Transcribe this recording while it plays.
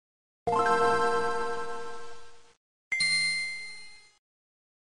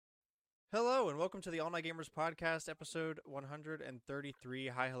Hello, and welcome to the All Night Gamers Podcast, episode 133.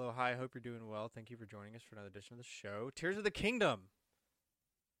 Hi, hello, hi. Hope you're doing well. Thank you for joining us for another edition of the show. Tears of the Kingdom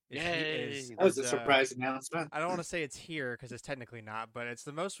is he is Yay! That was is a surprise announcement. I don't want to say it's here because it's technically not, but it's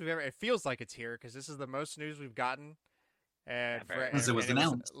the most we've ever. It feels like it's here because this is the most news we've gotten, and Ever. As it was it was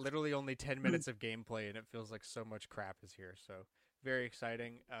announced. literally only 10 minutes of gameplay, and it feels like so much crap is here. So very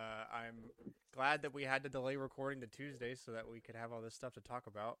exciting. I'm glad that we had to delay recording to Tuesday so that we could have all this stuff to talk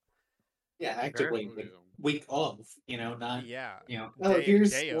about. Yeah, actively Sure. week of, not, Yeah,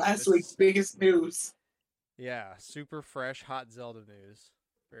 here's day of last this. week's biggest news. Yeah, super fresh, hot Zelda news.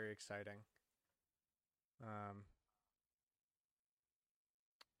 Very exciting.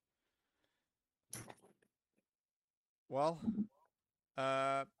 Well,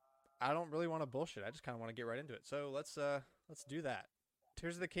 I don't really want to bullshit. I just kind of want to get right into it. So let's do that.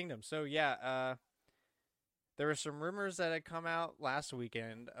 Tears of the Kingdom. So yeah, there were some rumors that had come out last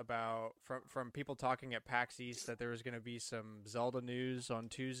weekend about from people talking at PAX East that there was going to be some Zelda news on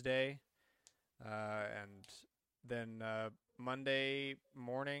Tuesday, and then Monday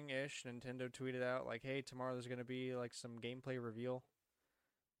morning ish, Nintendo tweeted out like, "Hey, tomorrow there's going to be like some gameplay reveal."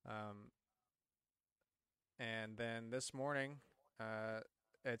 Um, and then this morning,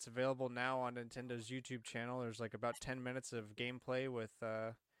 it's available now on Nintendo's YouTube channel. There's like about 10 minutes of gameplay with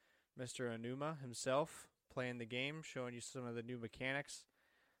Mr. Onuma himself playing the game, showing you some of the new mechanics.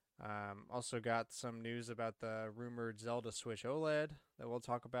 Also got some news about the rumored Zelda Switch OLED that we'll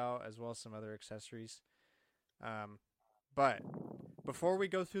talk about, as well as some other accessories. But before we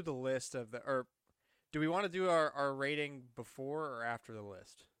go through the list of or do we want to do our rating before or after the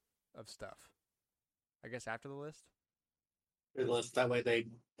list of stuff? I guess after the list. List that way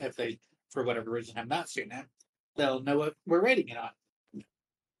if they for whatever reason have not seen it, they'll know what we're rating it on.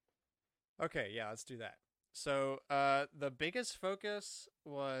 Okay, yeah, let's do that. So, the biggest focus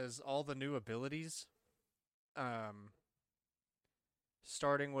was all the new abilities.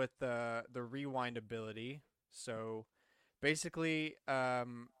 Starting with the rewind ability. So, basically,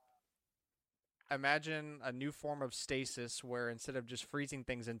 imagine a new form of stasis where instead of just freezing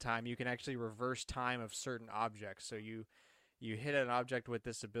things in time, you can actually reverse time of certain objects. So you hit an object with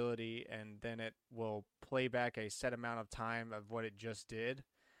this ability, and then it will play back a set amount of time of what it just did.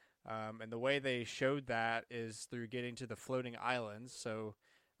 And the way they showed that is through getting to the floating islands. So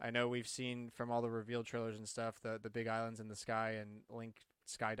I know we've seen from all the reveal trailers and stuff the big islands in the sky and Link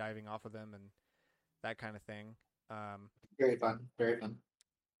skydiving off of them and that kind of thing. Very fun, very fun.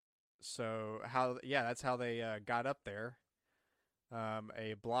 So that's how they got up there.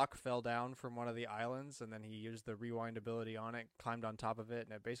 A block fell down from one of the islands, and then he used the rewind ability on it, climbed on top of it,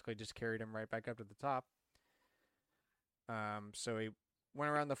 and it basically just carried him right back up to the top. So he went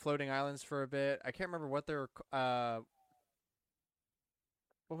around the floating islands for a bit. I can't remember what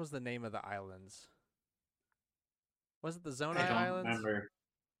what was the name of the islands? Was it the Zonai I don't Islands? remember.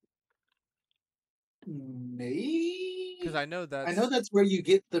 Maybe Because I know that's where you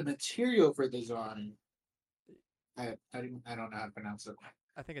get the material for the Zon. I don't know how to pronounce it.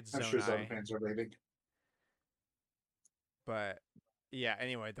 I think it's I'm sure Zone Zonai, fans are raving. but yeah.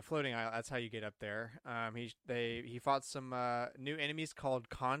 Anyway, the floating island. That's how you get up there. He fought some new enemies called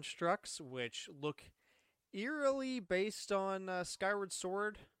constructs, which look eerily based on Skyward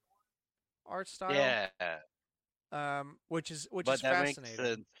Sword art style. Yeah, Which is but that fascinating. makes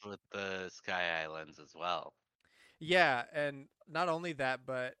sense with the Sky Islands as well. Yeah, and not only that,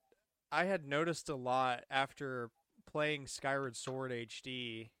 but I had noticed a lot after playing Skyward Sword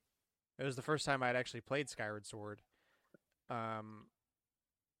HD. It was the first time I'd actually played Skyward Sword.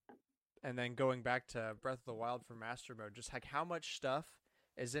 And then going back to Breath of the Wild for Master Mode, just like how much stuff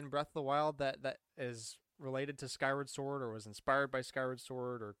is in Breath of the Wild that is related to Skyward Sword or was inspired by Skyward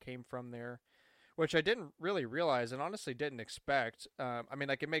Sword or came from there, which I didn't really realize and honestly didn't expect. I mean,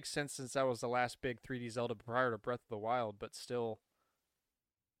 like it makes sense since that was the last big 3D Zelda prior to Breath of the Wild, but still.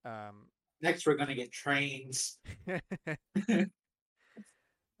 Next, we're gonna get trains.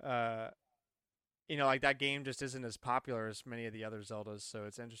 Like that game just isn't as popular as many of the other Zeldas, so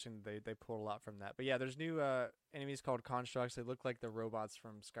it's interesting that they pulled a lot from that. But yeah, there's new enemies called constructs. They look like the robots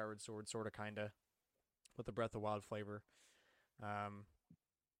from Skyward Sword, sort of, kind of, with the Breath of the Wild flavor. And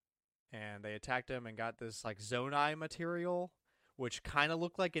they attacked him and got this like Zonai material, which kind of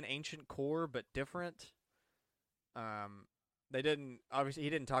looked like an ancient core but different. They didn't obviously he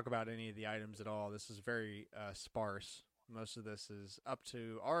didn't talk about any of the items at all. This is very sparse. Most of this is up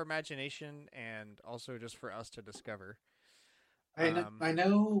to our imagination and also just for us to discover. I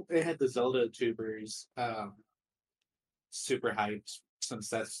know it had the Zelda tubers super hyped since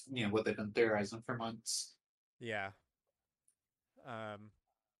that's what they've been theorizing for months. Yeah.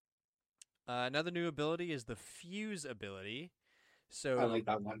 Another new ability is the fuse ability. I So like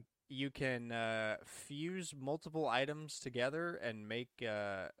that one. you can fuse multiple items together and make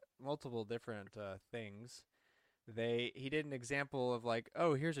multiple different things. He did an example of like,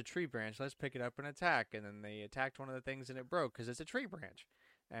 oh, here's a tree branch, let's pick it up and attack, and then they attacked one of the things and it broke because it's a tree branch.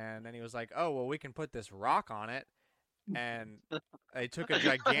 And then he was like, oh, well, we can put this rock on it, and they took a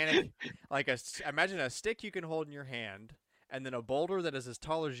gigantic, imagine a stick you can hold in your hand, and then a boulder that is as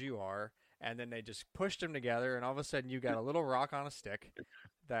tall as you are, and then they just pushed them together, and all of a sudden you got a little rock on a stick.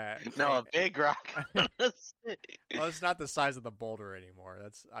 That No, a big rock on a stick. well, it's not the size of the boulder anymore.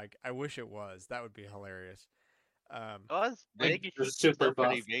 That's I wish it was. That would be hilarious. Oh, it's Like, big. they're It's super still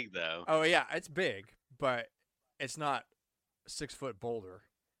pretty buff. big though. oh yeah, it's big, but it's not 6 foot boulder.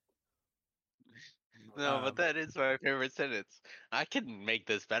 No, but that is my favorite sentence. I can make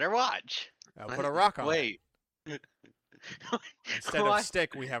this better. Watch. Put a rock on Wait. it. Instead of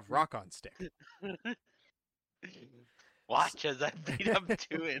stick, we have rock on stick. Watch as I beat up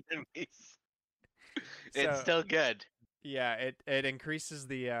 2 enemies. It's So, still good. yeah, it increases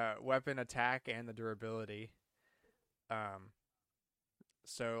the weapon attack and the durability.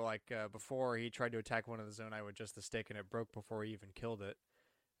 So like before he tried to attack one of the Zonai with just the stick and it broke before he even killed it.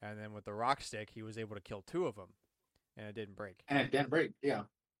 And then with the rock stick, he was able to kill 2 of them, and it didn't break. And it didn't break, yeah.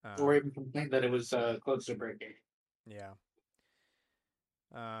 Um, Or even complained that it was close to breaking. Yeah.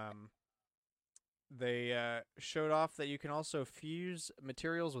 They showed off that you can also fuse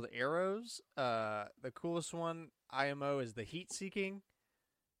materials with arrows. The coolest one, IMO, is the heat-seeking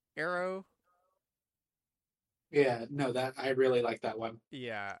arrow. Yeah, no, that I really like that one.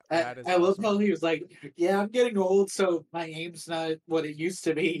 Yeah, I, that is I love awesome. how he was like, "Yeah, I'm getting old, so my aim's not what it used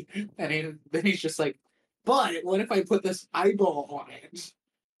to be." And then he's just like, "But what if I put this eyeball on it?"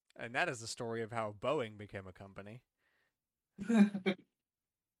 And that is the story of how Boeing became a company.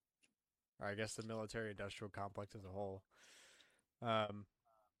 Or I guess the military-industrial complex as a whole.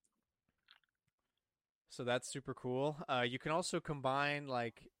 So that's super cool. You can also combine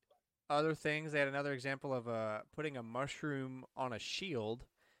like other things. They had another example of putting a mushroom on a shield,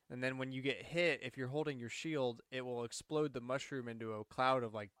 and then when you get hit, if you're holding your shield, it will explode the mushroom into a cloud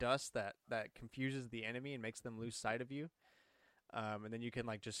of like dust that confuses the enemy and makes them lose sight of you. And then you can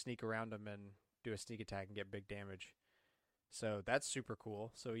like just sneak around them and do a sneak attack and get big damage. So that's super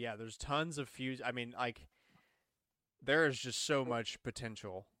cool. So yeah, there's tons of fuse. I mean, like there is just so much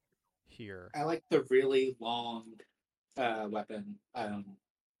potential here. I like the really long weapon.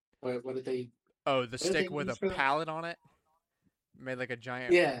 What did they? Oh, the What did they stick with a use for that? pallet on it, made like a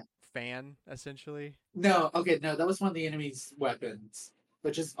giant Yeah. fan, essentially. No. Okay. No, that was one of the enemy's weapons,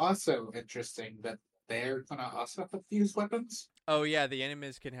 which is also interesting that they're gonna also have fuse weapons. Oh yeah, the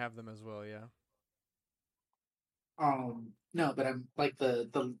enemies can have them as well. Yeah. No, but I'm like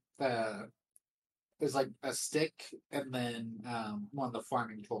there's like a stick and then one of the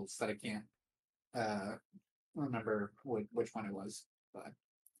farming tools that I can't uh remember which one it was, but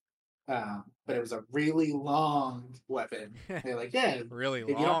it was a really long weapon. They're like, yeah, Really if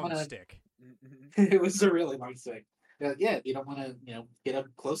you don't want long to, stick. it was a really long stick. They're like, yeah, if you don't want to, get up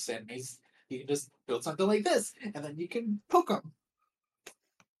close to enemies, you can just build something like this, and then you can poke them.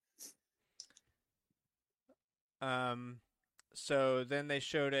 So then they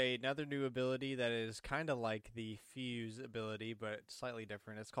showed another new ability that is kind of like the fuse ability, but slightly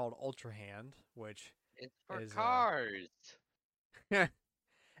different. It's called Ultra Hand, which It's for is cars.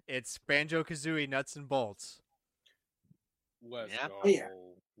 it's Banjo Kazooie nuts and bolts, Let's Yeah. go. Oh, yeah.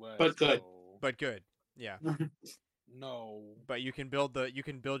 Let's But good. go. but good. Yeah, No. but you can build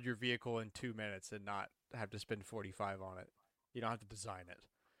your vehicle in 2 minutes and not have to spend 45 on it. You don't have to design it.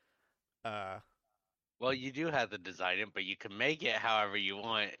 Well, you do have to design it, but you can make it however you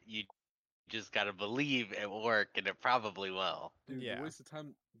want. You just gotta believe it will work, and it probably will. Dude, Yeah. the waste of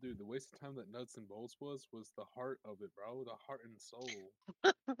time that nuts and bolts was the heart of it, bro. The heart and soul.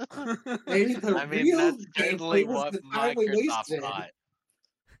 Maybe the I mean, real that's certainly gameplay was what the time we Microsoft wasted. thought.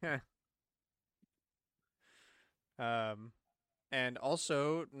 And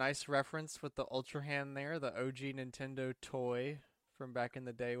also nice reference with the Ultra Hand there, the OG Nintendo toy from back in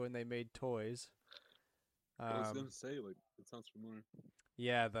the day when they made toys. I was gonna say, like, it sounds familiar.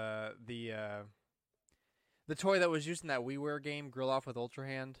 Yeah, the toy that was used in that WiiWare game, Grill Off with Ultra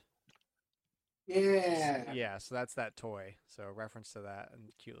Hand. Yeah. Yeah, so that's that toy. So reference to that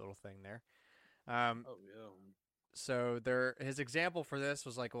and cute little thing there. Oh yeah. So his example for this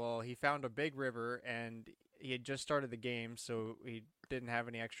was like, well, he found a big river and he had just started the game, so he didn't have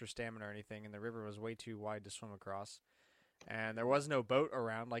any extra stamina or anything, and the river was way too wide to swim across. And there was no boat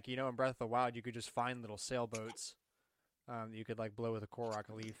around. Like, in Breath of the Wild, you could just find little sailboats you could like blow with a Korok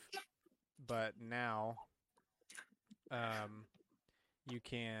leaf. but now you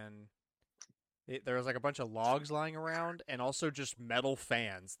can. There was like a bunch of logs lying around, and also just metal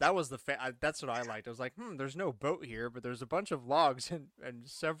fans. That was that's what I liked. I was like, there's no boat here, but there's a bunch of logs and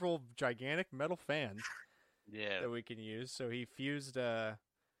several gigantic metal fans Yeah. that we can use. So he fused a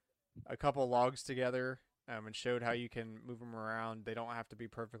couple logs together and showed how you can move them around. They don't have to be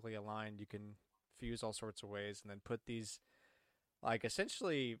perfectly aligned. You can fuse all sorts of ways, and then put these like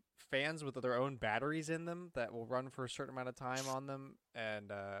essentially fans with their own batteries in them that will run for a certain amount of time on them.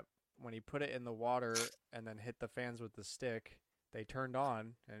 And when he put it in the water and then hit the fans with the stick, they turned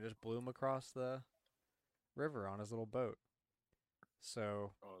on and it just blew him across the river on his little boat.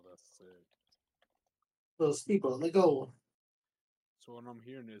 So Oh, that's sick. Those people, let go. So what I'm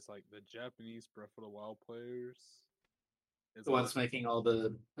hearing is like the Japanese Breath of the Wild players is The like, ones making all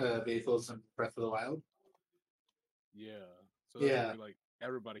the vehicles in Breath of the Wild. yeah. So that's Yeah. gonna be like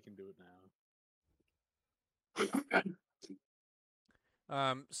everybody can do it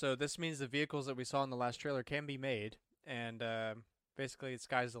now. so this means the vehicles that we saw in the last trailer can be made, and basically,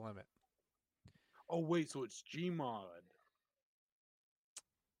 sky's the limit. Oh wait, so it's Gmod.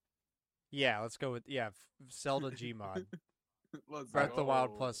 Yeah, let's go with Zelda Gmod, Let's Breath of the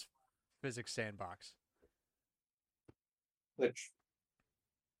Wild go. plus Physics Sandbox. Which,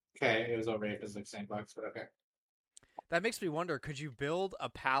 okay, it was already a physics sandbox, but okay. That makes me wonder: could you build a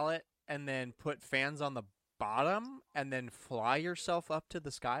pallet and then put fans on the bottom and then fly yourself up to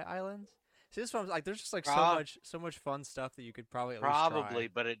the Sky Islands? See, this one's like there's just like so much fun stuff that you could probably at least Probably,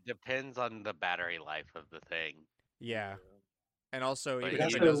 try. but it depends on the battery life of the thing. Yeah, and also But even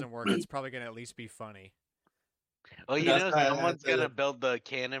if you it know, doesn't work, it's probably gonna at least be funny. well, But you that's know, why I had someone's gonna to. build the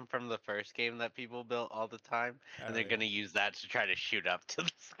cannon from the first game that people built all the time, Oh, and they're yeah. gonna use that to try to shoot up to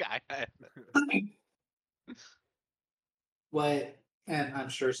the sky. What, and I'm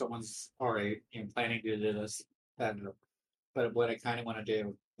sure someone's already planning to do this. But what I kind of want to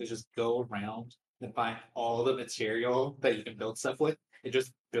do is just go around and find all the material that you can build stuff with, and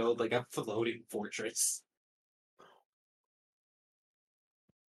just build like a floating fortress.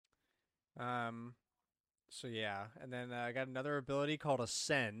 So yeah, and then I got another ability called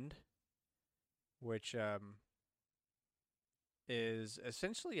Ascend, which is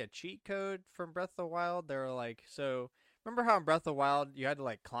essentially a cheat code from Breath of the Wild. They're like, so remember how in Breath of the Wild you had to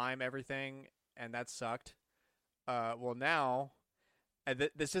like climb everything and that sucked? Well now,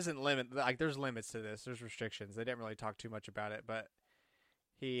 this isn't limit. Like there's limits to this. There's restrictions. They didn't really talk too much about it, but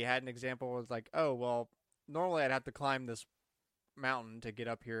he had an example was like, oh well, normally I'd have to climb this mountain to get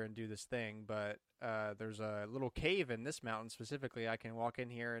up here and do this thing, but there's a little cave in this mountain specifically. I can walk in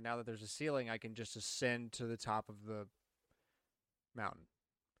here, and now that there's a ceiling, I can just ascend to the top of the mountain.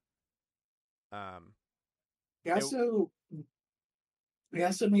 Um, He it, also he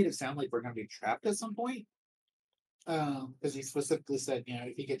also made it sound like we're going to be trapped at some point. Because he specifically said,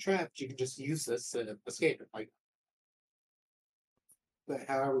 if you get trapped, you can just use this to escape. Like, but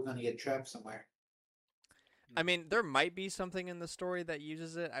how are we going to get trapped somewhere? I mean, there might be something in the story that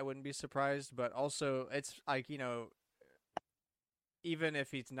uses it. I wouldn't be surprised, but also it's like even if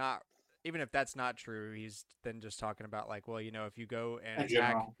he's not, even if that's not true, he's then just talking about like, well, if you go and In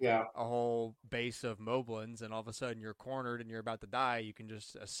attack general, yeah. a whole base of moblins and all of a sudden you're cornered and you're about to die, you can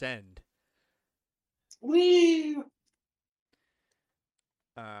just ascend. Whee!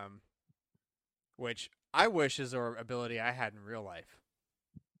 Which I wish is an ability I had in real life.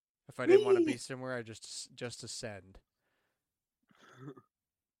 If I didn't want to Whee! be somewhere, I just ascend.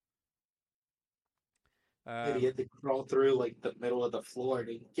 Maybe you had to crawl through like the middle of the floor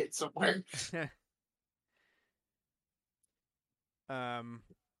to get somewhere. um,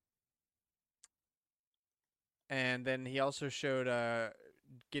 and then he also showed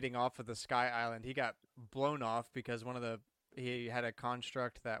getting off of the Sky Island. He got blown off because he had a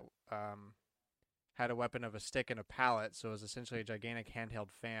construct that had a weapon of a stick and a pallet, so it was essentially a gigantic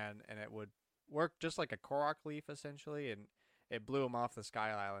handheld fan, and it would work just like a Korok leaf essentially, and it blew him off the Sky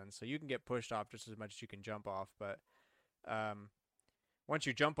Island. So you can get pushed off just as much as you can jump off, but once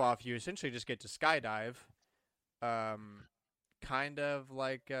you jump off, you essentially just get to skydive, kind of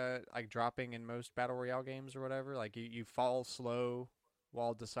like dropping in most battle royale games or whatever. Like you fall slow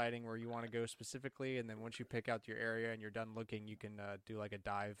while deciding where you want to go specifically, and then once you pick out your area and you're done looking, you can do like a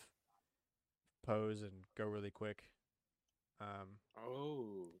dive pose and go really quick.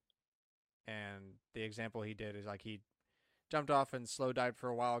 Oh. And the example he did is like he jumped off and slow dived for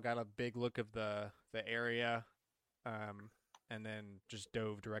a while, got a big look of the area, and then just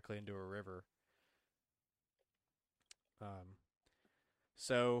dove directly into a river.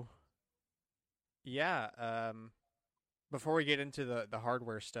 So yeah, before we get into the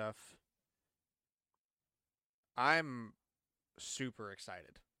hardware stuff, I'm super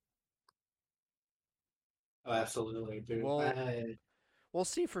excited. Oh, absolutely, dude. We'll we'll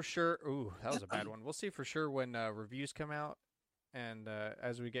see for sure. Ooh, that was a bad one. We'll see for sure when reviews come out and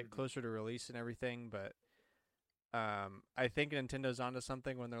as we get closer to release and everything. But I think Nintendo's onto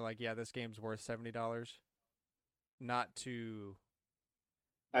something when they're like, yeah, this game's worth $70. Not to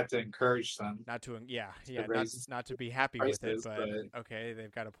have to encourage them yeah to yeah raise not to be happy with it, prices, but but okay,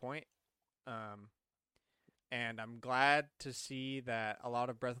 they've got a point. Um, and I'm glad to see that a lot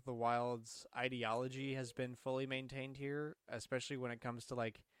of Breath of the Wild's ideology has been fully maintained here, especially when it comes to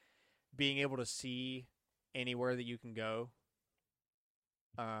like being able to see anywhere that you can go.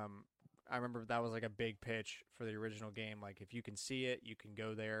 Um, I remember that was like a big pitch for the original game. Like if you can see it, you can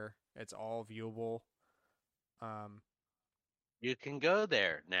go there. It's all viewable. Um, You can go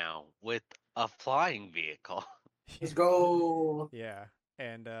there now with a flying vehicle. let's go. yeah,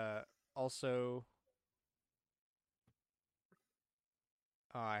 and also,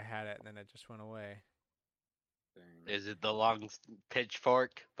 oh, I had it and then it just went away. Dang. Is it the long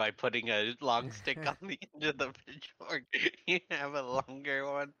pitchfork? By putting a long stick on the end of the pitchfork, you have a longer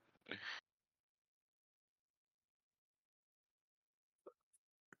one.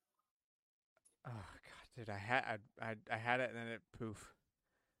 Oh god, dude, I had it and then it poof.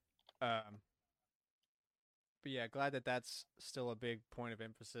 Um, but yeah, glad that that's still a big point of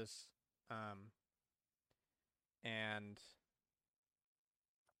emphasis. Um, and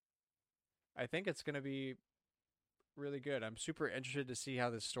I think it's gonna be really good. I'm super interested to see how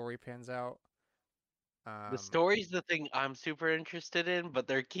this story pans out. The story's the thing I'm super interested in, but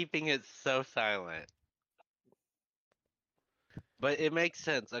they're keeping it so silent. But it makes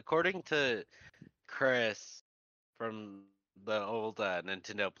sense. According to Chris from the old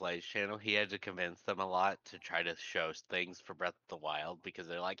Nintendo Plays channel, he had to convince them a lot to try to show things for Breath of the Wild because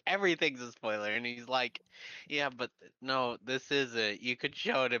they're like, everything's a spoiler. And he's like, yeah, but no, this isn't. You could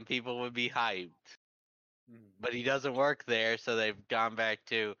show it and people would be hyped. But he doesn't work there, so they've gone back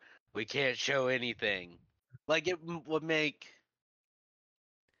to, we can't show anything. Like, it would make.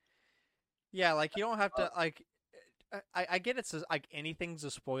 Yeah, like you don't have to like. I get it's like anything's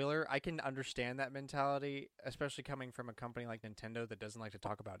a spoiler. I can understand that mentality, especially coming from a company like Nintendo that doesn't like to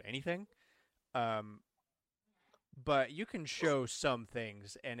talk about anything. Um, but you can show some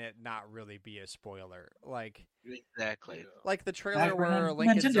things and it not really be a spoiler. Exactly. Like the trailer where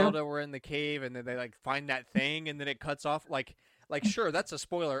Link and Zelda were in the cave and then they like find that thing and then it cuts off. Like sure, that's a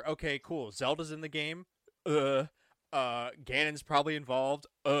spoiler. Okay, cool. Zelda's in the game. Ganon's probably involved.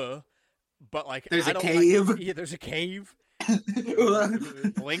 But like There's I a don't cave. like. Yeah, there's a cave.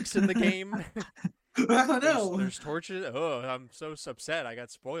 Link's in the game. I know. There's torches. Oh, I'm so upset. I got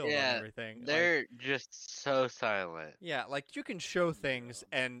spoiled on everything. They're just so silent. Yeah, like you can show things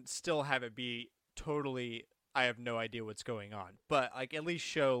and still have it be totally. I have no idea what's going on, but like at least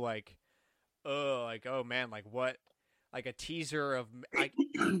show oh man, like what, like a teaser of like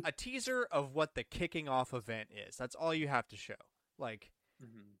a teaser of what the kicking off event is. That's all you have to show. Like,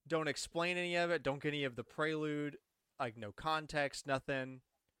 don't explain any of it. Don't get any of the prelude. Like no context, nothing.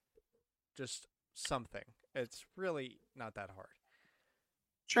 Just something. It's really not that hard.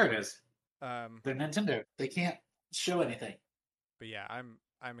 Sure it is. Um, They're Nintendo. They can't show anything. but yeah,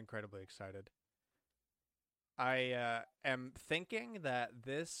 I'm incredibly excited. I am thinking that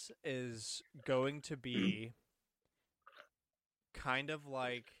this is going to be kind of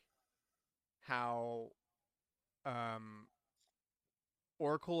like how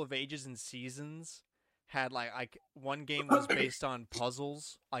Oracle of Ages and Seasons had like one game was based on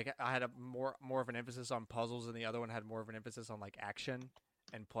puzzles. Like I had a more of an emphasis on puzzles, and the other one had more of an emphasis on like action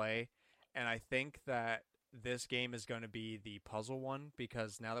and play. And I think that this game is going to be the puzzle one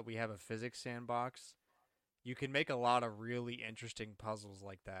because now that we have a physics sandbox, you can make a lot of really interesting puzzles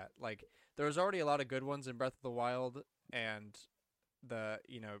like that. Like there was already a lot of good ones in Breath of the Wild, and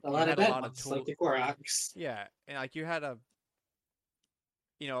you lot had of a bad lot of ones, tools. like the Koroks. Yeah, and like you had a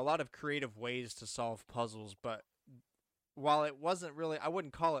lot of creative ways to solve puzzles, but while it wasn't really, I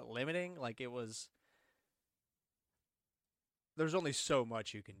wouldn't call it limiting. Like it was, there's only so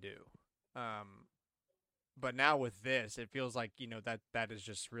much you can do. Um, but now with this, it feels like that is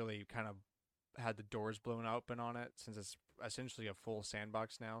just really kind of had the doors blown open on it since it's essentially a full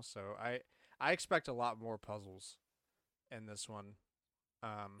sandbox now. So I expect a lot more puzzles in this one,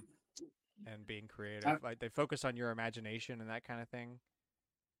 and being creative. Like they focus on your imagination and that kind of thing.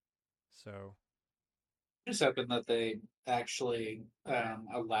 So Just hoping that they actually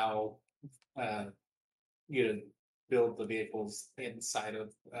allow uh, you to build the vehicles inside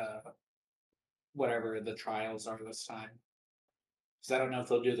of whatever the trials are this time. Because I don't know if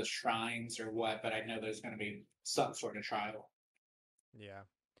they'll do the shrines or what, but I know there's going to be some sort of trial. Yeah.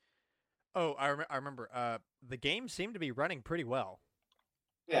 Oh, I remember. The game seemed to be running pretty well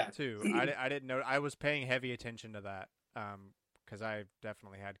Yeah. too. I didn't know. I was paying heavy attention to that. Because I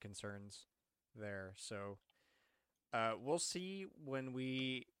definitely had concerns there. So, we'll see when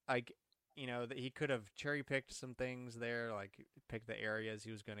we like. That he could have cherry picked some things there, like pick the areas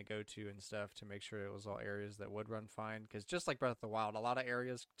he was going to go to and stuff to make sure it was all areas that would run fine. Because just like Breath of the Wild, a lot of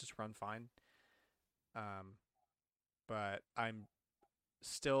areas just run fine. Um, but I'm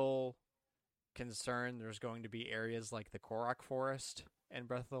still concerned there's going to be areas like the Korok Forest and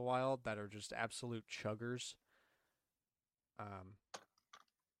Breath of the Wild that are just absolute chuggers. Um,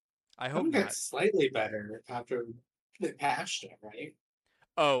 I I hope think not. it's slightly better after they patched it, right?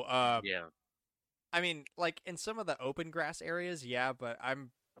 Oh, Yeah. I mean, like in some of the open grass areas, yeah, but I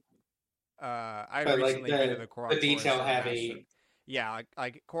But like recently been to the the Korok Forest detail and Master. heavy, Yeah,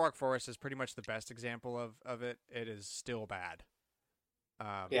 like Korok Forest is pretty much the best example of it. It is still bad.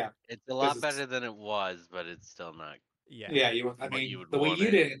 yeah, It's a because lot it's better than it was, but it's still not. Yeah. yeah. I What you mean, would the Wii want U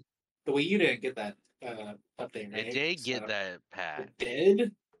it. didn't. The Wii U didn't get that update, It right? did get So that it patch.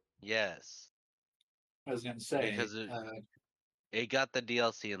 did. Yes. I was gonna say, Because it got the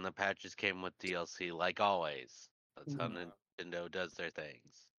DLC and the patches came with DLC, like always. That's how Mhm. Nintendo does their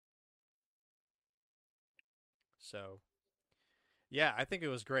things. So, yeah, I think it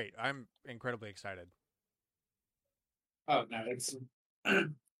was great. I'm incredibly excited. Oh no, it's I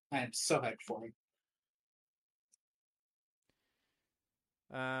am so hyped for it.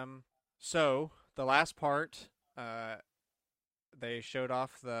 So the last part, they showed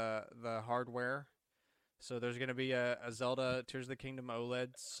off the hardware. So there's going to be a Zelda Tears of the Kingdom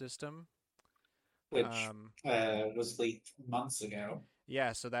OLED system. Which Um, was leaked months ago.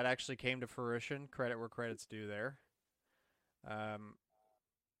 yeah, so that actually came to fruition. Credit where credit's due there. Um,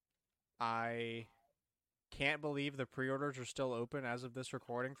 I can't believe the pre-orders are still open as of this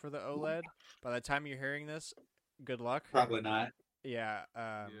recording for the OLED. By the time you're hearing this, good luck. Probably not. Yeah.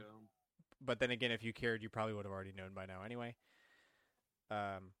 Yeah. But then again, if you cared, you probably would have already known by now anyway.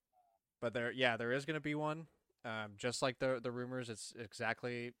 Um, but there is going to be one. Just like the rumors, it's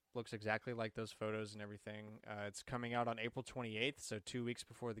exactly looks exactly like those photos and everything. It's coming out on April 28th, so 2 weeks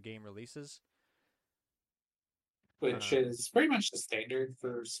before the game releases. Which is pretty much the standard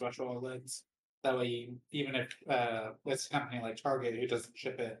for special OLEDs. That way, even if it's a company like Target who doesn't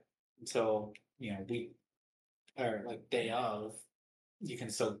ship it until week or like day of, you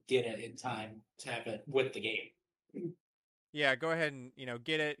can still get it in time to have it with the game. Yeah, go ahead and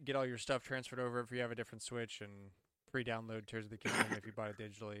get all your stuff transferred over if you have a different Switch, and pre-download Tears of the Kingdom if you bought it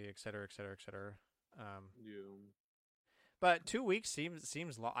digitally, et cetera, et cetera, et cetera. Yeah. But 2 weeks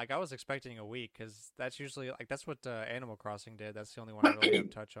seems like I was expecting a week because that's usually like that's what Animal Crossing did. That's the only one I really have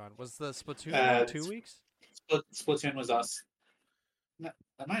touch on. Was the Splatoon one 2 weeks? Splatoon was us. No,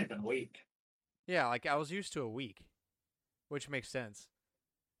 that might have been a week. Yeah, like I was used to a week, which makes sense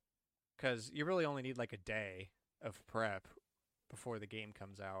because you really only need like a day of prep before the game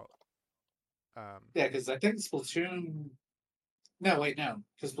comes out. Yeah, because I think Splatoon. No, wait, no,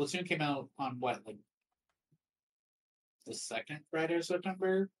 because Splatoon came out on what, like the second Friday of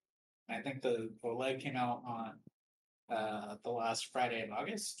September. I think the OLED came out on the last Friday of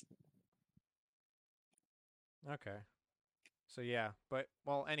August. Okay, so yeah, but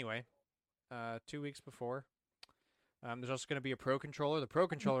well, anyway, 2 weeks before. There's also going to be a Pro controller. The Pro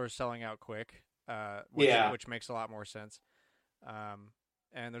controller is selling out quick, Yeah, which makes a lot more sense.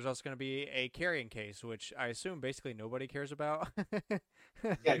 And there's also going to be a carrying case, which I assume basically nobody cares about.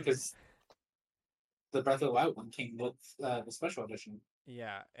 yeah, because the Breath of the Wild one came with the special edition.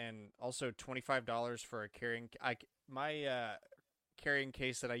 Yeah, and also $25 for a carrying. My carrying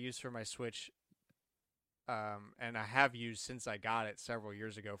case that I use for my Switch, and I have used since I got it several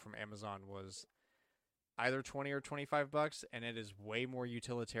years ago from Amazon, was either 20 or $25, and it is way more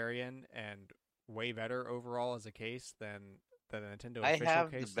utilitarian and way better overall as a case than the Nintendo I official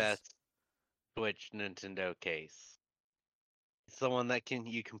have the cases. best Switch Nintendo case. It's the one that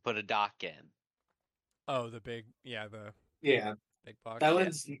you can put a dock in. Oh, the big, yeah, the Yeah, big box. that Yeah.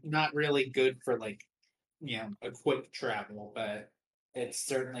 one's not really good for like a quick travel, but it's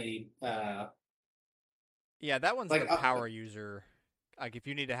certainly Yeah, that one's like the power user. Like if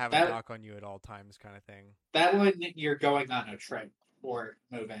you need to have a that dock on you at all times, kind of thing. that one you're going on a trip or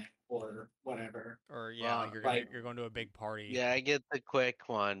moving or whatever. Or yeah, like Well, you're going to a big party. yeah, I get the quick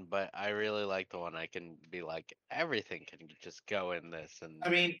one, but I really like the one I can be like, everything can just go in this and I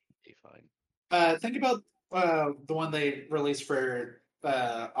mean, be fine. think about the one they released for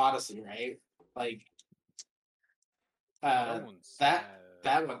Odyssey, right? Like That one's that sad.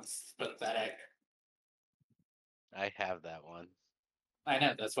 that one's pathetic. I have that one. I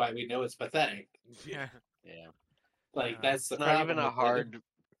know, that's why we know it's pathetic. Yeah. Yeah. Like, Yeah. that's the It's not even problem a with it. hard.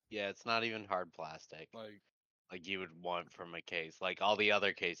 Yeah, it's not even hard plastic. Like, Like you would want from a case. Like all the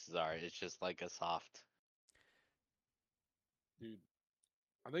other cases are. It's just like a soft. dude,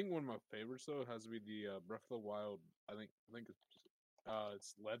 I think one of my favorites though has to be the Breath of the Wild. I think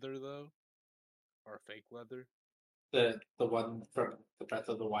it's leather though, or fake leather. The one from the Breath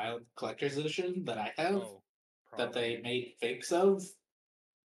of the Wild collector's edition that I have, Oh, that they probably. made fakes of.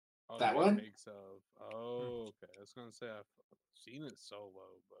 Oh, That they made one? fakes of. Oh, okay. I was gonna say I've seen it solo,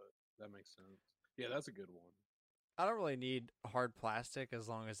 but that makes sense. Yeah, that's a good one. I don't really need hard plastic as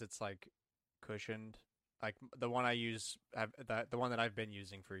long as it's like cushioned. Like the one I use, the one that I've been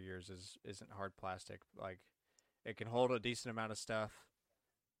using for years isn't hard plastic. Like it can hold a decent amount of stuff,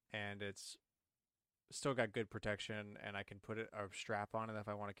 and it's still got good protection. And I can put a strap on it if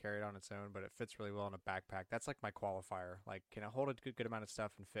I want to carry it on its own. But it fits really well in a backpack. That's like my qualifier. Like, can it hold a good amount of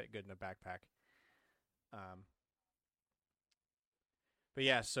stuff and fit good in a backpack? Um, but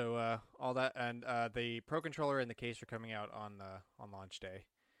yeah, so all that and the Pro controller and the case are coming out on launch day.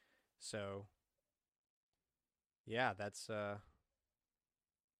 So yeah, that's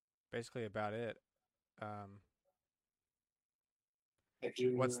basically about it. Um, I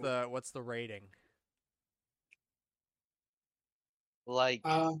do. what's the rating? Like,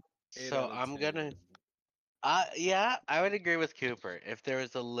 Uh, 8 so out of I'm 10. gonna. Yeah, I would agree with Cooper. If there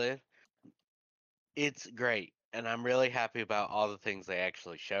was a lift, it's great, and I'm really happy about all the things they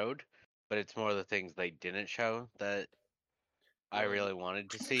actually showed. But it's more the things they didn't show that I Well, really wanted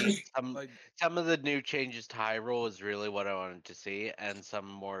to see. like, Some of the new changes to Hyrule is really what I wanted to see, and some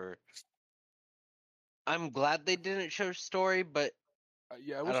more. I'm glad they didn't show story, but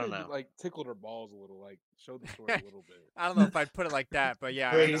yeah, I I wish don't they know. like tickled her balls a little, like showed the story a little bit. I don't know if I'd put it like that, but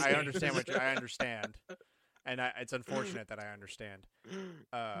yeah, Praise I games. understand I understand, and it's unfortunate that I understand.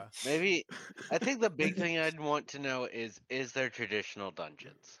 Maybe I think the big thing I'd want to know is there traditional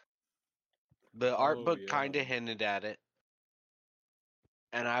dungeons? The art Oh book yeah. kind of hinted at it,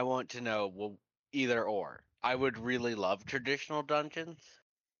 and I want to know, well, either or. I would really love traditional dungeons,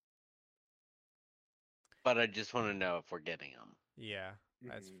 but I just want to know if we're getting them. Yeah,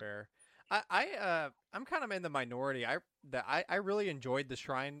 that's Mhm. fair. I'm kind of in the minority. I really enjoyed the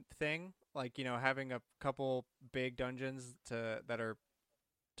shrine thing, like having a couple big dungeons that are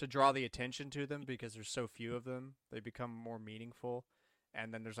to draw the attention to them because there's so few of them. They become more meaningful.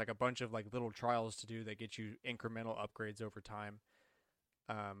 And then there's like a bunch of like little trials to do that get you incremental upgrades over time.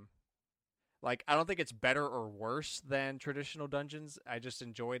 Um, like I don't think it's better or worse than traditional dungeons. I just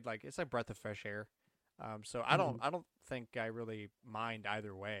enjoyed like it's like breath of fresh air. So I don't think I really mind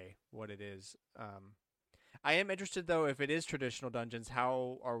either way what it is. I am interested though if it is traditional dungeons,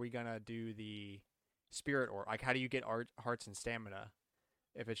 how are we gonna do the spirit or like how do you get hearts and stamina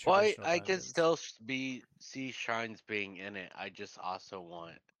if it's Well, traditional I could dungeons? still be see shrines being in it. I just also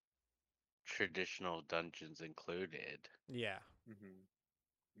want traditional dungeons included. Yeah, Mhm.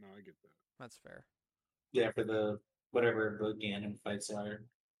 No, I get that. that's fair. yeah, for the whatever the Ganon fights are.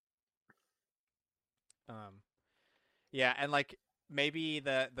 Um, yeah, and like maybe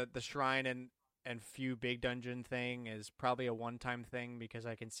the shrine and few big dungeon thing is probably a one time thing because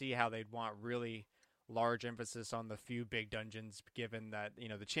I can see how they'd want really large emphasis on the few big dungeons given that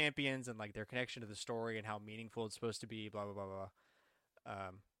the champions and like their connection to the story and how meaningful it's supposed to be blah blah blah blah.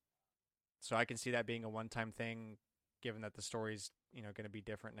 So I can see that being a one time thing given that the story's going to be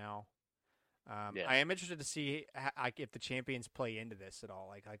different now. Yeah. I am interested to see like if the champions play into this at all,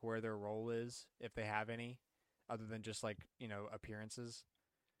 like where their role is, if they have any, other than just like appearances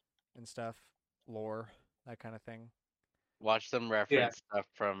and stuff, lore, that kind of thing. Watch them Yeah, reference stuff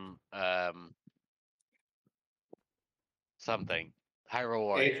from something. Hyrule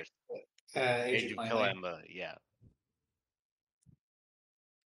Age, Warriors. Age Age of of Calamity. Kalimba, yeah.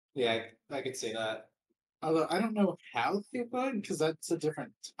 Yeah, I could say that. Although I don't know how they would, because that's a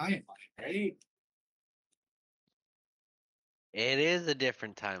different timeline, right? It is a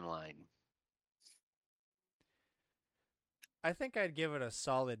different timeline. I think I'd give it a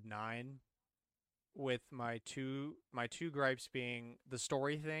solid 9, with my two gripes being the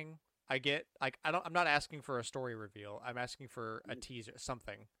story thing. I get like I'm not asking for a story reveal. I'm asking for a teaser,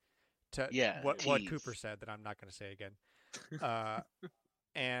 something to Yeah, what Cooper tease. said that I'm not going to say again. Uh,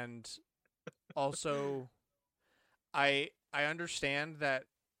 and also I understand that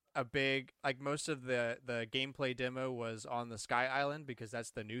a big like most of the gameplay demo was on the Sky Island because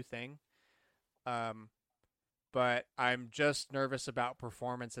that's the new thing. Um, but I'm just nervous about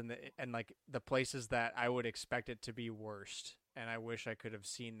performance and like the places that I would expect it to be worst. And I wish I could have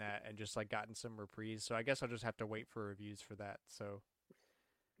seen that and just like gotten some reprise. So I guess I'll just have to wait for reviews for that. So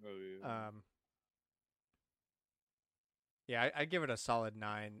Oh yeah. um yeah, I'd give it a solid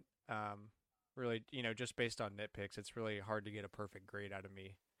 9. Really, just based on nitpicks, it's really hard to get a perfect grade out of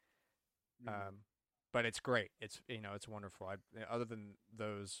me. Mhm. But it's great. It's wonderful. Other than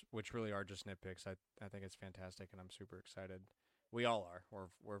those, which really are just nitpicks, I think it's fantastic, and I'm super excited. We all are.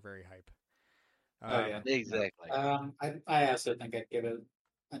 We're very hype. Oh yeah. No. Exactly. I also think I'd give it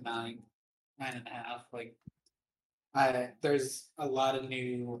a 9.5. Like there's a lot of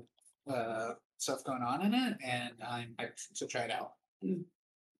new stuff going on in it, and I'm hyped to try it out.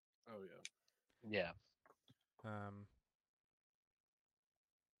 Oh yeah. Yeah. Um,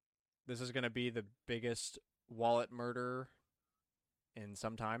 this is going to be the biggest wallet murder in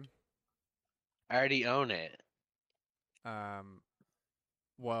some time. I already own it. Um,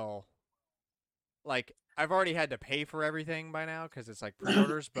 well, like I've already had to pay for everything by now because it's like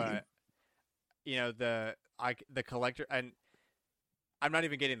pre-orders, but the collector, and I'm not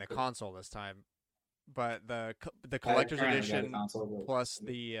even getting the console this time, but the I collector's currently got a edition console, plus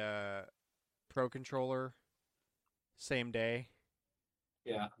the pro controller same day.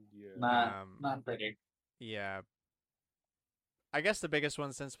 yeah, Yeah. Um, not pretty. yeah, I guess the biggest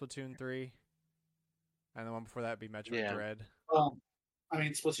one since Splatoon 3, and the one before that would be Metroid Yeah. Dread. Well, I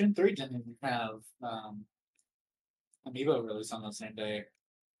mean, Splatoon 3 didn't even have Amiibo release on the same day.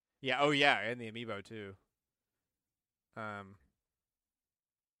 Yeah, oh yeah, and the amiibo too. Um,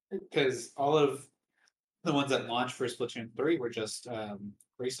 Because all of the ones that launched for Splatoon 3 were just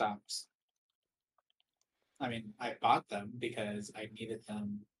restocks. I mean, I bought them because I needed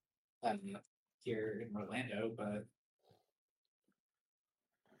them here in Orlando, but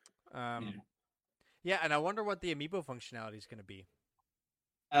you um, know, yeah, and I wonder what the amiibo functionality is going to be.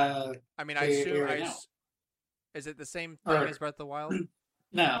 uh, I mean, I we assume already know. is it the same thing Or as Breath of the Wild?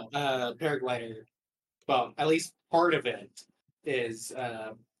 no, paraglider. Well, at least part of it is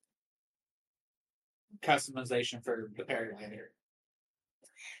customization for the paraglider.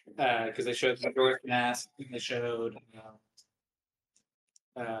 Because they showed the North Mask, and they showed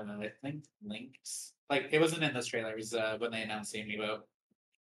I think links. Like it wasn't in this trailer. It was when they announced the amiibo,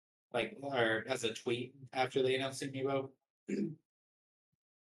 like or as a tweet after they announced the amiibo.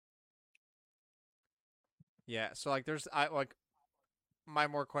 Yeah, so like there's I like my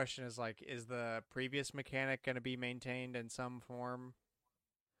more question is like is the previous mechanic going to be maintained in some form?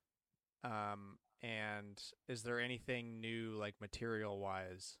 And is there anything new like material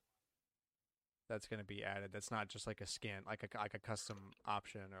wise that's going to be added that's not just like a skin, like a custom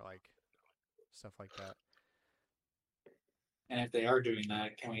option or like stuff like that? And if they are doing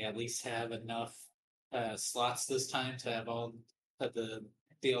that, can we at least have enough slots this time to have all of the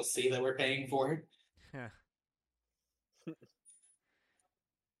DLC that we're paying for? Yeah.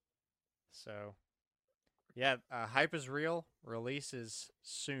 So, yeah, hype is real. Release is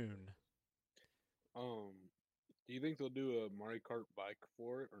soon. Do you think they'll do a Mario Kart bike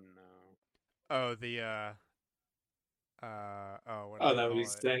for it or no? Oh, what do Oh, they that would be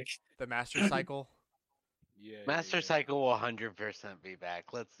call it? sick. The Master Cycle. Yeah, yeah, Master yeah. Cycle will 100% be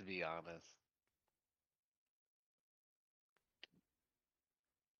back. Let's be honest.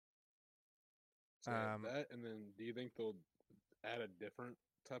 So yeah, Um, that, and then do you think they'll add a different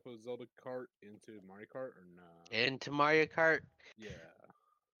type of Zelda kart into Mario Kart or no? Into Mario Kart? Yeah.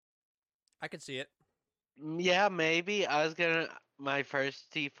 I could see it. Yeah, maybe. My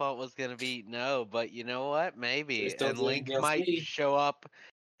first default was gonna be no, but you know what? They're Maybe. still And doing Link might DLC. show up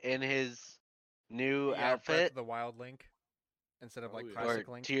in his new Yeah, Breath of outfit the Wild Link instead of Oh like yeah. or classic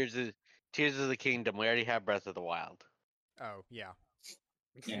Link. Tears of the Kingdom. We already have Breath of the Wild. Oh yeah,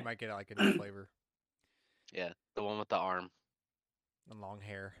 Yeah. you might get like a new flavor Yeah, the one with the arm. and long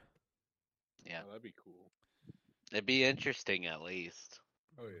hair. Yeah, Oh, that'd be cool. it'd be interesting at least.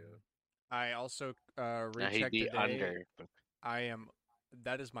 Oh yeah. I also Now he'd rechecked be today. under. But I am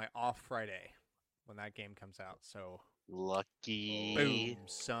That is my off Friday when that game comes out. So lucky. boom,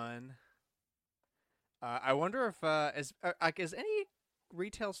 son. I wonder if is any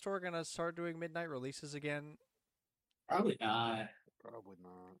retail store gonna start doing midnight releases again? Probably not. Probably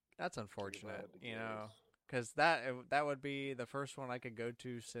not. That's If I unfortunate, had to guess. because that would be the first one I could go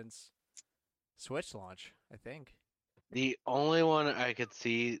to since Switch launch. I think. The only one I could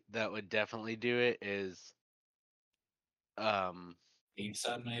see that would definitely do it is um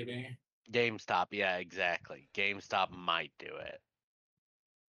GameStop maybe. GameStop. Yeah, exactly. GameStop might do it.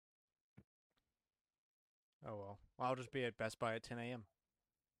 Oh well. I'll just be at Best Buy at 10 a.m.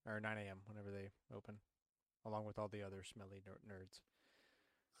 or 9 a.m. whenever they open. along with all the other smelly nerds.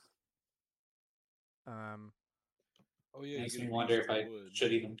 Um, Oh yeah, you Makes get me a wonder piece if of I wood.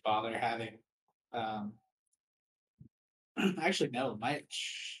 should even bother having. Um, actually, no.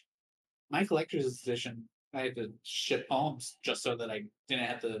 My collector's edition, I had to ship home just so that I didn't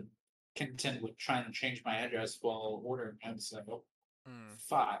have to contend with trying to change my address while ordering them. So,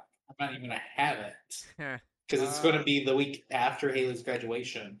 fuck, I'm not even gonna have it because it's going to be the week after Haley's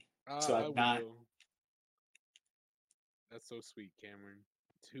graduation. So I I'm not. will. That's so sweet, Cameron.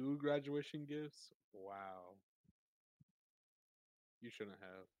 2 graduation gifts? Wow. You shouldn't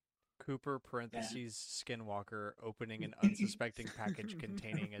have. Cooper parentheses Skinwalker opening an unsuspecting package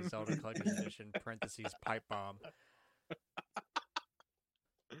containing a Zelda Collector's Edition parentheses pipe bomb.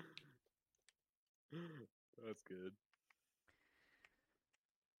 That's good.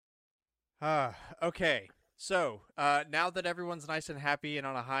 Okay. So, now that everyone's nice and happy and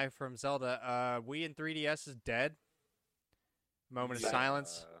on a high from Zelda, Wii and 3DS is dead. Moment of Yeah.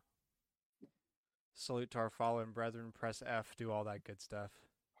 silence. Salute to our fallen brethren. Press F. Do all that good stuff.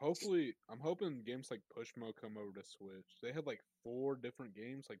 Hopefully, I'm hoping games like Pushmo come over to Switch. They had like 4 different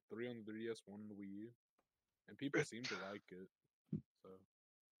games, like 3 on the 3DS, 1 on the Wii U, and people seem to like it. So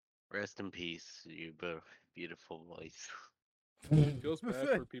Rest in peace, you beautiful voice. feels bad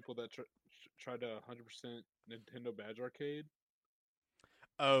for people that try to 100% Nintendo Badge Arcade.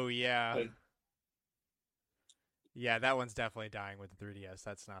 Oh, yeah. Like, Yeah, that one's definitely dying with the 3DS.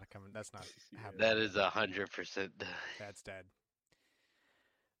 That's not coming. That's not happening. That is 100%. That's dead.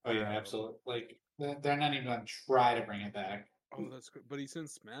 oh yeah, absolutely. Like they're not even going to try to bring it back. Oh, that's good. But he's in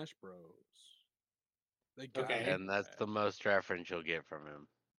Smash Bros. They got Okay. him And that's back. the most reference you'll get from him.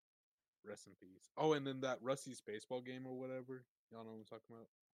 Rest in peace. Oh, and then that Rusty Spaceball game or whatever. Y'all know what I'm talking about?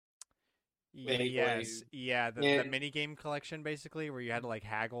 Yes. Yeah, the Yeah. mini game collection basically where you had to like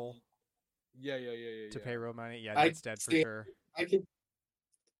haggle Yeah. to pay real money. Yeah, I that's dead for see. sure.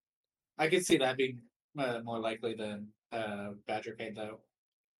 I could see that being more likely than Badgercade though,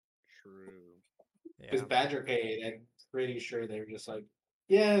 True. because Yeah. Badgercade, I'm pretty sure they were just like,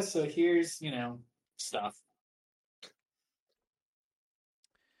 yeah, so here's stuff.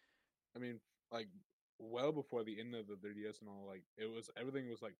 I mean, like, well before the end of the 3DS and all, like, everything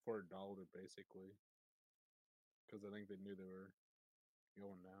was like for $1 basically. Because I think they knew they were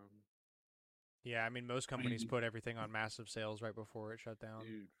going down. Yeah, I mean most companies mean- put everything on massive sales right before it shut down.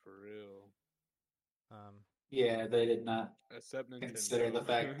 Dude, for real. Yeah, they did not Except Nintendo. consider the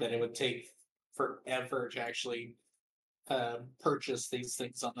fact that it would take forever to actually purchase these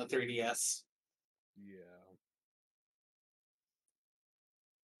things on the 3DS. Yeah.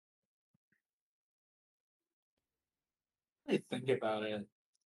 I think about it.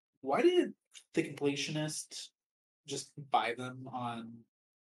 Why did the completionist just buy them on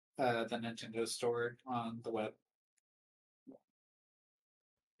the Nintendo store on the web?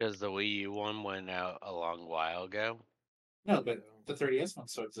 Because the Wii U one went out a long while ago. No, but Yeah. the 3DS one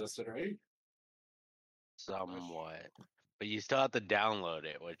still existed, right? Somewhat. But you still have to download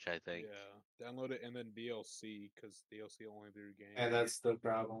it, which I think. Yeah. Download it and then DLC, because DLC only through games. And that's the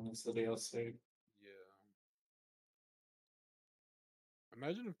problem. It's the DLC. Yeah.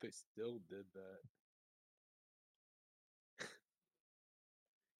 Imagine if they still did that.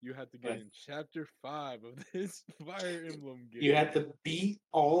 You had to get Right. in chapter 5 of this Fire Emblem game. You had to beat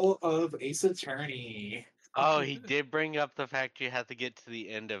all of Ace Attorney. Oh, he did bring up the fact you have to get to the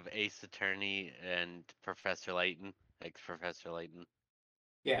end of Ace Attorney and Professor Layton, ex-Professor Layton.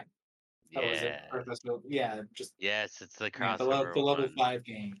 Yeah. That was it. Yeah. Yeah, just Yes, it's the the crossover level one. 5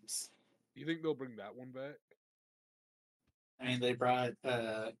 games. You think they'll bring that one back? I mean, they brought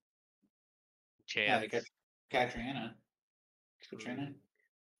Chance. Katrina. Katrina?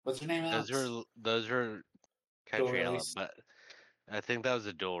 What's her name? Those Alex? were Dual Catriella, release. but I think that was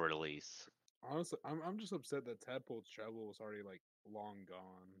a dual release. Honestly, I'm just upset that Tadpole's Travel was already like long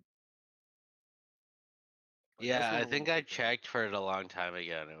gone. Like, that's Yeah, one I I wanna think I pick up. checked for it a long time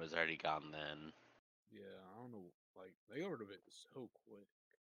ago and it was already gone then. Yeah, I don't know. Like, they got rid of it so quick.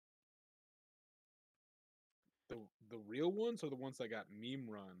 The real ones are the ones that got meme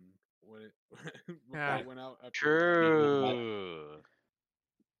run when it before it went out after the game. True.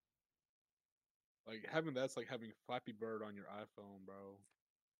 Like having that's like having Flappy Bird on your iPhone, bro.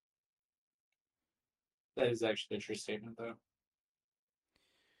 That is actually a true statement, though.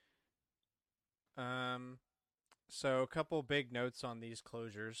 So a couple big notes on these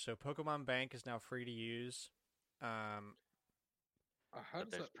closures. So Pokemon Bank is now free to use. How But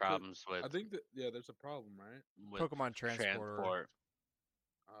does there's that? 'Cause problems with I think that there's a problem, right? Pokemon Transporter. transport.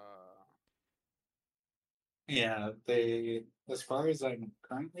 Yeah, they, as far as I'm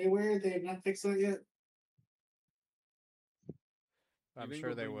currently aware, they have not fixed that yet. You I'm think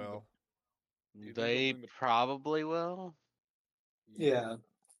sure they'll they bring the- will. Do you think they'll They bring the- probably will. Yeah.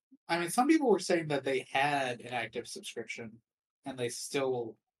 I mean, some people were saying that they had an active subscription and they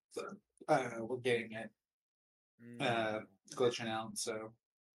still were getting it Mm. glitching out. So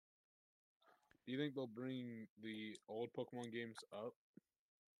Do you think they'll bring the old Pokemon games up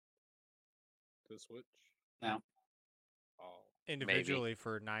to Switch? no, Oh, Individually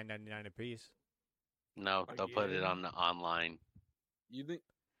for $9.99 a piece. No, they'll put it Again? on the online. you think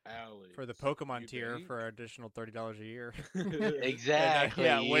Alex For the Pokemon you tier think? for additional $30 a year. Exactly.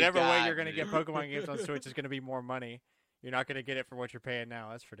 Yeah, you whatever way got you're gonna me. get Pokemon games on Switch is gonna be more money. You're not gonna get it for what you're paying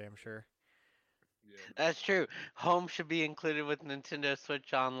now. That's for damn sure. Yeah. That's true. Home should be included with Nintendo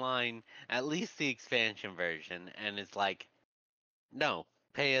Switch Online, at least the expansion version, and it's like, no,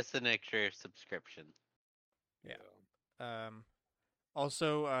 pay us an extra subscription. Yeah.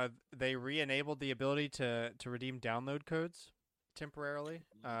 Also, they re-enabled the ability to redeem download codes temporarily.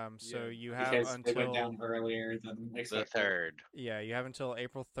 So Yeah. you have because they went down until earlier than The expected. third. you have until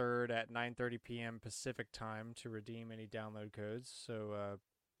April 3rd at 9:30 p.m. Pacific time to redeem any download codes. So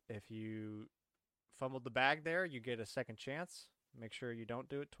if you fumbled the bag there, you get a second chance. Make sure you don't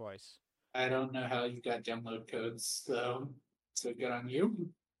do it twice. I don't know how you got download codes, though. So good on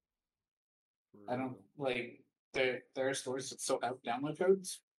you. For I don't real. like there are stores that still have download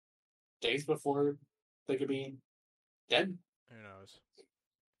codes days before they could be dead. Who knows?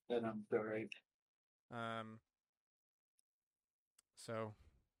 Then I'm all right. Um. So,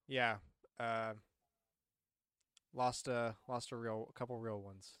 yeah. Uh. Lost a couple real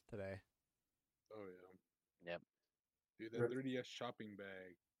ones today. Oh yeah. Yep. Dude, that 3DS shopping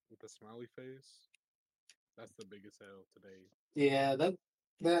bag with the smiley face. That's the biggest sale today. Yeah,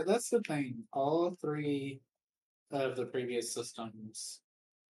 that's the thing. All three of the previous systems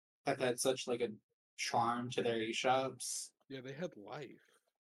have had such like a charm to their eShops, Yeah, they had life.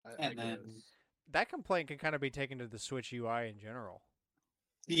 I and then guess. That complaint can kind of be taken to the Switch UI in general.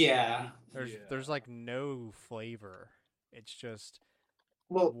 yeah, There's like no flavor. It's just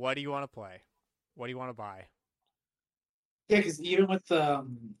well, what do you want to play? What do you want to buy? yeah, because even with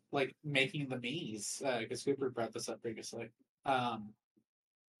like making the Mii's, because Cooper brought this up previously, um,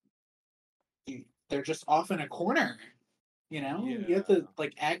 they're just off in a corner. You know, you have to Yeah.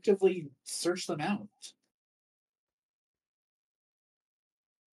 like actively search them out.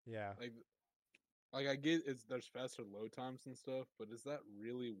 Yeah. Like I get it's there's faster load times and stuff, but is that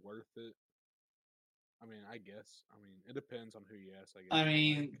really worth it? I mean, I guess. I mean, it depends on who you ask. I guess. I but,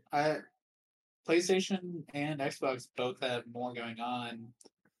 mean, PlayStation and Xbox both have more going on,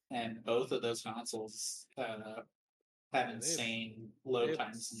 and both of those consoles have they have insane they load have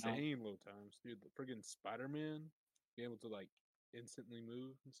times now. insane load times, dude. The friggin' Spider-Man being able to like instantly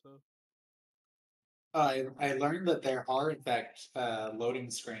move and stuff. I learned that there are in fact loading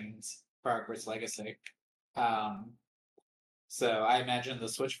screens for Hogwarts Legacy. Um, so I imagine the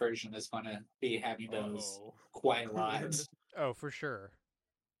Switch version is going to be having those Uh-oh. quite a lot. Oh, for sure.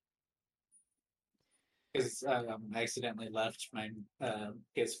 Because I accidentally left my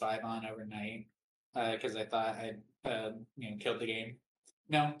PS5 on overnight because I thought I'd killed the game.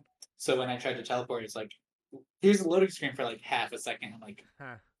 No. So when I tried to teleport, it's like, here's a loading screen for like half a second. I'm like,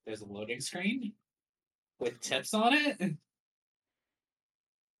 Huh. there's a loading screen with tips on it,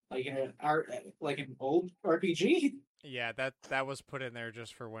 like an old RPG. Yeah, that was put in there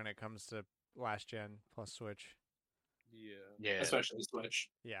just for when it comes to last gen plus Switch. Yeah. Yeah. Especially Switch.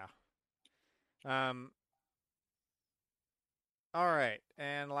 Yeah. All right,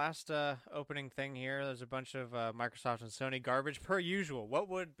 and last opening thing here. There's a bunch of Microsoft and Sony garbage per usual. What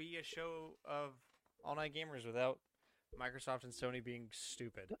would be a show of All Night Gamers without Microsoft and Sony being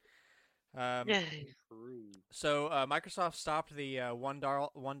stupid? Yeah. True. So Microsoft stopped the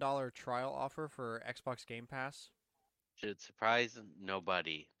 $1 trial offer for Xbox Game Pass. Should surprise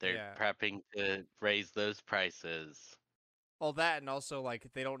nobody. They're Yeah. prepping to raise those prices. Well, that and also like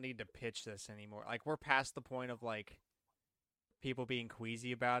they don't need to pitch this anymore. Like we're past the point of like people being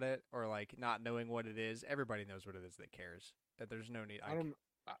queasy about it or like not knowing what it is. Everybody knows what it is that cares. That there's no need. I don't.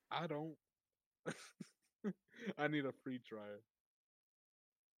 I don't. I need a free trial.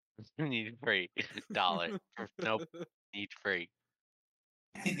 Need free dollar. Nope. Need free.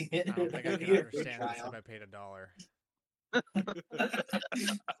 I don't think I can understand this if I paid $1.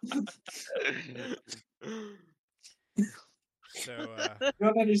 So, You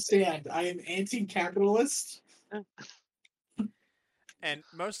don't understand. I am anti-capitalist. and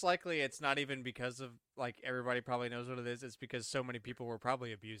most likely it's not even because of like everybody probably knows what it is. It's because so many people were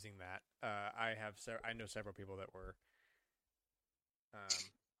probably abusing that. I know several people that were.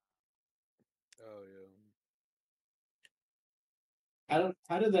 Oh yeah.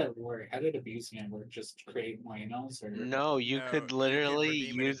 How did that work? How did abusing it work? Just create more emails, or No, you No, could you literally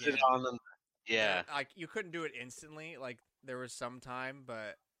redeem it use it again. on them. Yeah. Like you couldn't do it instantly. Like there was some time,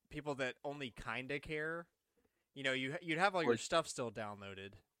 but people that only kinda care, you'd have all your Or- stuff still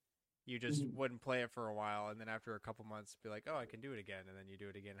downloaded. You just Mhm. wouldn't play it for a while, and then after a couple months, be like, "Oh, I can do it again," and then you do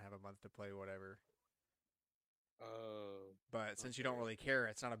it again and have a month to play whatever. Oh, But since you don't okay. really care,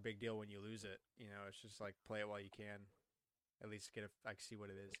 it's not a big deal when you lose it. It's just like play it while you can. At least see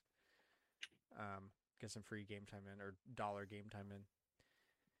what it is. Get some free game time in or dollar game time in.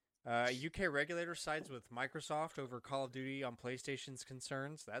 UK regulator sides with Microsoft over Call of Duty on PlayStation's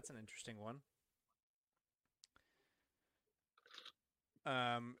concerns. That's an interesting one.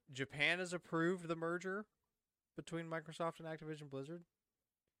 Japan has approved the merger between Microsoft and Activision Blizzard.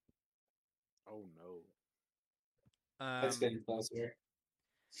 Oh no. that's Um, getting closer.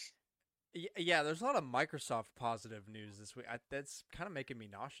 yeah, there's a lot of Microsoft positive news this week. That's kind of making me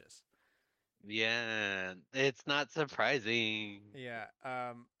nauseous. Yeah, it's not surprising. Yeah.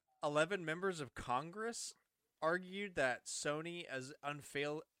 11 members of Congress argued that Sony is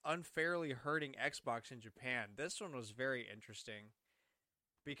unfairly hurting Xbox in Japan. This one was very interesting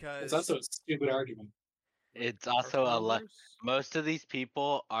It's because also a stupid argument. Wait, It's our also a lot. Congress? Most of these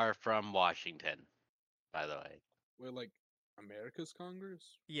people are from Washington, by the way. Wait, like America's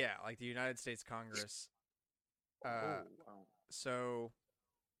Congress? yeah, like the United States Congress. Oh wow. So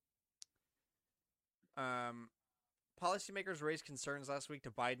um policymakers raised concerns last week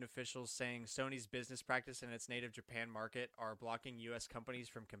to Biden officials saying Sony's business practice in its native Japan market are blocking US companies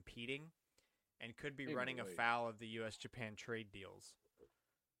from competing and could be Ain't no running way. afoul of the US Japan trade deals.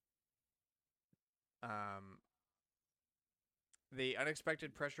 The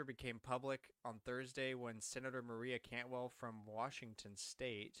unexpected pressure became public on Thursday when Senator Maria Cantwell from Washington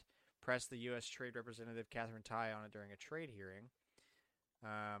State pressed the U.S. Trade Representative Catherine Tai on it during a trade hearing.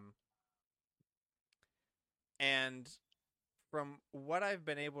 And from what I've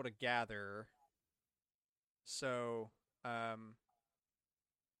been able to gather, so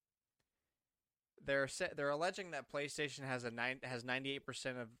they're alleging that PlayStation has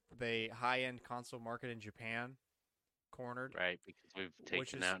 98% of the high-end console market in Japan cornered. Right, because we've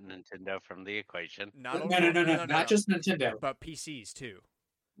Which taken is out Nintendo from the equation. not No, only no, no, no, no, not just Nintendo. but PCs too.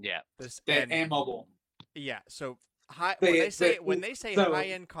 Yeah. This And mobile. yeah, so high They- when they say so- high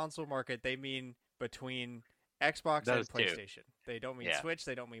end console market, they mean between Xbox Those and two. PlayStation. They don't mean Yeah. Switch.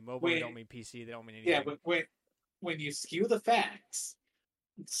 They don't mean mobile. They Wait. don't mean PC. They don't mean anything. Yeah, but when you skew the facts,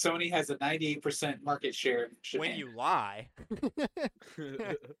 Sony has a 98% market share. in Japan. when you lie,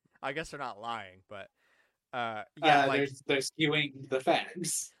 I guess they're not lying, but they're skewing the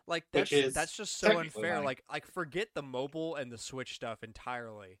facts. like which is that's just so technically unfair. lying. Like forget the mobile and the Switch stuff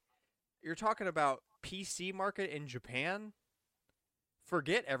entirely. You're talking about PC market in Japan.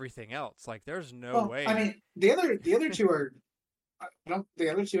 Forget everything else. Like there's no Well, way. I mean, the other two are. The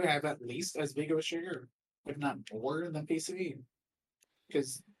other two have at least as big of a share, if not more, than PC.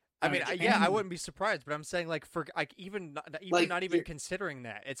 Because I mean, Japan, yeah, I wouldn't be surprised, but I'm saying like for like Like, not even you're- considering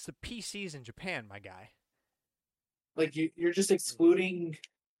that, it's the PCs in Japan, my guy. like you're just excluding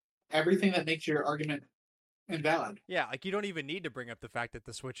everything that makes your argument invalid. Yeah, like you don't even need to bring up the fact that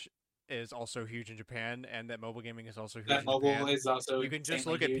the Switch is also huge in Japan and that mobile gaming is also huge That in mobile Japan. is also You can just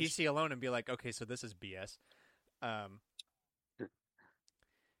insanely look at huge. PC alone and be like, okay, so this is BS.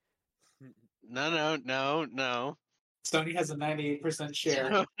 No. Sony has a 98%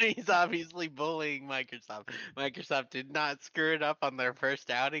 share. Sony's obviously bullying Microsoft. Microsoft did not screw it up on their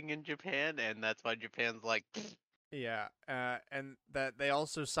first outing in Japan, and that's why Japan's like, Yeah, and that they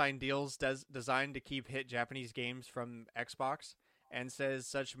also signed deals designed to keep hit Japanese games from Xbox, and says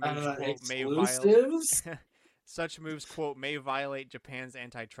such moves quote may violate Exclusives. such moves quote may violate Japan's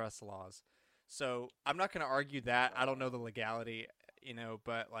antitrust laws. So I'm not going to argue that. I don't know the legality,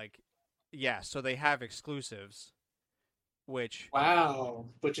 but like, yeah. So they have exclusives, which Wow,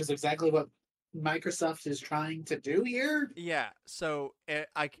 which is exactly what Microsoft is trying to do here. yeah. So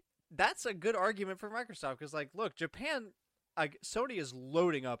that's a good argument for Microsoft because like, look, Japan, like Sony is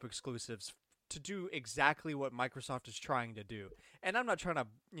loading up exclusives to do exactly what Microsoft is trying to do. And I'm not trying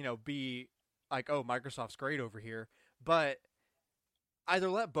to, be like, oh, Microsoft's great over here, but either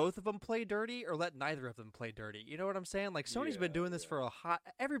let both of them play dirty or let neither of them play dirty. You know what I'm saying? Like Sony's been doing this for a hot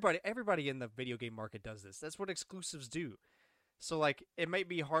everybody in the video game market does this. That's what exclusives do. So like it might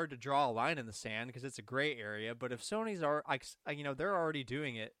be hard to draw a line in the sand because it's a gray area, but if Sony's are like they're already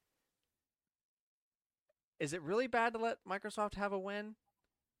doing it, is it really bad to let Microsoft have a win?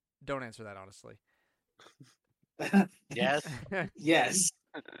 Don't answer that honestly. yes, Yes.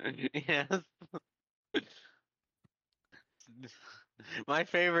 yes. My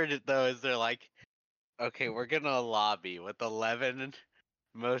favorite though is they're like, okay, we're gonna lobby with 11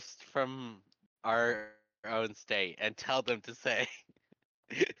 most from our own state and tell them to say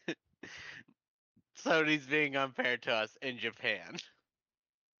Sony's being unfair to us in Japan.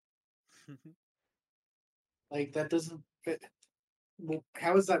 Like that doesn't fit. Well,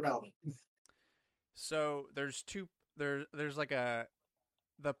 how is that relevant? So there's two. There's like a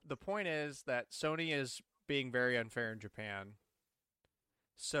the point is that Sony is being very unfair in Japan.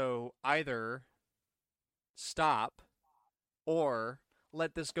 So either stop or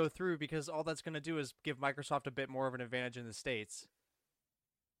let this go through because all that's going to do is give Microsoft a bit more of an advantage in the States.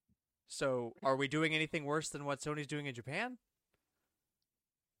 So are we doing anything worse than what Sony's doing in Japan?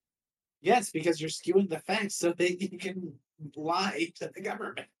 Yes, because you're skewing the facts so that you can lie to the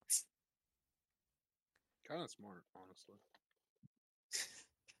government. Kind of smart, honestly.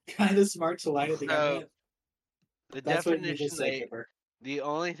 Kind of smart to lie to the So government. the That's what you definition just said, Cooper. the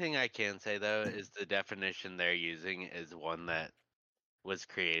only thing I can say though is the definition they're using is one that was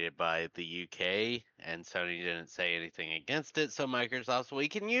created by the UK, and Sony didn't say anything against it, so Microsoft's we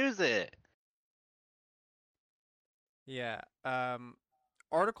can use it. Yeah.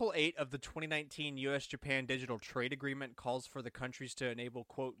 Article 8 of the 2019 US Japan Digital Trade Agreement calls for the countries to enable,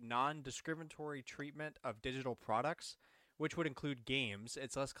 quote, non discriminatory treatment of digital products, which would include games.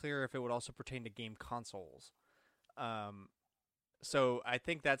 It's less clear if it would also pertain to game consoles. So I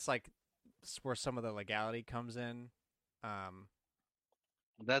think that's like where some of the legality comes in.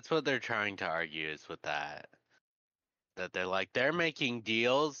 That's what they're trying to argue is with that. That they're like they're making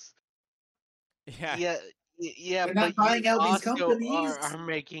deals. Yeah. Yeah, yeah, They're but not buying you out these also companies. are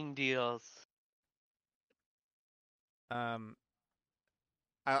making deals. Um,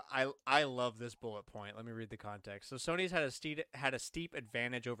 I love this bullet point. Let me read the context. So Sony's had a steep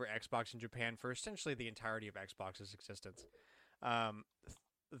advantage over Xbox in Japan for essentially the entirety of Xbox's existence. Um,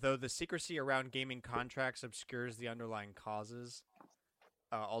 though the secrecy around gaming contracts obscures the underlying causes.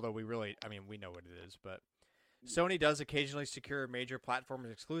 Although we know what it is, but Sony does occasionally secure major platform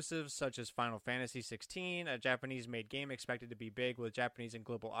exclusives such as Final Fantasy 16, a Japanese-made game expected to be big with Japanese and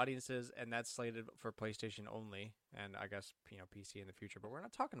global audiences, and that's slated for PlayStation only, and I guess PC in the future. But we're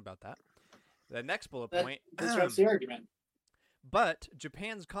not talking about that. The next bullet That point. disrupts the argument. But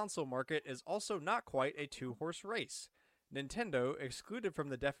Japan's console market is also not quite a two-horse race. Nintendo, excluded from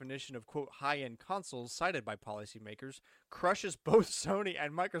the definition of, quote, high-end consoles cited by policymakers, crushes both Sony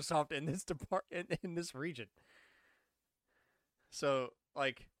and Microsoft in this in this region. So,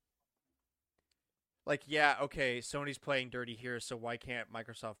 yeah, okay, Sony's playing dirty here, so why can't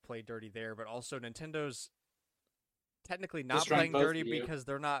Microsoft play dirty there? But also Nintendo's technically not Destroying playing both dirty of you. because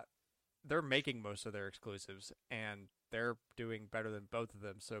they're making most of their exclusives and they're doing better than both of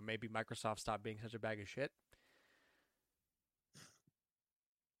them. So maybe Microsoft stopped being such a bag of shit.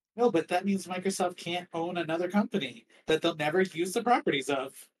 No, but that means Microsoft can't own another company that they'll never use the properties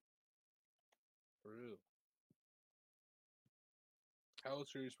of. For real. How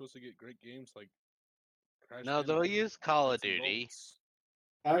else are you supposed to get great games like Crash No, they'll Bandicoot, use Call of Nuts and Duty. Bolts?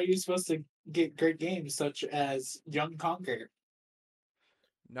 How are you supposed to get great games such as Young Conquer?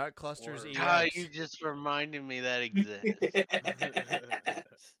 Nut Clusters Or- EX. God, you just reminded me that exists.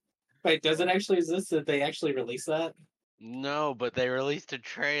 Wait, does it actually exist? Did they actually release that? No, but they released a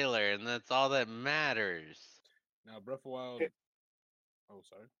trailer, and that's all that matters. Now, Breath of the Wild. Oh,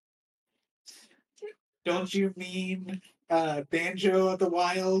 sorry. Don't you mean Banjo of the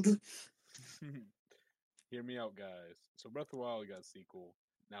Wild? Hear me out, guys. So, Breath of the Wild got a sequel.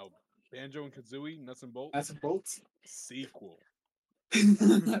 Now, Banjo and Kazooie, Nuts and Bolts, Nuts and bolts. sequel.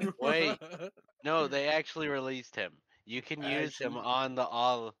 Wait. No, they actually released him. You can use him Actually- on the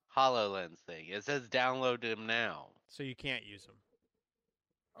all HoloLens thing. It says download him now. So you can't use them.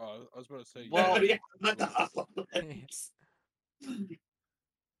 Oh, I was about to say. Well- Yeah, what the HoloLens?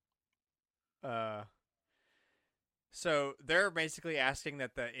 So they're basically asking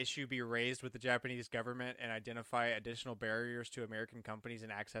that the issue be raised with the Japanese government and identify additional barriers to American companies in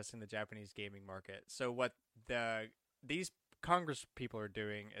accessing the Japanese gaming market. So what these Congress people are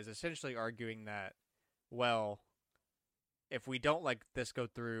doing is essentially arguing that, well, if we don't let this go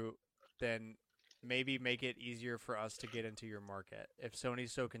through, then maybe make it easier for us to get into your market. If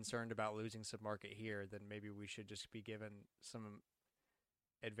Sony's so concerned about losing some market here, then maybe we should just be given some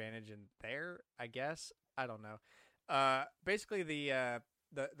advantage in there, I guess. I don't know. Basically, the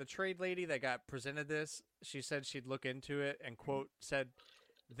trade lady that got presented this, she said she'd look into it and, quote, said,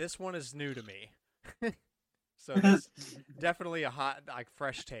 "This one is new to me." So that's definitely a hot,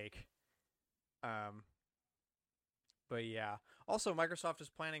 fresh take. But yeah. Also, Microsoft is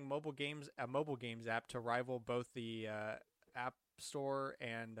planning a mobile games app to rival both the Store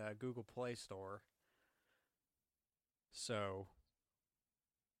and Google Play Store. So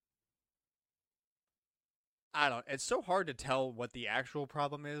I don't. It's so hard to tell what the actual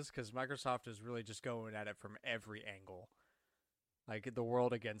problem is because Microsoft is really just going at it from every angle, like the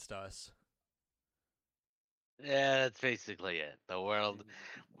world against us. Yeah, that's basically it. The world,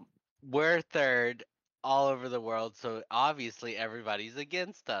 we're third all over the world, so obviously everybody's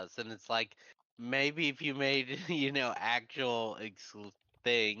against us. And it's like, maybe if you made, actual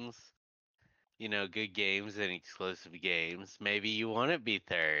things, good games and exclusive games, maybe you wouldn't be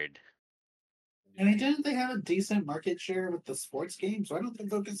third. I mean, didn't they have a decent market share with the sports games? Why don't they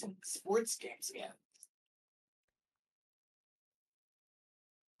focus on sports games again?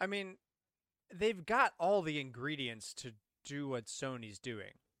 I mean, they've got all the ingredients to do what Sony's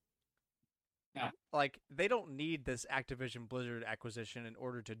doing. Yeah. Like, they don't need this Activision Blizzard acquisition in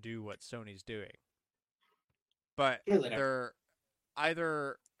order to do what Sony's doing. But Clearly not. they're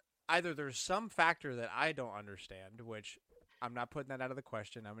either there's some factor that I don't understand, which I'm not putting that out of the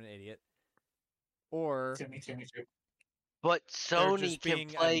question, I'm an idiot, or Me too. But they're Sony just can being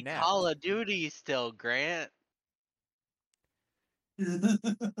play Call inept. of Duty still, Grant.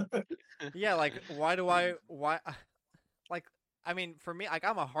 Yeah, like why like I mean, for me, like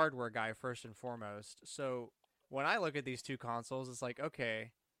I'm a hardware guy first and foremost. So when I look at these two consoles, it's like,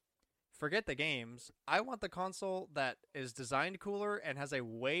 okay, forget the games. I want the console that is designed cooler and has a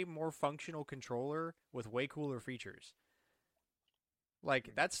way more functional controller with way cooler features.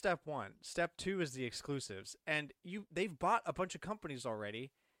 Like that's step 1. Step 2 is the exclusives. And they've bought a bunch of companies already,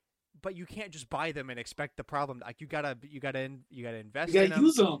 but you can't just buy them and expect the problem. Like you gotta invest You in gotta them.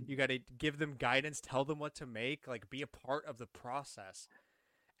 use them. You gotta give them guidance, tell them what to make, like be a part of the process.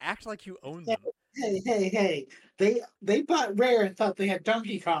 Act like you own them. Hey! They bought Rare and thought they had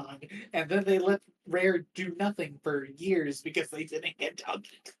Donkey Kong, and then they let Rare do nothing for years because they didn't get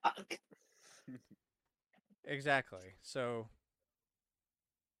Donkey Kong. Exactly. So,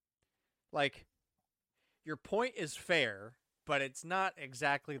 like, your point is fair, but it's not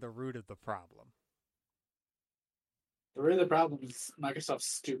exactly the root of the problem. The root of the problem is Microsoft's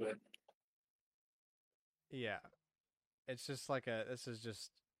stupid. Yeah. It's just like this is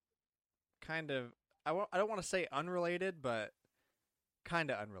just kind of I don't want to say unrelated, but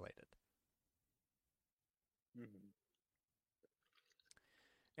kind of unrelated.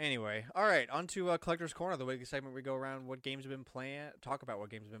 Anyway, all right, on to Collector's Corner, the weekly segment we go around what games have been playing, talk about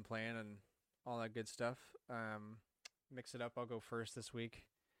what games have been playing, and all that good stuff. Mix it up. I'll go first this week.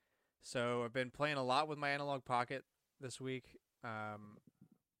 So I've been playing a lot with my Analog Pocket this week.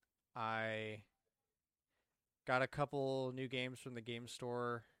 I got a couple new games from the game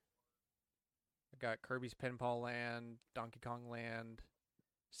store. I got Kirby's Pinball Land, Donkey Kong Land,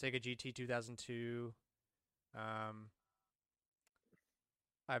 Sega GT 2002.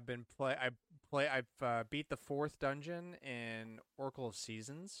 I've been I've beat the 4th dungeon in Oracle of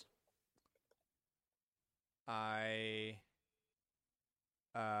Seasons. I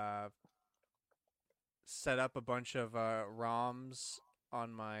set up a bunch of ROMs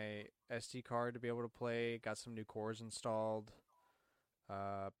on my SD card to be able to play. Got some new cores installed.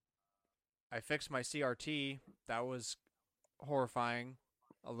 I fixed my CRT. That was horrifying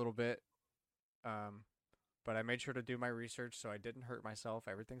a little bit. But I made sure to do my research so I didn't hurt myself.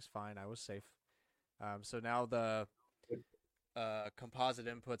 Everything's fine. I was safe. So now the composite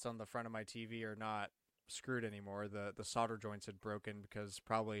inputs on the front of my TV are not screwed anymore. The solder joints had broken because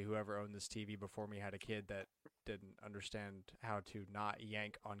probably whoever owned this TV before me had a kid that didn't understand how to not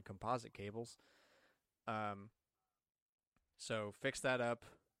yank on composite cables. So fixed that up.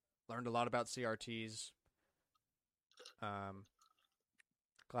 Learned a lot about CRTs.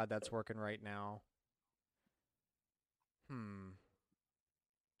 Glad that's working right now.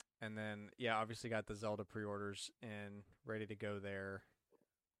 And then, yeah, obviously got the Zelda pre-orders in, ready to go there.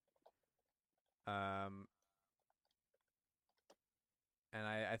 And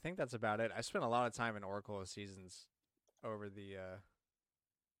I think that's about it. I spent a lot of time in Oracle of Seasons over the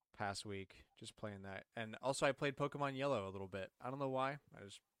past week, just playing that. And also, I played Pokemon Yellow a little bit. I don't know why. I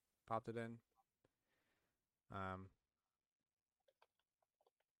just popped it in.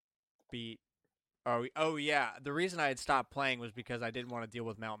 Beat. Oh yeah. The reason I had stopped playing was because I didn't want to deal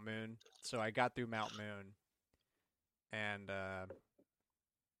with Mount Moon. So I got through Mount Moon and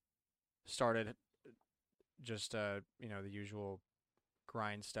started just the usual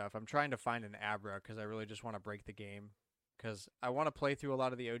grind stuff. I'm trying to find an Abra because I really just want to break the game because I want to play through a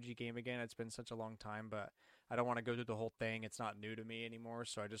lot of the OG game again. It's been such a long time, but I don't want to go through the whole thing. It's not new to me anymore,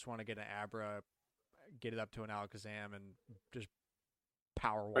 so I just want to get an Abra, get it up to an Alakazam, and just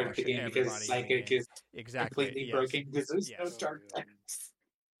power break wash the game because everybody in the Psychic game. is Exactly. completely Yes. broken because there's no Yes. Oh, dark yeah. text.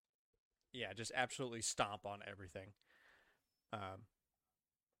 Yeah, just absolutely stomp on everything. And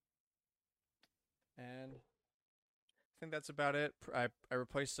I think that's about it. I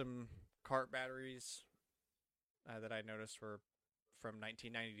replaced some cart batteries that I noticed were from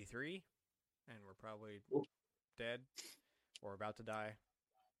 1993 and were probably Oop. dead or about to die.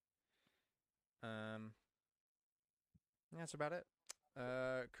 That's about it.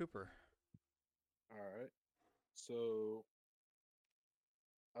 Cooper. All right. So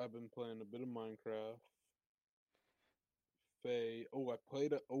I've been playing a bit of Minecraft. Faye. Oh, I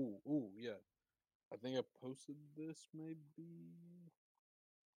played a. Oh, yeah. I think I posted this maybe.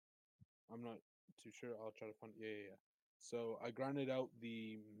 I'm not too sure. I'll try to find. Yeah. So I grinded out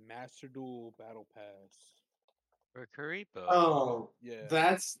the Master Duel Battle Pass. For Karibo. Oh, Yeah.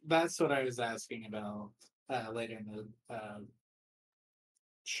 that's what I was asking about later in the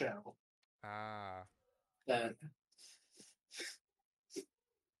show. Ah. That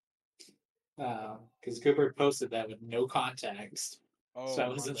because Cooper posted that with no context, so I Oh, my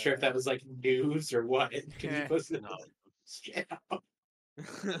wasn't sure if bad. that was like news or what. Because he posted No. it. Yeah.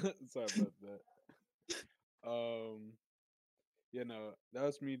 Sorry about that. Yeah, no, that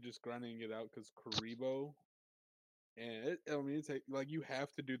was me just grinding it out because Karibo, and I mean, it's like you have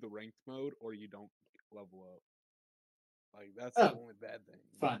to do the ranked mode or you don't level up. Like that's the Oh, only bad thing.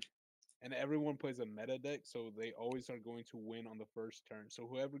 fun. And everyone plays a meta deck, so they always are going to win on the first turn. So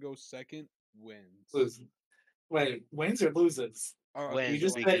whoever goes second wins. Lose. Wait, wins or loses? Okay, You Wins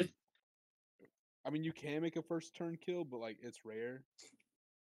just like, because said I mean, you can make a first turn kill, but like it's rare.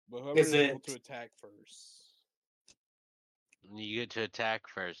 But whoever is is able it to attack first. you get to attack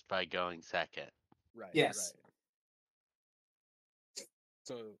first by going second. Right, yes? right.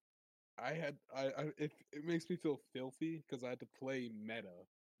 So it makes me feel filthy because I had to play meta,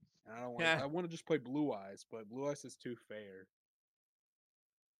 and I don't like. Yeah. I want to just play Blue Eyes, but Blue Eyes is too fair.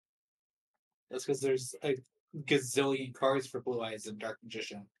 That's because there's a gazillion cards for Blue Eyes and Dark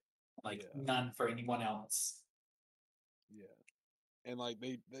Magician, like Yeah, none for anyone else. yeah, and like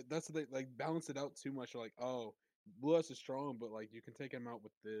that's they like balance it out too much. Like, oh, Blue Eyes is strong, but like you can take him out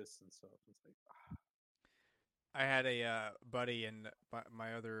with this and stuff. It's like, I had a buddy in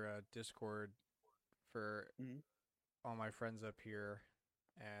my other Discord for Mhm. all my friends up here,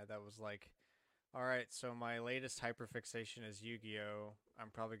 and that was like, all right, so my latest hyperfixation is Yu-Gi-Oh. I'm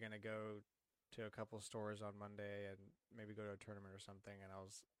probably gonna go to a couple stores on Monday and maybe go to a tournament or something.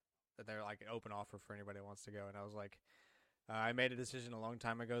 And they're like an open offer for anybody who wants to go. And I was like, I made a decision a long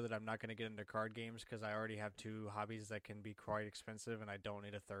time ago that I'm not going to get into card games because I already have two hobbies that can be quite expensive, and I don't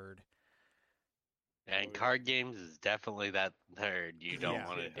need a third. And Oh card yeah, games is definitely that third you don't Yeah,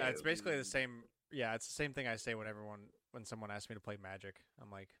 want to yeah, it's do. basically the dude. same. Yeah, it's the same thing I say when someone asks me to play Magic.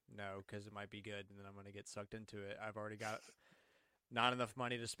 I'm like, no, because it might be good, and then I'm gonna get sucked into it. I've already got not enough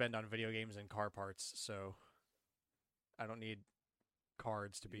money to spend on video games and car parts, so I don't need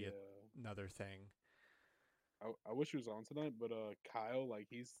cards to be Yeah. another thing. I wish he was on tonight, but Kyle, like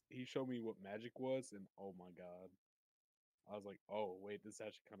he showed me what Magic was, and oh my god, I was like, oh wait, this is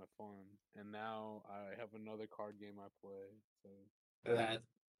actually kind of fun. And now I have another card game I play. That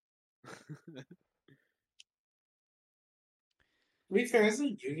So to be fair,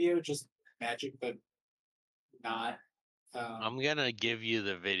 isn't Yu-Gi-Oh just Magic but not? I'm gonna give you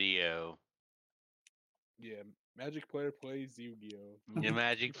the video. yeah, Magic player plays Yu-Gi-Oh. The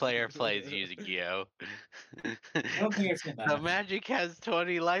Magic player plays Yu-Gi-Oh. I don't think I've seen The that. Magic has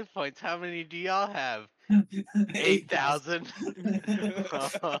 20 life points. How many do y'all have? 8,000.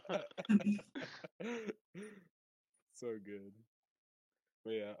 8,000. So good.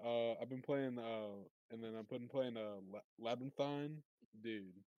 But yeah, I've been playing and then I've been playing Labyrinthine,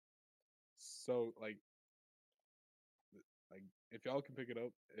 dude. So like if y'all can pick it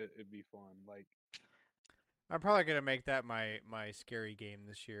up, it'd be fun. Like, I'm probably gonna make that my scary game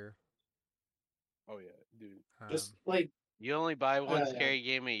this year. oh yeah, dude. Just Um, like You only buy one uh, scary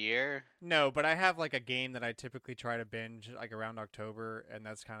game a year? no, but I have like a game that I typically try to binge like around October, and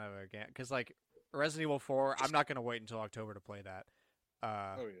that's kind of a game because like Resident Evil 4, I'm not gonna wait until October to play that.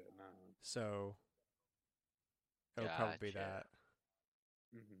 Oh yeah, nah. So it'll probably be Gotcha. that.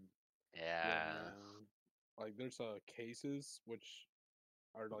 Hmm. Yeah, Yeah. no. Like there's cases which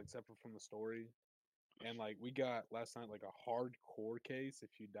are like separate from the story. And like we got last night like a hardcore case.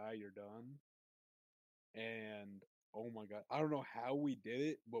 If you die, you're done. And oh my god, I don't know how we did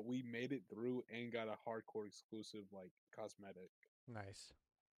it, but we made it through and got a hardcore exclusive like cosmetic. Nice.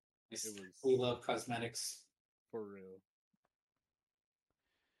 It was we love cosmetics. for real.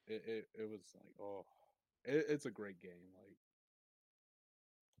 It was like, oh, it's a great game. Like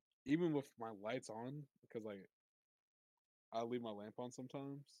even with my lights on, because like I leave my lamp on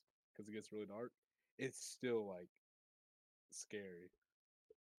sometimes because it gets really dark. It's still like scary.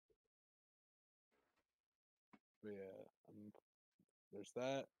 But yeah, there's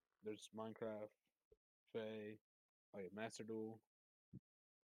that. There's Minecraft, Faye, oh yeah, Master Duel,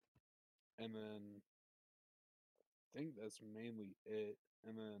 and then I think that's mainly it.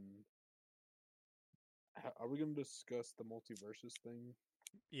 And then, are we gonna discuss the multiverses thing?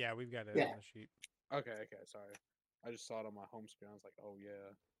 Yeah, we've got it Yeah. on the sheet. Okay, okay, sorry. I just saw it on my home screen. I was like, oh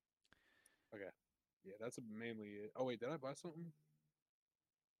yeah, okay, yeah, that's mainly it. Oh wait, did I buy something?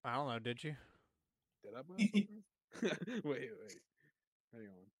 I don't know. Did you? Did I buy something? Wait, hang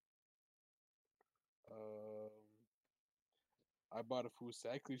on. Um, I bought a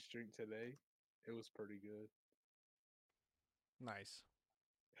Fusaki drink today. It was pretty good. Nice.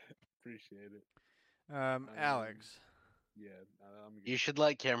 Appreciate it. Alex. Yeah, I'm You good. should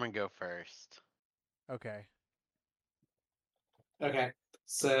let Cameron go first. Okay. Okay.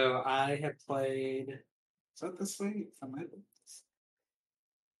 So I have played. Is that this week? I might.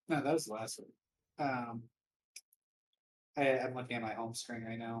 No, that was last week. I'm looking at my home screen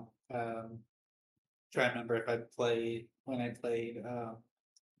right now. Trying to remember if I played when I played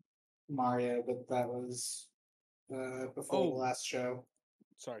Mario, but that was before the Oh, last show.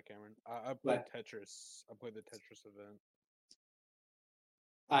 sorry, Cameron. I played But Tetris. I played the Tetris event.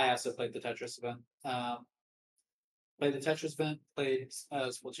 I also played the Tetris event. Played the Tetris event. Played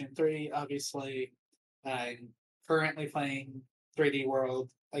Splatoon 3. Obviously, I'm currently playing 3D World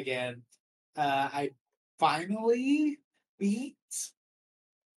again. I finally beat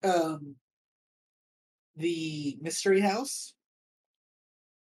um, the Mystery House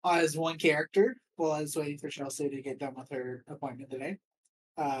as one character while I was waiting for Chelsea to get done with her appointment today.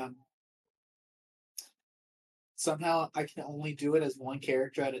 Um, Somehow I can only do it as one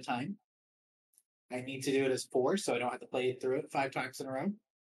character at a time. I need to do it as four, so I don't have to play through it 5 times in a row.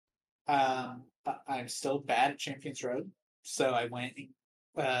 But I'm still bad at Champions Road, so I went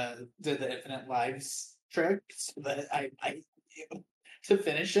did the Infinite Lives trick so that I to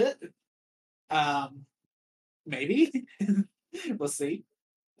finish it. Um, maybe we'll see.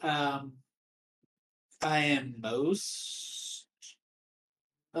 Um, I am most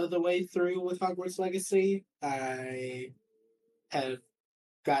of the way through with Hogwarts Legacy. I have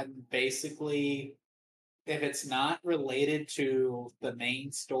gotten basically, if it's not related to the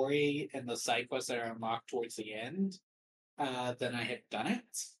main story and the side quests that are unlocked towards the end, then I have done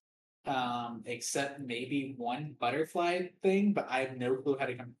it. Except maybe one butterfly thing, but I have no clue how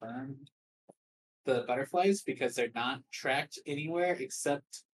to confirm the butterflies because they're not tracked anywhere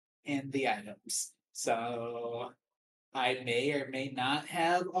except in the items. So I may or may not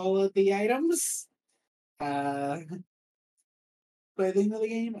have all of the items. By the end of the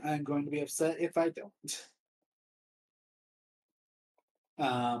game, I'm going to be upset if I don't.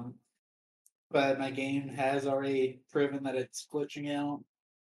 Um, but my game has already proven that it's glitching out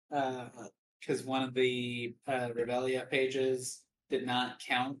because one of the Revelia pages did not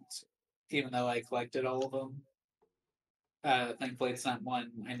count, even though I collected all of them. Thankfully, it's not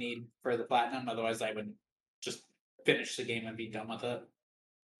one I need for the platinum. Otherwise, I would just finish the game and be done with it.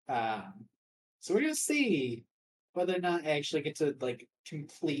 So we're gonna see whether or not I actually get to like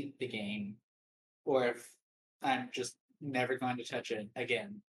complete the game, or if I'm just never going to touch it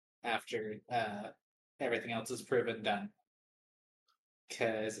again after everything else is proven done.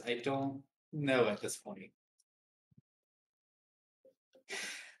 Because I don't know at this point.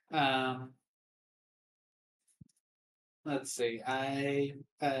 Um, let's see. I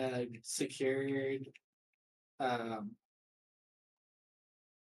secured um,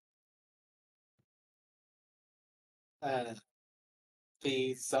 uh,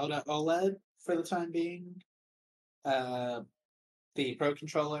 the Zelda OLED for the time being, uh, the Pro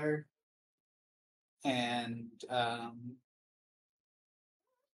Controller, and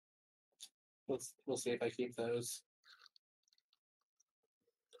we'll see if I keep those.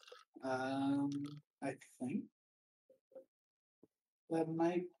 I think that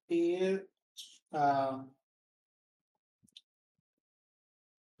might be it. Um,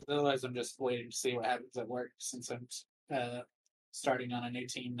 Otherwise, I'm just waiting to see what happens at work since I'm starting on a new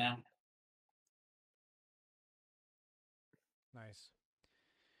team now. Nice.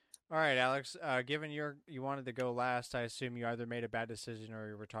 All right, Alex. Given you wanted to go last, I assume you either made a bad decision or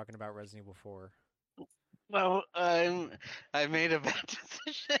you were talking about Resident Evil 4. Well, I made a bad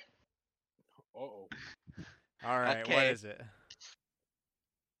decision. Oh, All right, what Okay, is it?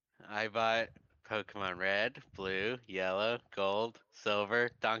 I bought Pokemon Red, Blue, Yellow, Gold, Silver,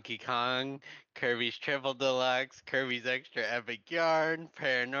 Donkey Kong, Kirby's Triple Deluxe, Kirby's Extra Epic Yarn,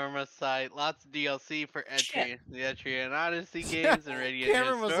 Paranormal Sight, lots of DLC for Shit. the Entry and Odyssey games, and Radiant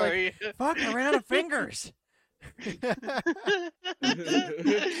Cameron was like, Story. "Fuck, I ran out of fingers."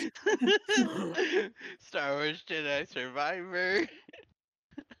 Star Wars Jedi Survivor.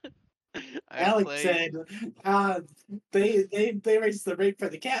 I Alex played. said, they raised the rate for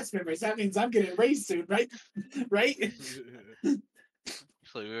the cast members. That means I'm getting raised soon, right? Right?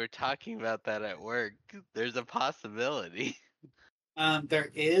 Actually, we were talking about that at work. There's a possibility. There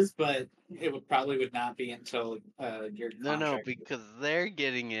is, but it would not be until your No, contract. because they're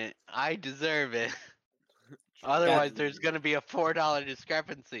getting it. I deserve it. True. Otherwise, there's going to be a $4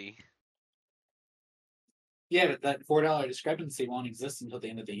 discrepancy. Yeah, but that $4 discrepancy won't exist until the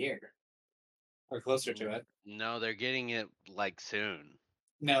end of the year, or closer to it. No, they're getting it like soon.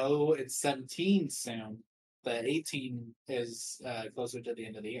 No, it's 17 soon. The 18 is closer to the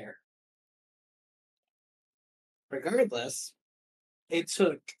end of the year. Regardless, it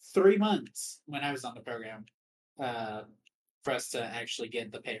took 3 months when I was on the program for us to actually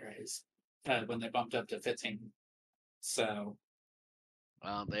get the pay raise when they bumped up to 15. So,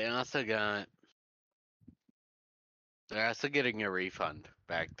 Well, they're also getting a refund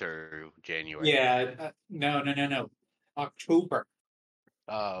back through January. yeah, no. October.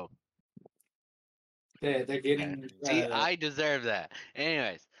 Oh, They're okay. getting. See, I deserve that.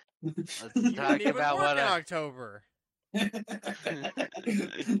 Anyways, let's You talk didn't even about work what in I. October.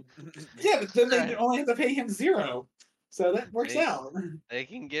 Yeah, but then they only have to pay him 0, so that works They- out. They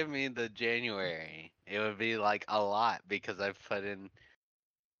can give me the January. It would be like a lot because I've put in.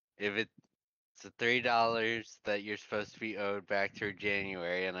 If it's the $3 that you're supposed to be owed back through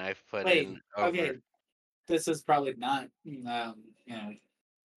January, and I've put Wait, in over. okay, this is probably not.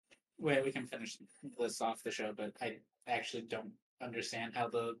 Wait, we can finish this off the show, but I actually don't understand how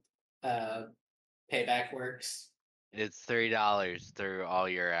the payback works. It's $3 through all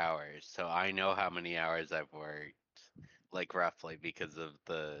your hours, so I know how many hours I've worked, like roughly because of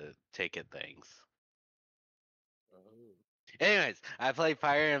the ticket things. Oh. Anyways, I played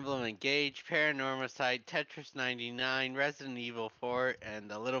Fire Emblem Engage, Paranormal Sight, Tetris 99, Resident Evil 4,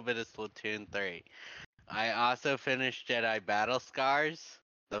 and a little bit of Splatoon 3. I also finished Jedi Battle Scars,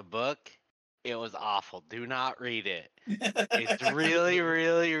 the book. It was awful. Do not read it. It's really,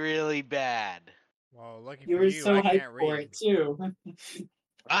 really, really bad. Well, lucky You for were you, so I hyped can't for read. it too.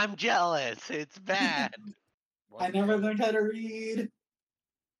 I'm jealous. It's bad. Why I do you never call it learned how to read.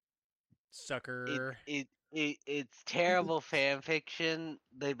 Sucker. It's terrible fan fiction.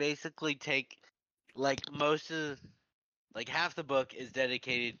 They basically take like like half the book is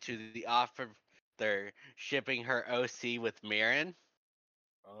dedicated to the offer they're shipping her OC with Mirren.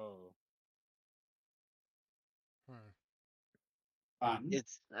 Oh. Hmm. Fun.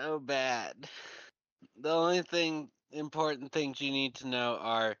 It's so bad. The only important things you need to know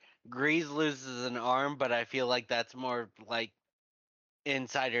are Grease loses an arm, but I feel like that's more like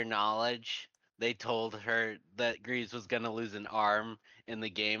insider knowledge. They told her that Grease was gonna lose an arm in the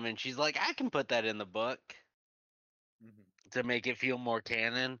game, and she's like, I can put that in the book Mhm. to make it feel more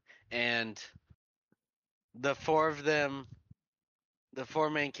canon. And the four of them, the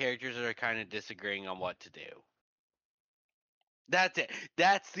four main characters are kind of disagreeing on what to do. That's it.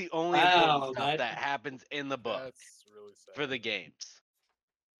 That's the only important Wow, stuff that happens in the book That's really sad. for the games.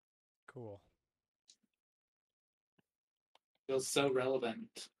 Cool. feels so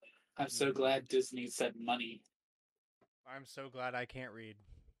relevant. I'm so Mhm. glad Disney said money. I'm so glad I can't read.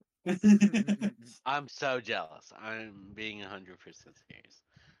 I'm so jealous. I'm being 100% serious.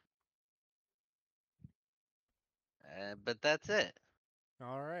 But that's it.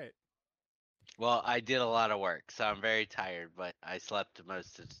 All right. Well, I did a lot of work, so I'm very tired, but I slept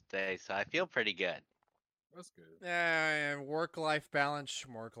most of today, so I feel pretty good. That's good. Yeah, work-life balance,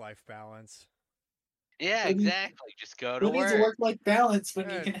 work-life balance. Yeah, Who needs- exactly. Just go to Who needs a work. work-life balance when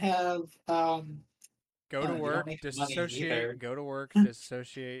you Yeah. can have Go to you work, don't make money either. disassociate. Go to work,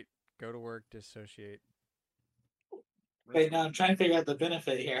 disassociate. Go to work, disassociate. That's Wait, no, really I'm trying to figure out the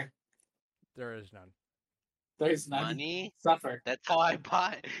benefit here. There is none. There's none. Money? Suffer. That's how I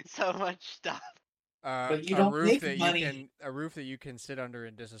bought so much stuff. But you A don't roof make that money. a roof that you can sit under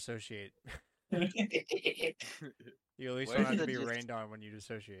and disassociate. Where You at least Where's don't have to the be dis- rained on when you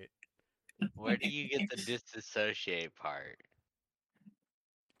dissociate. Where do you get the disassociate part?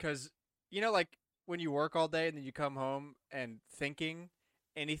 Because like when you work all day and then you come home and thinking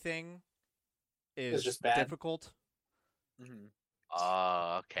anything It's is just bad. difficult. Mhm.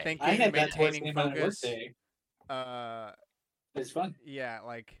 Oh, okay. Thinking, I had that towards maintaining the end of my focus. workday. Uh, It's fun. yeah,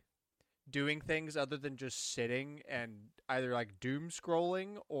 like doing things other than just sitting and either like doom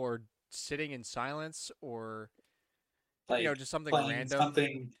scrolling or sitting in silence or Like just something playing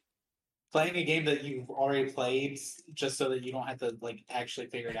random. playing a game that you've already played just so that you don't have to like actually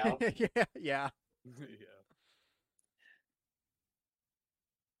figure it out. yeah, yeah. Yeah.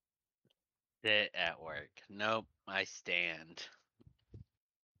 Sit at work. Nope, I stand.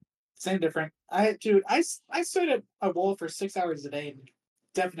 Same different. I stood at a wall for 6 hours a day and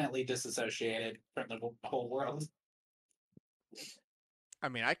definitely disassociated from the whole world. I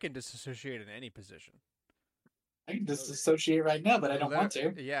mean, I can disassociate in any position. I can disassociate right now, but I don't want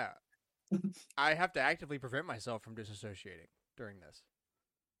to. Yeah. I have to actively prevent myself from disassociating during this.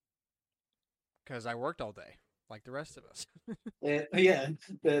 Because I worked all day, like the rest of us. Yeah,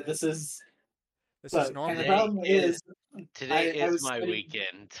 this is. This is Look, and the normal. problem is, Today I is was my studying-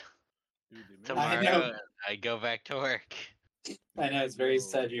 weekend. Dude, the I American- know. Tomorrow I go back to work. I know it's very Yo,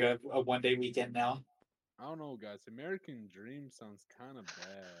 sad you have a 1 day weekend now. I don't know, guys. American Dream sounds kind of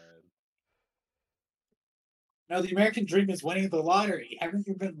bad. No, the American dream is winning the lottery. Haven't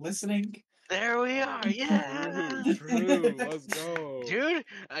you been listening? There we are. Yeah. True. Let's go. Dude,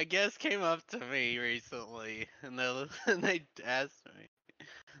 a guest came up to me recently and they asked me.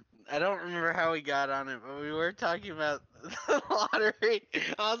 I don't remember how we got on it, but we were talking about the lottery.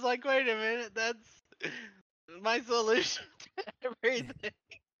 I was like, wait a minute, that's my solution to everything.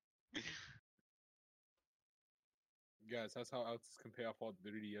 Guys, that's how Alex can pay off all the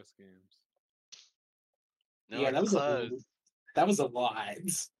 3DS games. Nowhere Yeah, close. that was a lot.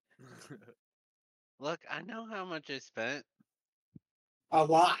 Look, I know how much I spent. A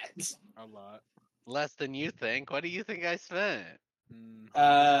lot. A lot. Less than you think. What do you think I spent? Mm,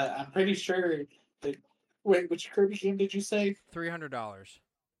 I'm pretty sure that. Wait, which Kirby game did you say? $300.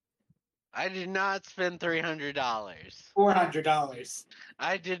 I did not spend $300. $400.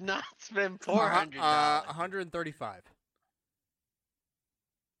 I did not spend $400. 135.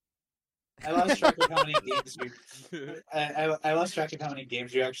 I lost track of how many games I lost track of how many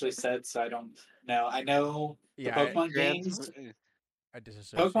games you actually said, so I don't know. I know the Yeah, Pokemon Grand- games. I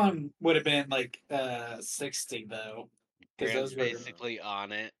disassociated. Pokemon would have been like 60 though, because Grant's those were basically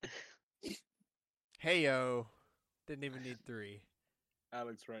on it. Hey yo, didn't even need 3.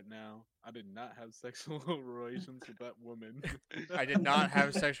 Alex, right now, I did not have sexual relations with that woman. I did not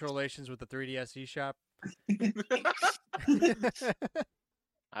have sexual relations with the 3DS eShop.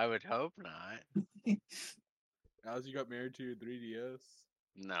 I would hope not. Alex, you got married to your 3DS?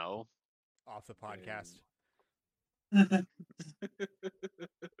 No. Off the podcast.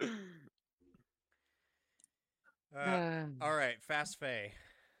 All right, Fast Faye.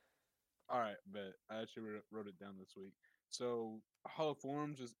 All right, but I actually wrote it down this week. So Hall of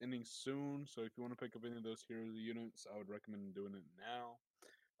Forms is ending soon. So if you want to pick up any of those hero units, I would recommend doing it now.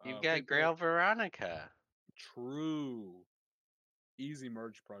 You've got Pick Grail up- Veronica. True. Easy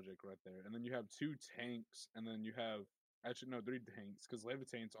merge project right there. And then you have 2 tanks, and then you have actually no 3 tanks because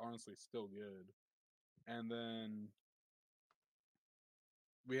Levitate's honestly still good. And then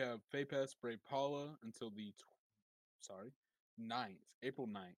we have Fapes Brave Paula until the 9th, April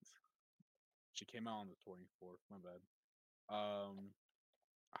 9th. She came out on the 24th. My bad. I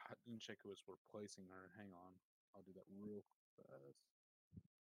didn't check who was replacing her. Hang on, I'll do that real fast.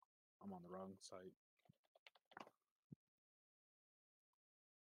 I'm on the wrong site.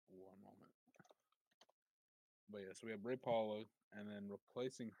 One moment. But yeah, so we have Bray Paula, and then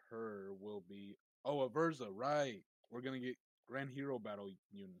replacing her will be Aversa. Right, we're gonna get Grand Hero Battle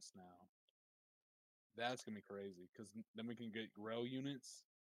units now. That's gonna be crazy because then we can get Grail units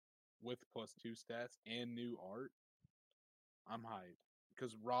with +2 stats and new art. I'm hyped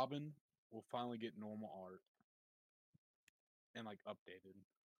because Robin will finally get normal art and like updated.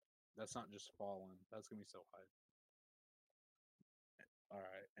 That's not just fallen. That's gonna be so hype. All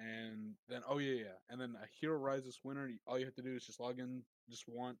right, and then and then a Hero Rises winner. All you have to do is just log in just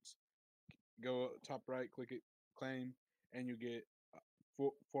once, go top right, click it, claim, and you get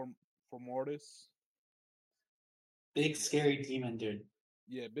for Mortis. big scary demon dude.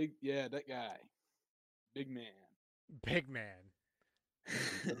 Yeah, that guy, big man. Big man.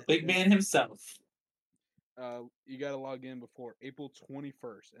 Big man himself. You got to log in before April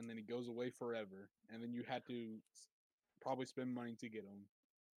 21st, and then he goes away forever, and then you had to probably spend money to get him.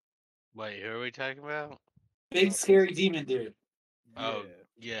 Wait, who are we talking about? Big scary demon dude. Yeah, Oh,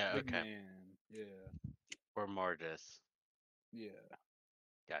 yeah, big okay. man. Yeah, Or Mortis. yeah,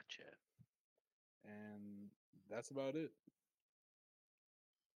 Gotcha. and that's about it.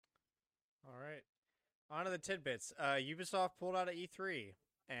 All right. On to the tidbits. Ubisoft pulled out of E3,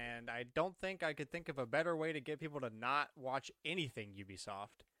 and I don't think I could think of a better way to get people to not watch anything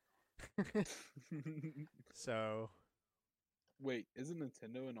Ubisoft. So Wait, isn't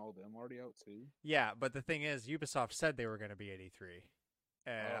Nintendo and all them already out too? yeah, but the thing is, Ubisoft said they were going to be at E3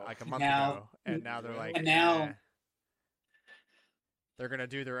 Oh. like a month Now- ago, and now they're like, And now- they're going to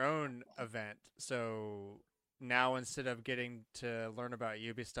do their own event. So now instead of getting to learn about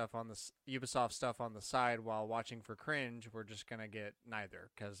Ubisoft stuff on the side while watching for cringe, we're just going to get neither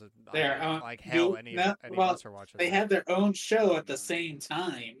because They're like hell, any of us are watching. They that. have their own show at the same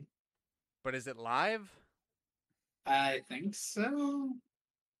time. But is it live? I think so.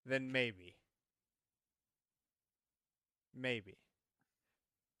 Then maybe. Maybe.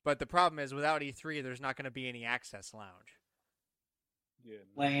 But the problem is, without E3, there's not going to be any Access Lounge. Yeah.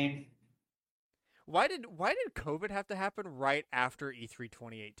 Lame. Why did COVID have to happen right after E3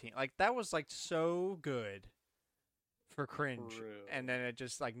 2018? Like that was like so good for cringe, For real. and then it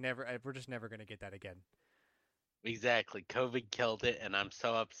just like never. We're just never going to get that again. Exactly. COVID killed it, and I'm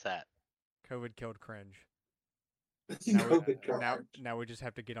so upset. COVID killed cringe. Now COVID now we just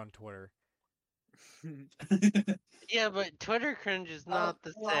have to get on Twitter. Yeah, but Twitter cringe is not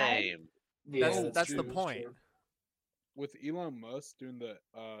the same. Yeah, That's true, the that's point. true. With Elon Musk doing the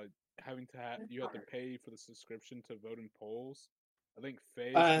having to you have to pay for the subscription to vote in polls. I think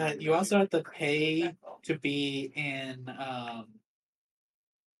Faye. you also have to pay to be in the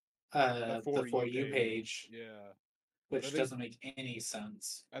For You page, Yeah, which I think- doesn't make any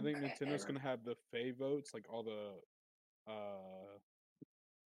sense. I think Nintendo's gonna have the Faye votes, like all the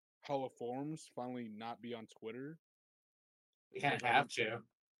Hall of Forms, finally not be on Twitter. We kind of have to.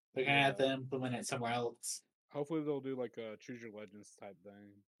 They're gonna have to implement it somewhere else. Hopefully they'll do like a Choose Your Legends type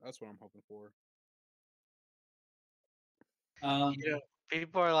thing. That's what I'm hoping for. You know,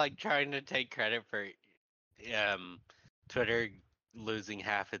 people are like trying to take credit for Twitter losing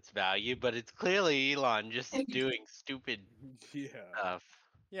half its value, but it's clearly Elon just doing stupid Yeah, stuff.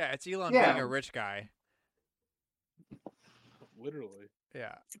 Yeah, it's Elon Yeah. being a rich guy. literally.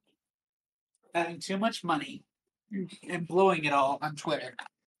 Yeah. Having too much money and blowing it all on Twitter.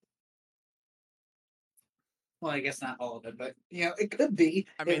 Well, I guess not all of it, but it could be.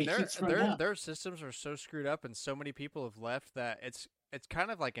 I if mean, he keeps screwing up. their systems are so screwed up, and so many people have left that it's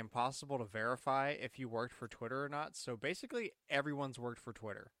kind of like impossible to verify if you worked for Twitter or not. So basically, everyone's worked for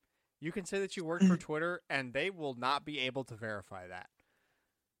Twitter. You can say that you worked for Twitter, and they will not be able to verify that.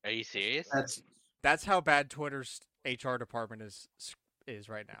 Are you serious? That's how bad Twitter's HR department is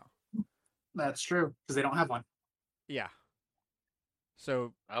right now. That's true because they don't have one. Yeah.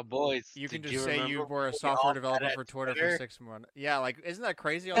 So Oh, boys. you can did just say you remember were a when we software all developer met for at Twitter for Twitter? 6 months. Yeah, like isn't that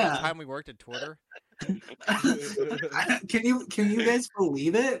crazy all the Yeah. time we worked at Twitter? Can you guys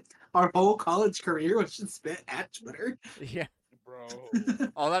believe it? Our whole college career was just spent at Twitter. Yeah. Bro.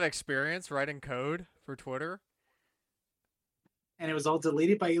 All that experience writing code for Twitter. And it was all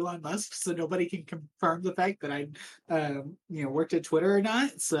deleted by Elon Musk, so nobody can confirm the fact that I, worked at Twitter or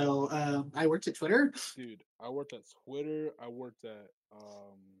not. So I worked at Twitter, Dude, I worked at Twitter. I worked at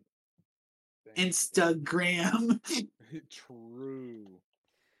dang, Instagram. True.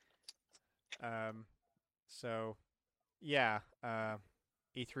 So yeah,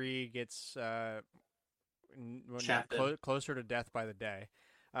 E3 gets Shafted. closer to death by the day.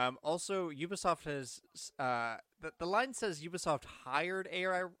 Also, Ubisoft has the line says Ubisoft hired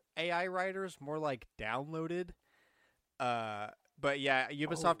AI writers, more like downloaded. But yeah,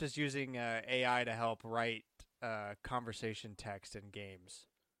 Ubisoft is using AI to help write conversation text in games.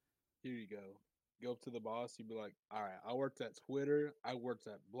 Here you go. Go up to the boss. You'd be like, "All right, I worked at Twitter. I worked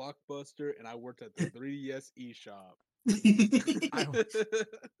at Blockbuster, and I worked at the 3DS eShop."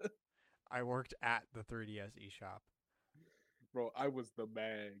 I worked at the 3DS eShop. Bro, I was the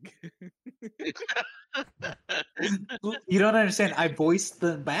bag. You don't understand. I voiced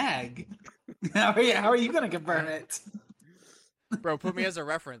the bag. How are you going to confirm it? Bro, put me as a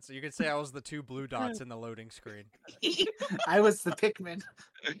reference. You could say I was the 2 blue dots in the loading screen. I was the Pikmin.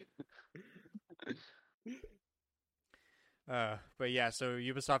 But yeah, so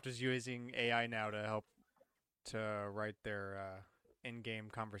Ubisoft is using AI now to help to write their in-game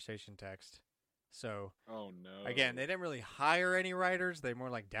conversation text. So Oh no. again, they didn't really hire any writers. They more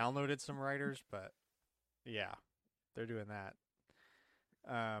like downloaded some writers, but yeah, they're doing that.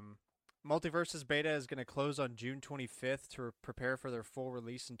 Multiverse's beta is going to close on June 25th to prepare for their full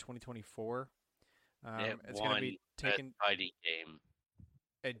release in 2024. It's going to be taken. fighting game.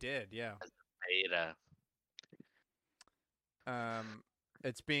 It did, yeah. Beta.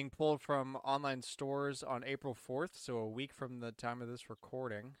 It's being pulled from online stores on April 4th, so a week from the time of this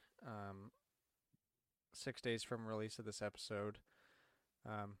recording. 6 days from release of this episode.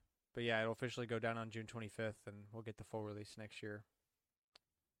 But yeah, it'll officially go down on June 25th, and we'll get the full release next year.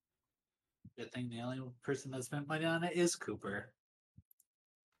 Good thing the only person that spent money on it is Cooper.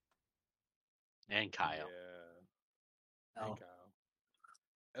 And Kyle. Yeah. Oh, And Kyle.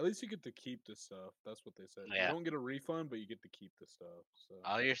 At least you get to keep the stuff. That's what they said. You Yeah. don't get a refund, but you get to keep the stuff. So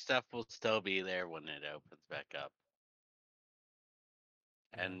All your stuff will still be there when it opens back up.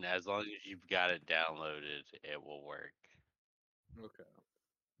 Yeah. And as long as you've got it downloaded, it will work. okay.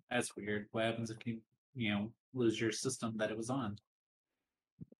 that's weird. What happens if you lose your system that it was on?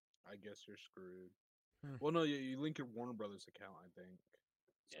 I guess you're screwed. Hmm. Well, no, you link your Warner Brothers account, I think.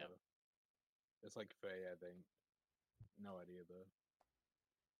 So Yep. it's like Faye, I think. No idea though.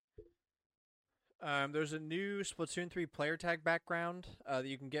 There's a new Splatoon 3 player tag background that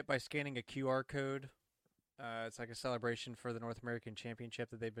you can get by scanning a QR code. It's like a celebration for the North American Championship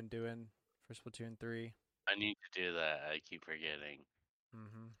that they've been doing for Splatoon 3. I need to do that. I keep forgetting.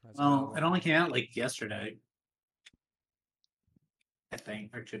 That's Well, available. it only came out like yesterday, I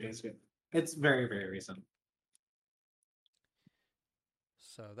think, or 2 days ago. It's very, very recent.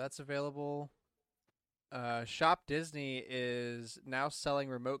 So that's available. Shop Disney is now selling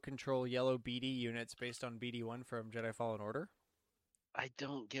remote control yellow BD units based on BD1 from Jedi Fallen Order. I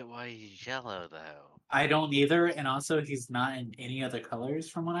don't get why he's yellow though. I don't either, and also he's not in any other colors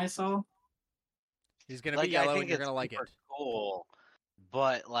from what I saw. He's gonna Like be I yellow, think and you're it's gonna like it super cool,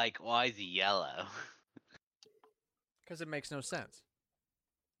 but like, why is he yellow? because it makes no sense.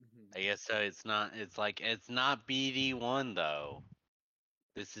 Mhm. I guess so. It's not. It's like it's not BD1 though.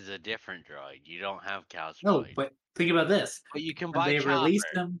 This is a different droid. You don't have Cal No, droid, but think about this. but you can When buy they release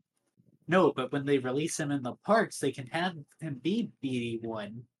Chopper. him, no, but when they release him in the parks, they can have him be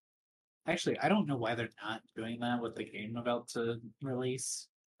BD1. Actually, I don't know why they're not doing that with the game about to release.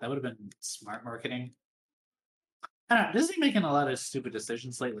 That would have been smart marketing. I don't know. Disney making a lot of stupid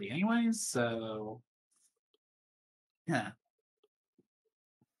decisions lately, anyways. So, yeah.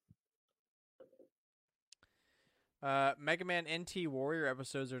 Mega Man NT Warrior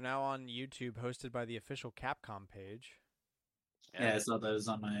episodes are now on YouTube, hosted by the official Capcom page. Yeah, I saw those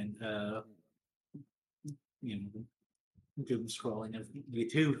on my you know, doom scrolling of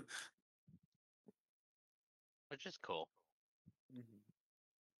YouTube. Which is cool. Mhm.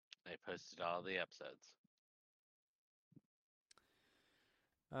 They posted all the episodes.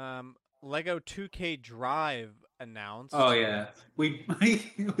 Lego 2K Drive announced. Oh yeah, we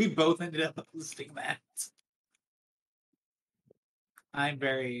we both ended up posting that. I'm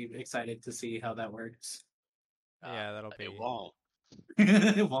very excited to see how that works. Yeah, that'll be. It won't.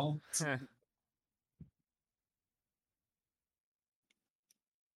 It won't.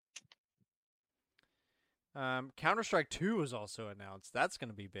 Counter-Strike 2 was also announced. That's going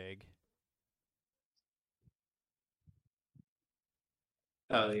to be big.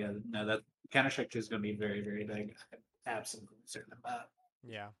 Oh yeah, no, that Counter-Strike 2 is going to be very, very big. I'm absolutely certain of that.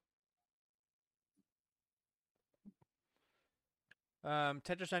 Yeah.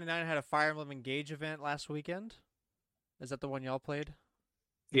 Tetris 99 had a Fire Emblem Engage event last weekend. Is that the one y'all played?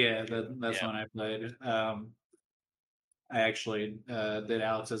 Yeah, that's Yeah. one I played. I actually did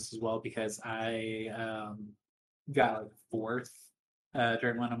Alex's as well because I got like fourth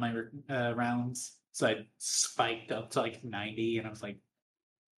during one of my rounds, so I spiked up to like 90, and I was like,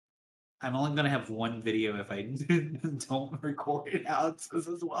 I'm only gonna have one video if I don't record Alex's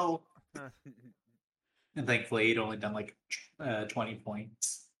as well. And thankfully, he'd only done like 20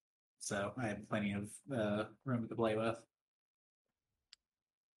 points, so I had plenty of room to play with.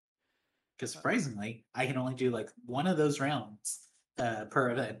 Because surprisingly, I can only do like one of those rounds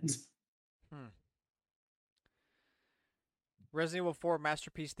per event. Resident Evil 4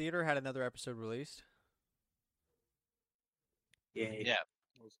 Masterpiece Theater had another episode released. Yay. Yeah.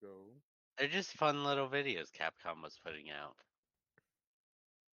 Let's go. They're just fun little videos Capcom was putting out.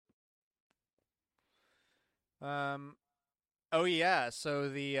 Oh yeah, so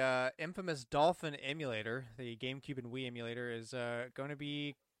the infamous Dolphin emulator, the GameCube and Wii emulator, is going to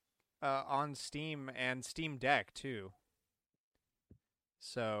be on Steam and Steam Deck too.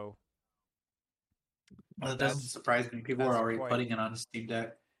 So Well, it doesn't surprise me. People are that's already quite- putting it on Steam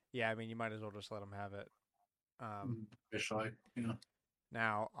Deck. yeah, I mean, you might as well just let them have it. Officially, you know.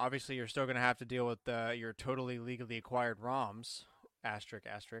 Now, obviously, you're still going to have to deal with your totally legally acquired ROMs, asterisk,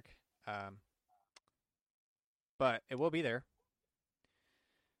 asterisk. But it will be there.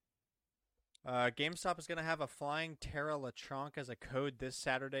 GameStop is going to have a flying Terra Lachonk as a code this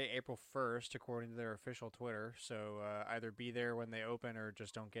Saturday, April 1st, according to their official Twitter. So either be there when they open or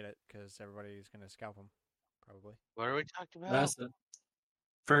just don't get it because everybody's going to scalp them, probably. What are we talking about? That's it.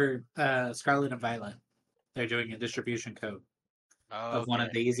 For Scarlet and Violet, they're doing a distribution code of one of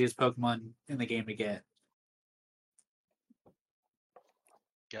Okay. the easiest Pokemon in the game to get.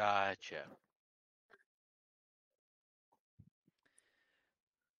 Gotcha.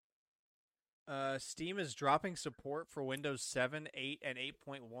 Steam is dropping support for Windows 7, 8, and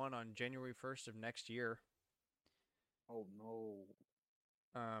 8.1 on January 1st of next year. Oh no.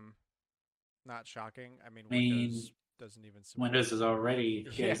 Not shocking. I mean, I mean, Windows doesn't even support. Windows is already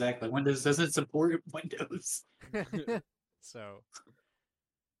yeah, Yeah. exactly. Windows doesn't support Windows. So,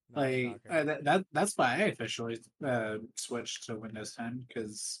 not Like shocking. that's why I officially switched to Windows 10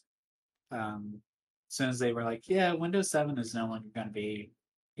 because as soon as they were like, yeah, Windows 7 is no longer going to be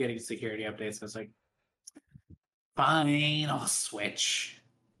getting security updates, I was like, fine, I'll switch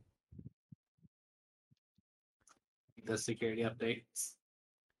the security updates.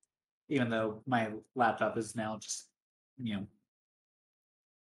 Even though my laptop is now just, you know,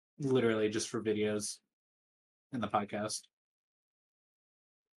 literally just for videos in the podcast.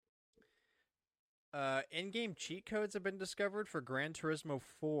 In-game cheat codes have been discovered for Gran Turismo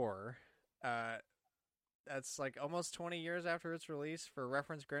 4. That's like almost 20 years after its release. For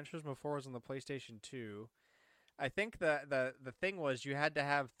reference, Gran Turismo 4 was on the PlayStation 2. I think the thing was you had to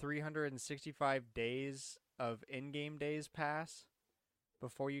have 365 days of in-game days pass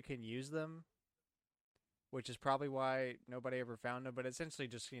before you can use them, which is probably why nobody ever found them. But essentially,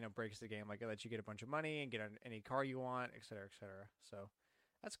 just breaks the game. Like it lets you get a bunch of money and get any car you want, etc., etc. So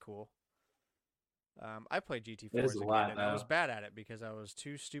that's cool. I played It GT4 is as a a lot, kid, and I was though. bad at it because I was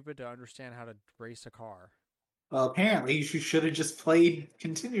too stupid to understand how to race a car. Well, apparently you should have just played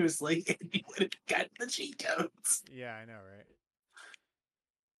continuously and you would have gotten the cheat codes. Yeah, I know,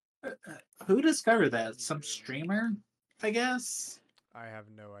 right? Who discovered that? Some Yeah. streamer, I guess? I have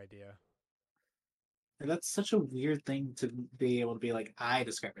no idea. That's such a weird thing to be able to be like, I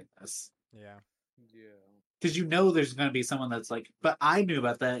discovered this. Yeah. Yeah. Because you know there's going to be someone that's like, but I knew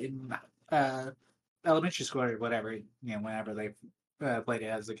about that in elementary school or whatever, whenever they played it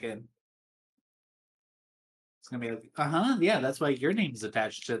as a kid. It's going to be like, yeah, that's why your name's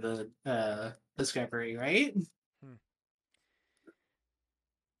attached to the discovery, right?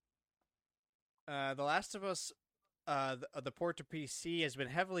 The Last of Us, the port to PC has been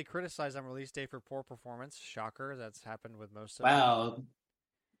heavily criticized on release day for poor performance. Shocker, that's happened with most of them. Wow.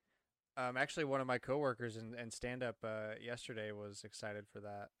 Actually, one of my coworkers in stand up yesterday was excited for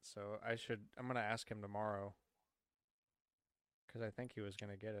that, so I'm gonna ask him tomorrow because I think he was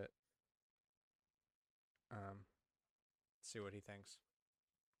gonna get it. See what he thinks.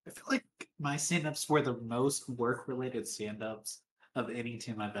 I feel like my stand-ups were the most work-related stand-ups of any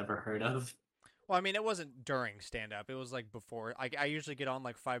team I've ever heard of. Well, I mean, it wasn't during stand up. It was like before. I usually get on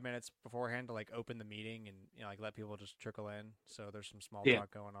like 5 minutes beforehand to like open the meeting and like let people just trickle in. So there's some small Yeah.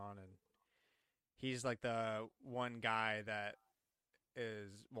 talk going on, and he's like the one guy that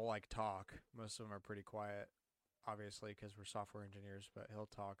will like talk. Most of them are pretty quiet, obviously, because we're software engineers. But he'll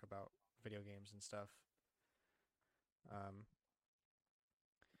talk about video games and stuff.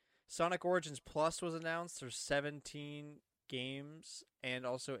 Sonic Origins Plus was announced. There's 17 games, and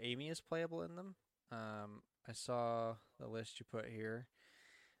also Amy is playable in them. I saw the list you put here.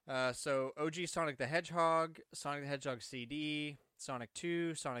 So OG Sonic the Hedgehog, Sonic the Hedgehog CD, Sonic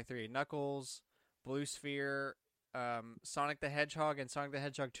 2, Sonic 3 Knuckles, Blue Sphere, Sonic the Hedgehog, and Sonic the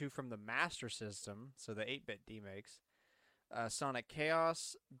Hedgehog 2 from the Master System, so the 8-bit demakes. Sonic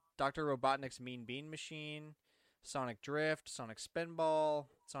Chaos, Dr. Robotnik's Mean Bean Machine, Sonic Drift, Sonic Spinball,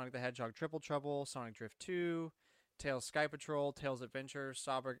 Sonic the Hedgehog Triple Trouble, Sonic Drift 2, Tails Sky Patrol, Tails Adventure,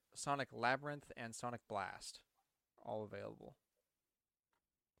 Sonic Labyrinth, and Sonic Blast. All available.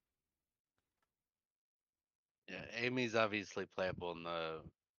 Yeah, Amy's obviously playable in the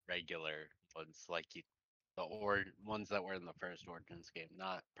regular ones, like ones that were in the first Origins game.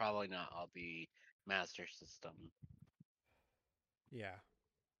 Probably not all the Master System. Yeah.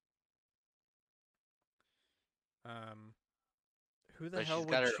 Who the But hell she's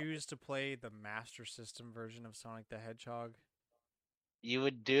would got her. choose to play the Master System version of Sonic the Hedgehog? You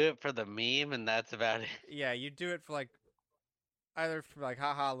would do it for the meme, and that's about it. Yeah, you do it for like either for like,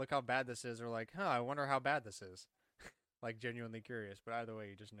 haha, look how bad this is, or like, I wonder how bad this is. Like genuinely curious, but either way,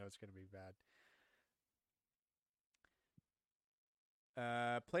 you just know it's gonna be bad.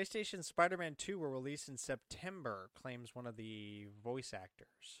 PlayStation Spider-Man 2 will release in September, claims one of the voice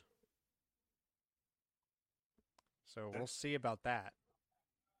actors. So we'll see about that.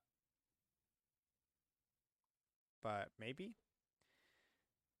 But maybe.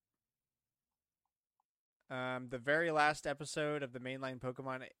 The very last episode of the mainline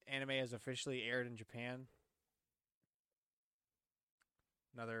Pokemon anime has officially aired in Japan.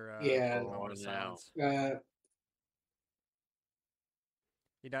 Another Yeah. moment of Oh, no. silence.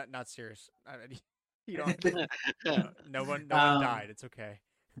 You're not serious. You don't. No one died. It's okay.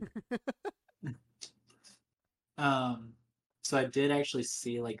 So I did actually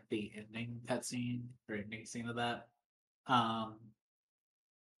see like the ending cutscene or ending scene of that. Um,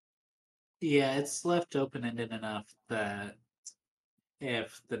 yeah, it's left open ended enough that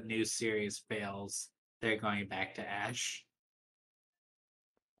if the new series fails, they're going back to Ash.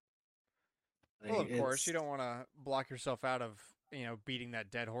 Well, Like, of course, you it's don't want to block yourself out of beating that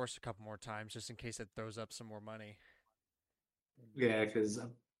dead horse a couple more times just in case it throws up some more money. yeah, because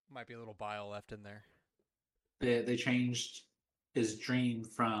Might be a little bile left in there. they changed his dream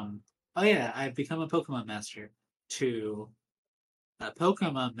from oh yeah, I've become a Pokemon master to a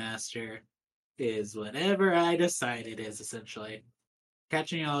Pokemon master is whatever I decide it is essentially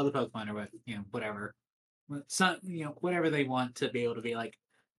catching all the Pokemon or what whatever. Some whatever they want to be able to be like,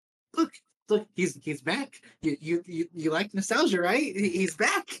 look, look, he's back. You like nostalgia, right? He's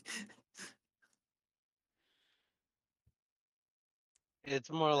back. It's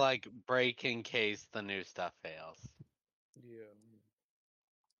more like break in case the new stuff fails. Yeah.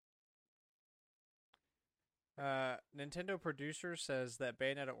 Nintendo producer says that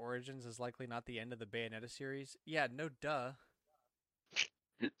Bayonetta Origins is likely not the end of the Bayonetta series. Yeah, no duh.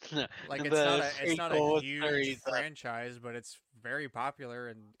 Like The it's not a prequel with huge Teresa. franchise, but it's very popular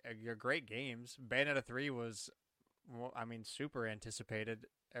and they're great games. Bayonetta 3 was well, I mean super anticipated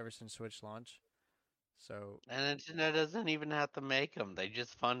ever since Switch launch. So, And Nintendo doesn't even have to make them; they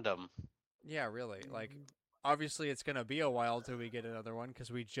just fund them. yeah, really. Like Mhm. obviously it's going to be a while till we get another one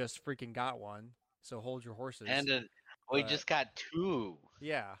cuz we just freaking got one. So hold your horses. And we But just got two.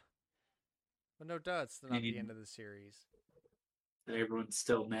 yeah. But no duh, it's not the end And of the series. everyone's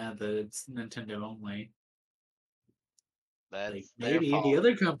still mad that it's Nintendo only. Like That's their maybe the fault.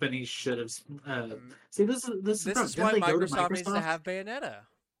 other companies should have. Mm, See, this is the This problem. is Didn't why they go to Microsoft needs to Microsoft? have Bayonetta.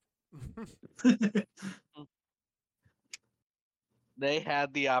 They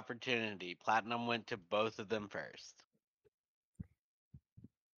had the opportunity. Platinum went to both of them first.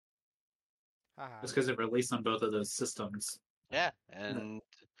 Haha. Just because it released on both of those systems. Yeah, and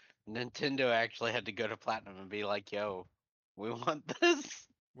Nintendo actually had to go to Platinum and be like, "Yo, we want this."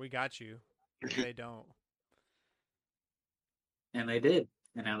 We got you. Maybe they don't. And they did.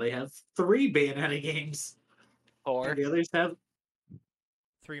 And now they have 3 Bayonetta games. And Four the others have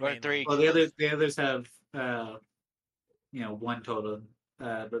Three or mainline. three, well because the others have one total.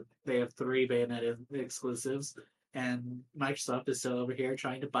 But they have 3 Bayonetta exclusives. And Microsoft is still over here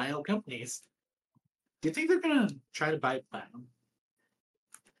trying to buy out companies. Do you think they're gonna try to buy Platinum?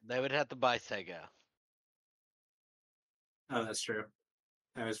 they would have to buy Sega. Oh, that's true.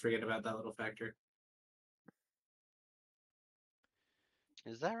 I always forget about that little factor.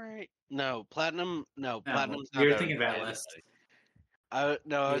 Is that right? No, Platinum. No, No, Platinum's not you're owned thinking by of Atlas. anybody. I was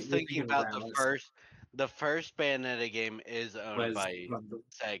You're thinking thinking of about Atlas. the first Bayonetta game is owned Was by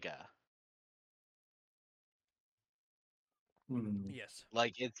Sega. hmm. Yes.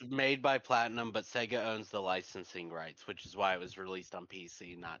 Like it's made by Platinum, but Sega owns the licensing rights, which is why it was released on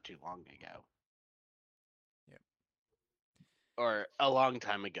PC not too long ago. Yep. Or a long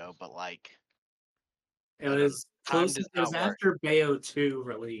time ago, but like It I don't know. was Time close. does It was not work. after Bayo 2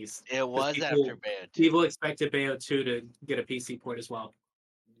 released It because was after people Bayo 2. people expected Bayo 2 to get a PC port as well.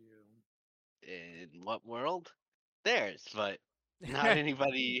 Yeah. In what world? Theirs, but not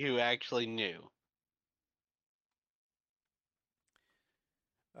anybody who actually knew.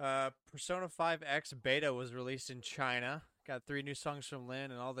 Persona 5 X beta was released in China. Got 3 new songs from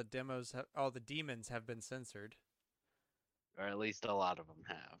Lin, and all the demons have been censored. Or at least a lot of them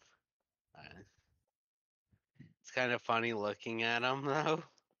have. Uh, it's kind of funny looking at them, though.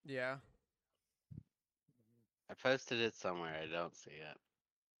 Yeah. I posted it somewhere. I don't see it.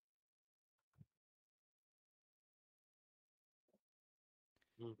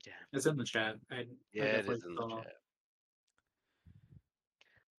 Okay. It's in the chat. I Yeah, it definitely is in the saw. chat.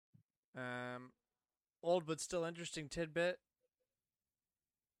 Um, Old but still interesting tidbit.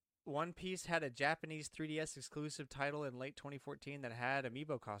 One Piece had a Japanese 3DS exclusive title in late 2014 that had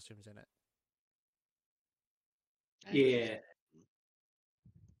amiibo costumes in it. Yeah,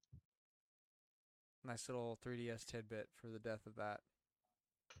 Nice little 3DS tidbit for the death of that.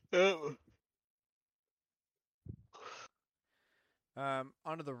 Oh.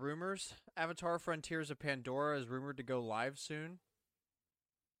 Onto the rumors. Avatar Frontiers of Pandora is rumored to go live soon.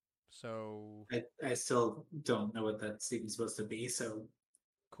 So I still don't know what that even supposed to be. So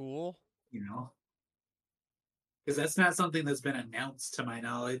cool. Because that's not something that's been announced to my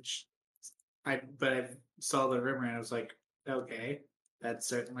knowledge. I saw the rumor and I was like, okay, that's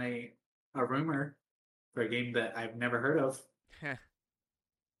certainly a rumor for a game that I've never heard of.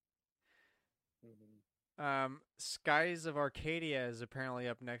 Skies of Arcadia is apparently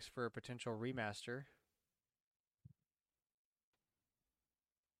up next for a potential remaster.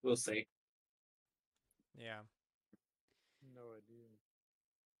 We'll see. Yeah. No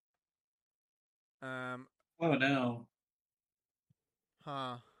idea. Um. Oh no.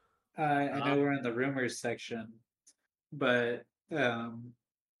 Huh. I Huh? know we're in the rumors section, but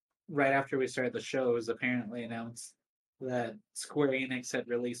right after we started the show, it was apparently announced that Square Enix had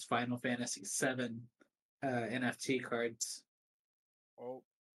released Final Fantasy VII NFT cards. Oh,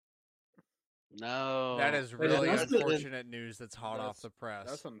 That No. is But it really also, unfortunate news that's hot off that's the press.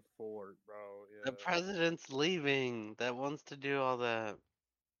 that's unfortunate, bro. The Yeah. president's leaving that wants to do all that.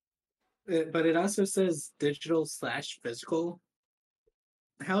 but it also says digital slash physical.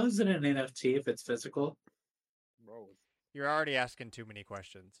 How is it an NFT if it's physical? Bro, You're already asking too many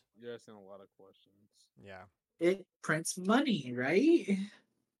questions. you're asking a lot of questions. Yeah. It prints money, right?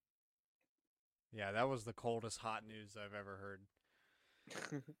 Yeah, that was the coldest hot news I've ever heard.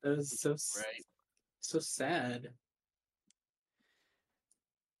 That was Right. so sad.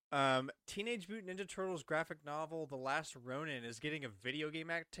 Teenage Mutant Ninja Turtles graphic novel The Last Ronin is getting a video game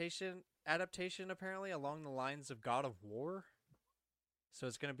adaptation apparently along the lines of God of War. So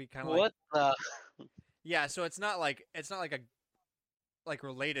it's going to be kind of like What the? yeah, so it's not like a like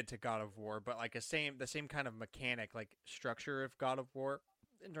related to God of War, but like the same kind of mechanic, like structure of God of War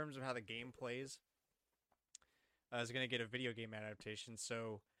in terms of how the game plays. Is going to get a video game adaptation.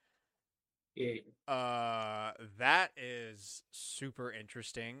 So Yeah. that is super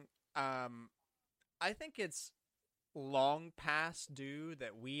interesting. I think it's long past due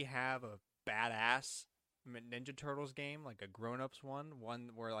that we have a badass Ninja Turtles game, like a grown-ups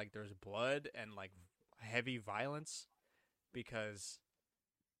one where like there's blood and like heavy violence, because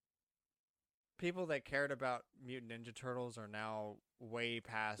people that cared about Mutant Ninja Turtles are now way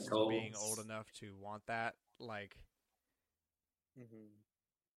past being old Goals. enough to want that. Like, Hmm.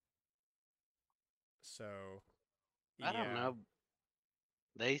 so I don't yeah, know.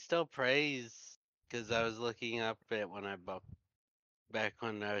 They still praise because I was looking up it when back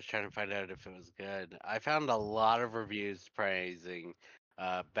when I was trying to find out if it was good. I found a lot of reviews praising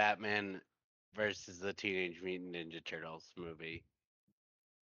Batman versus the Teenage Mutant Ninja Turtles movie.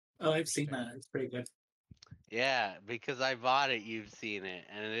 Oh, I've seen interesting. that. It's pretty good. Yeah, because I bought it, you've seen it,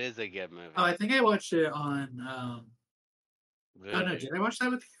 and it is a good movie. Oh, I think I watched it on. Oh no, Voodoo. did I watch that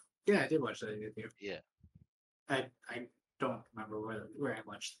with you? Yeah, I did watch that with you. Yeah. I don't remember where I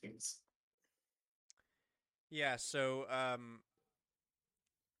watched things. Yeah, so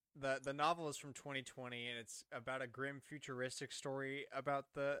the novel is from 2020 and it's about a grim futuristic story about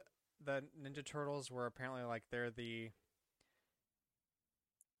the Ninja Turtles where apparently like they're the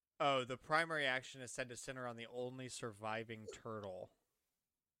primary action is said to center on the only surviving turtle.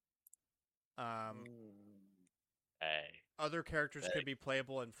 Hey. Other characters Hey. could be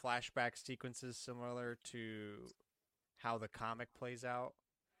playable in flashback sequences similar to how the comic plays out,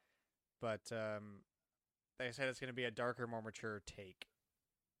 but they said it's going to be a darker, more mature take.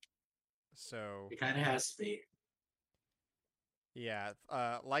 So It kind of has to be. yeah,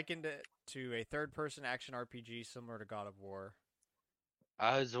 likened it to a third-person action RPG similar to God of War.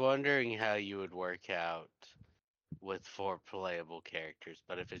 I was wondering how you would work out with 4 playable characters,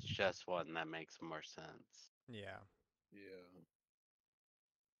 but if it's just one, that makes more sense. Yeah. Yeah.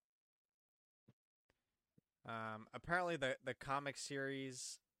 Apparently, the comic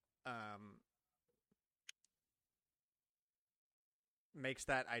series makes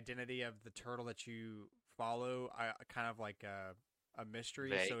that identity of the turtle that you follow kind of like a mystery.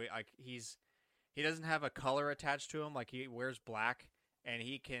 Vague. So he doesn't have a color attached to him. Like he wears black, and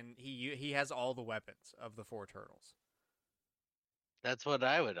he has all the weapons of the 4 turtles. That's what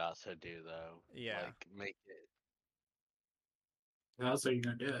I would also do, though. Yeah. Like, make it. How else are you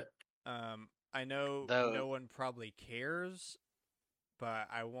gonna do it? I know Though, no one probably cares, but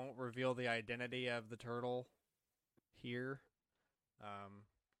I won't reveal the identity of the turtle here.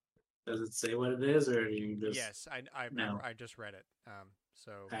 Does it say what it is, or do you just Yes, no? I just read it.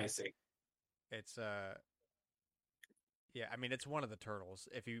 So I see. it's yeah, I mean it's one of the turtles.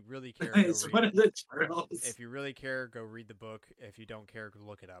 If you really care, go It's read one it. of the turtles. If you really care, go read the book. If you don't care, go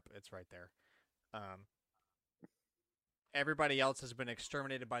look it up. It's right there. Everybody else has been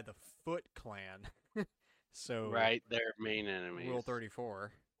exterminated by the Foot Clan. So right, they're main enemies. Rule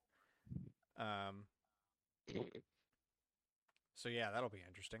 34. So yeah, that'll be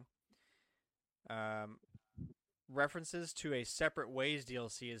interesting. References to a Separate Ways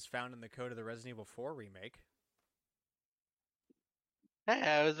DLC is found in the code of the Resident Evil 4 remake. Hey,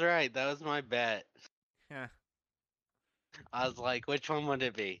 I was right. That was my bet. Yeah. I was like, which one would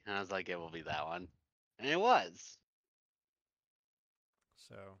it be? And I was like, it will be that one. And it was.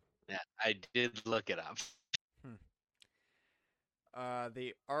 So. Yeah, I did look it up.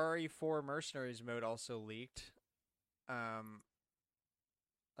 The RE4 Mercenaries mode also leaked. Um,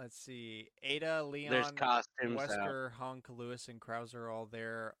 let's see. Ada, There's Leon, costumes out. Wesker, Hunk, Lewis, and Krauser are all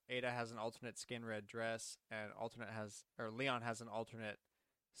there. Ada has an alternate skin red dress, and Leon has an alternate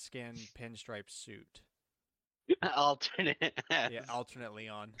skin pinstripe suit. Alternate. Yeah, alternate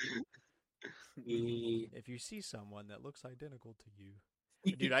Leon. The- If you see someone that looks identical to you,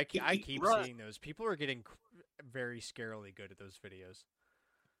 dude, I keep Right. seeing those. People are getting very scarily good at those videos.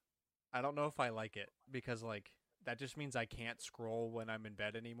 I don't know if I like it because like that just means I can't scroll when I'm in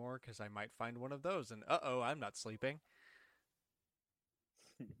bed anymore because I might find one of those and I'm not sleeping.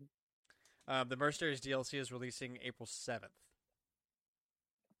 The Mercenaries DLC is releasing April 7th.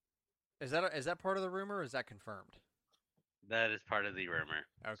 Is that part of the rumor or is that confirmed? That is part of the rumor.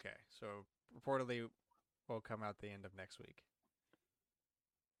 Okay, so reportedly will come out the end of next week.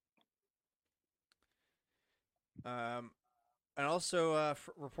 And also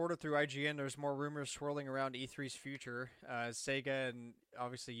reported through IGN, there's more rumors swirling around E3's future. Sega and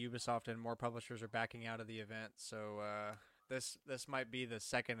obviously Ubisoft and more publishers are backing out of the event, so this might be the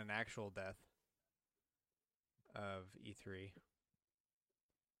second and actual death of E3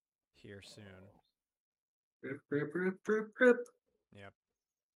 here soon. Yep.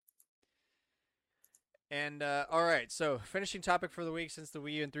 And all right, so finishing topic for the week, since the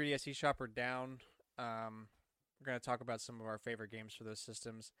Wii U and 3DS eShop are down, we're going to talk about some of our favorite games for those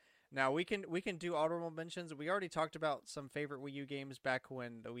systems. Now we can do honorable mentions. We already talked about some favorite Wii U games back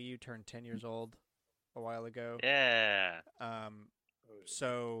when the Wii U turned 10 years old a while ago. Yeah.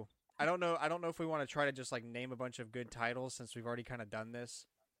 So I don't know if we want to try to just like name a bunch of good titles since we've already kind of done this.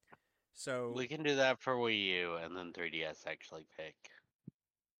 So We can do that for Wii U and then 3DS actually pick.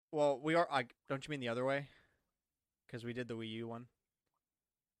 well, don't you mean the other way? Because we did the Wii U one.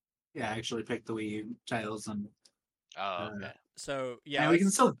 Yeah, I actually picked the Wii U titles, and Oh, okay. So yeah, and we can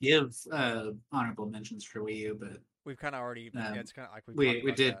still give honorable mentions for Wii U, but we've kind of already. Yeah, it's kind of like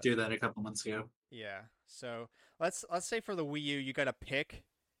we did do that a couple months ago. Yeah. So let's say for the Wii U, you got to pick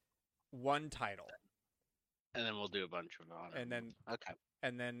one title, And then we'll do a bunch of them. and then Okay.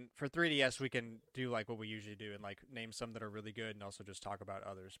 and then for 3DS we can do like what we usually do and like name some that are really good and also just talk about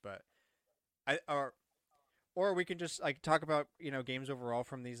others. But or we can just like talk about games overall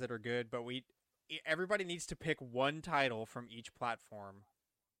from these that are good. But everybody needs to pick one title from each platform.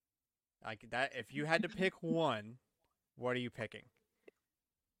 Like that, if you had to pick one, what are you picking?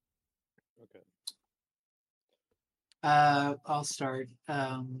 Okay. I'll start.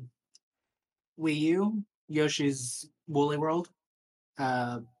 Wii U, Yoshi's Woolly World.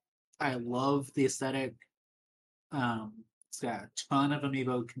 I love the aesthetic. It's got a ton of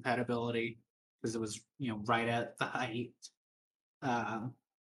amiibo compatibility because it was right at the height. The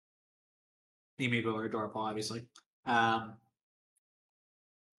amiibo are adorable, obviously.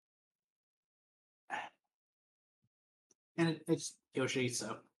 And it's Yoshi,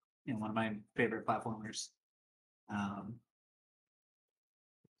 so one of my favorite platformers. So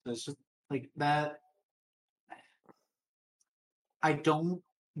it's just like that. I don't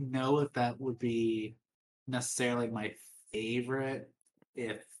know if that would be necessarily my favorite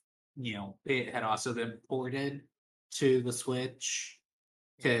if it had also been ported to the Switch,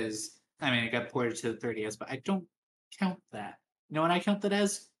 because I mean it got ported to the 3DS, but I don't count that. You know what I count that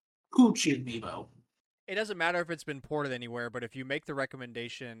as? Gucci Amiibo. It doesn't matter if it's been ported anywhere, but if you make the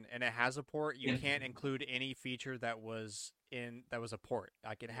recommendation and it has a port, you can't include any feature that was a port.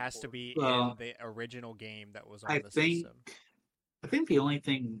 Like it has to be in the original game that was on the system. I think the only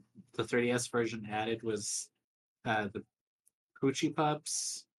thing the 3DS version added was the Poochie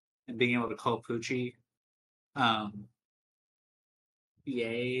Pups and being able to call Poochie.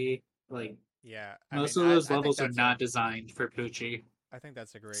 Yay! Like yeah, most of those levels are not designed for Poochie. I think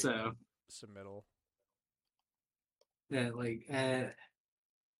that's a great submittal. Yeah,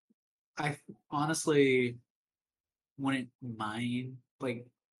 I honestly wouldn't mind like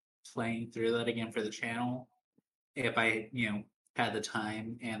playing through that again for the channel if I had the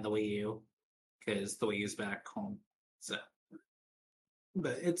time and the Wii U, because the Wii U's back home. So,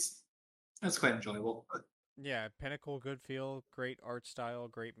 but it's quite enjoyable. Yeah, Pinnacle, good feel, great art style,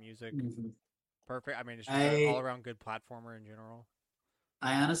 great music, Mhm. perfect. I mean, it's just an all around good platformer in general.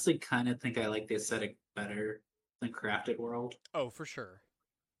 I honestly kind of think I like the aesthetic better than Crafted World. Oh, for sure,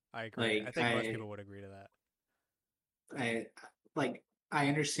 I agree. I think most people would agree to that. I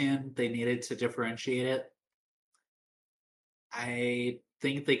understand they needed to differentiate it. I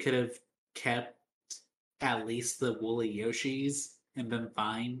think they could have kept at least the woolly Yoshis and been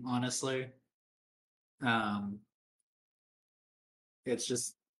fine, honestly. It's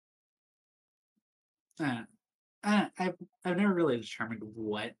just I've never really determined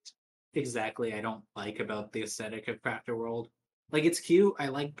what exactly I don't like about the aesthetic of Crafter World. Like it's cute. I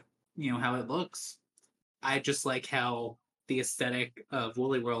like how it looks. I just like how the aesthetic of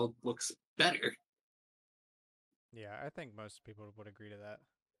Woolly World looks better. Yeah, I think most people would agree to that.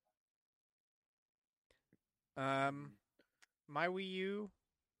 Mm, My Wii U,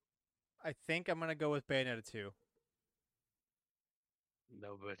 I think I'm gonna go with Bayonetta 2.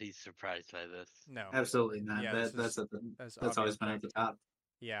 Nobody's surprised by this. No, Absolutely not. yeah, this That's is at the, that's that's obvious always been at pick. the top.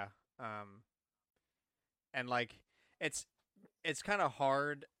 Yeah, and like it's it's kind of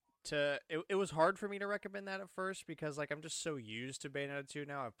hard to. It was hard for me to recommend that at first because like I'm just so used to Bayonetta 2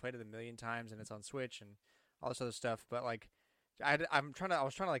 now. I've played it a million times and it's on Switch and all this other stuff. But like, I was trying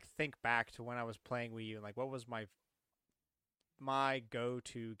to like think back to when I was playing Wii U and like what was my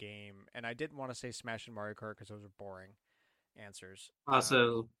go-to game, and I didn't want to say Smash and Mario Kart because those are boring answers.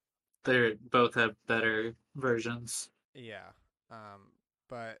 Also, they both have better versions. Yeah.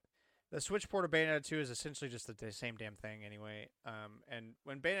 But the Switch port of Bayonetta 2 is essentially just the same damn thing anyway. And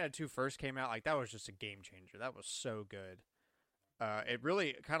when Bayonetta 2 first came out, like that was just a game changer. That was so good. It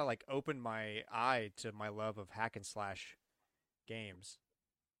really kind of like opened my eye to my love of hack and slash games.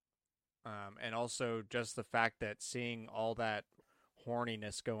 And also just the fact that seeing all that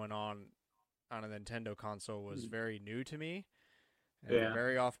horniness going on a Nintendo console was very new to me. And Yeah.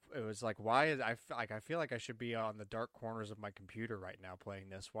 very off, it was like, why is I feel like I should be on the dark corners of my computer right now playing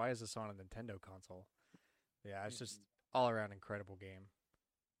this. Why is this on a Nintendo console? Yeah, it's just all around incredible game.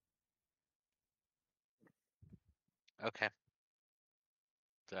 Okay.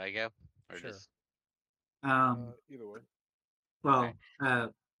 Do I go? Or Sure. just either way. Well,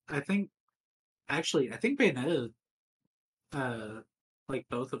 I think actually, I think Bayonetta, uh, like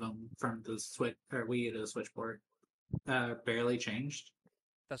both of them from the Switch or Wii to the Switch port, barely changed.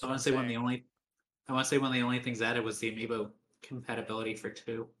 That's I what want I'm to say saying. I want to say one of the only things added was the amiibo compatibility for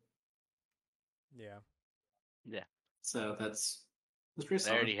two. Yeah. yeah. So that's pretty They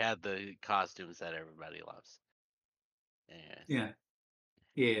solid. already had the costumes that everybody loves. Yeah. Yeah,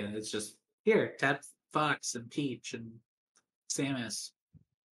 yeah. It's just here, tap Fox and Peach and Samus,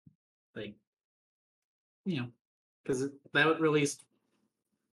 like because that was released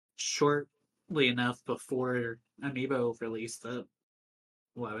shortly enough before Amiibo released that.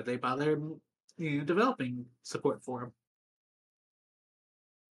 Why would they bother developing support for them?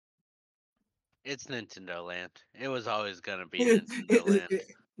 It's Nintendo Land. It was always gonna be Nintendo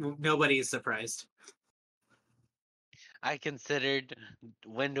Land. Nobody is surprised. I considered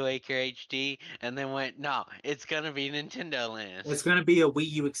Wind Waker HD and then went, no, it's gonna be Nintendo Land. It's going to be a Wii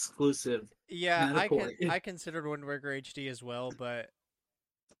U exclusive, Yeah, not a port. I considered Wind Waker HD as well, but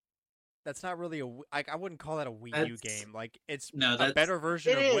that's not really I wouldn't call that a Wii U That's game. Like it's no, a that's better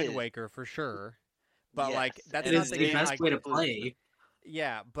version It of Wind is. Waker for sure. But Yes, like that's it and not is the the it game is best like way to exclusive. play.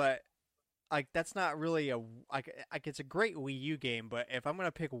 yeah, but like that's not really a like it's a great Wii U game, but if I'm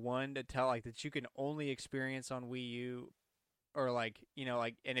gonna pick one to tell like that you can only experience on Wii U, or like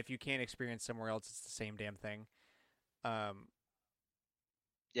like, and if you can't experience somewhere else, it's the same damn thing. Um,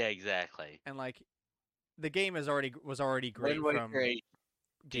 Yeah, exactly. and like the game was already Wind great Waker from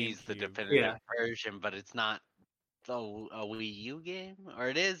HD is the GameCube. definitive Yeah, version, but it's not a Wii U game, or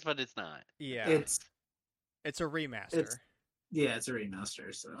it is, but it's not. Yeah, it's it's a it's remaster. yeah, it's a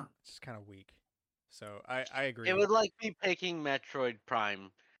remaster. So It's just kind of weak. So I It agree. would like me picking Metroid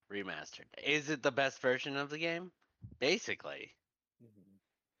Prime remastered. Is it the best version of the game? Basically, Mhm.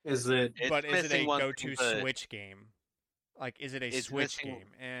 is it it's But is it missing a one thing. go-to Switch game? Like, is it a It's Switch missing.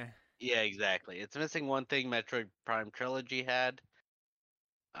 game? Eh. Yeah, exactly. It's missing one thing Metroid Prime Trilogy had.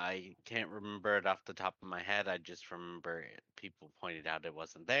 I can't remember it off the top of my head. I just remember people pointed out it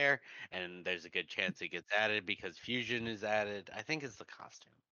wasn't there, and there's a good chance it gets added because Fusion is added. I think it's the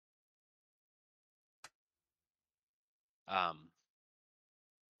costume. Um,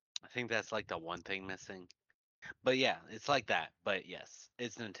 I think that's like the one thing missing. But yeah, it's like that. But yes,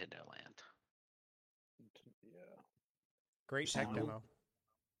 it's Nintendo Land. Yeah. Great tech understandable? demo.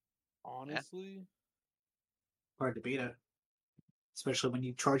 Yeah. Honestly, Hard to beat it, especially when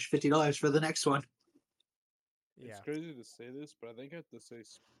you charge $50 for the next one. it's Yeah. crazy to say this, but I think I have to say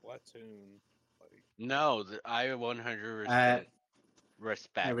Splatoon. Like, No, I 100% I I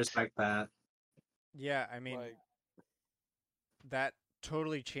respect. respect that. Yeah, I mean, like that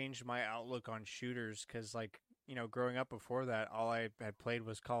totally changed my outlook on shooters cuz like, growing up before that, all I had played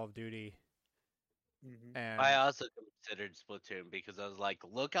was Call of Duty mhm. I and also considered Splatoon because I was like,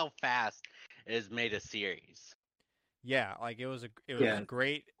 look how fast it has made a series. yeah, like it was Yeah,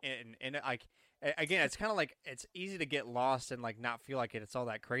 great and like again, it's kind of like it's easy to get lost and like not feel like it's all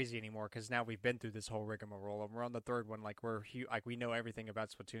that crazy anymore because now we've been through this whole rigmarole and we're on the third one. Like like we know everything about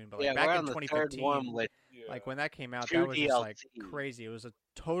Splatoon, but like Yeah, back we're in on the third one 2015, with Yeah. like when that came out, that 2 was just like DLC. crazy. It was a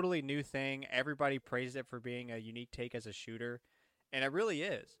totally new thing. Everybody praised it for being a unique take as a shooter, and it really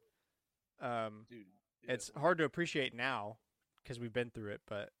is. Dude, yeah. It's hard to appreciate now because we've been through it,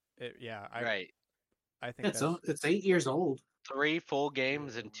 but Right. I think that's It's 8 years old. 3 full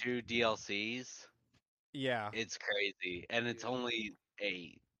games Yeah. and 2 DLCs. yeah. It's crazy, and it's Yeah. only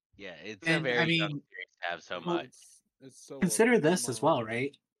 8. Yeah, it's a And I very young mean, series to have so well, much. It's so consider this my as well, heart.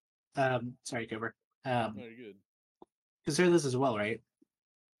 right? Sorry, Cooper. No, you're good. Consider this as well, right?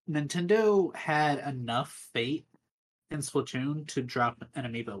 Nintendo had enough faith in Splatoon to drop an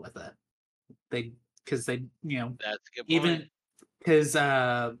amiibo with it. Because they, That's a good even point. because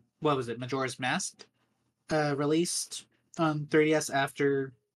what was it? Majora's Mask released on 3DS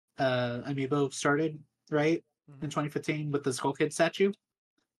after amiibo started, right? In Mhm. 2015 with the Skull Kid statue.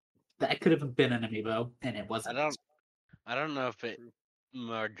 That could have been an amiibo, and it I wasn't. don't know if it True.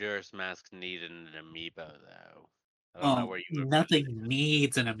 Majora's Mask needed an amiibo though. I don't know Well, where you would put it. nothing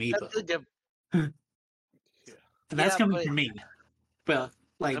needs an amiibo, That's a good. and Yeah. that's Yeah, coming but from me. But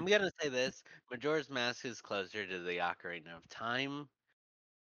like, I'm gonna say this: Majora's Mask is closer to the Ocarina of Time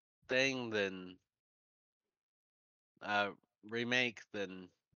thing than uh remake than.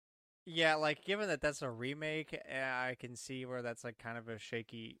 Yeah, like given that that's a remake, I can see where that's like kind of a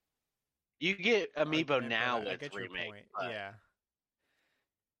shaky You get amiibo argument, but now I with get your remake, point. but Yeah.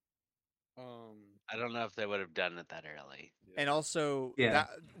 I don't know if they would have done it that early. And Yeah. also yeah, that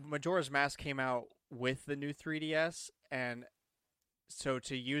Majora's Mask came out with the new 3DS, and so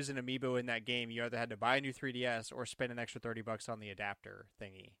to use an amiibo in that game, you either had to buy a new 3DS or spend an extra $30 on the adapter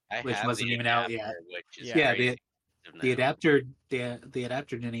thingy. I which have the wasn't even out adapter, yet. which is Yeah. Yeah, crazy the now. adapter the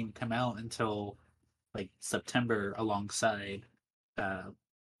adapter didn't even come out until like September alongside uh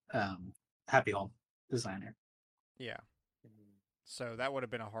Happy Home Designer. Yeah. Mhm. So that would have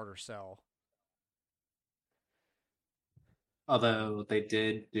been a harder sell. Although they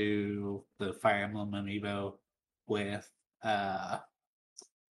did do the Fire Emblem amiibo with uh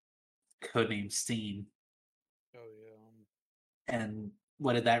codename Steam. Oh yeah. And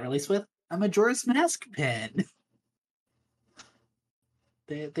what did that release with? A Majora's Mask pin.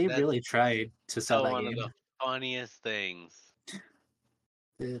 They That's really tried to sell still that one of game. the funniest things.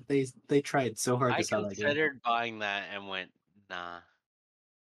 They tried so hard to I sell that game. considered buying that and went, nah.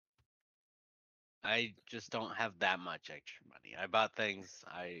 I just don't have that much extra money. I bought things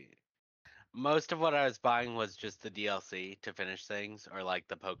most of what I was buying was just the DLC to finish things, or like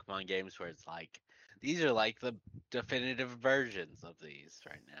the Pokemon games where it's like these are like the definitive versions of these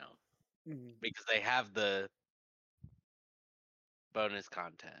right now Mhm. because they have the bonus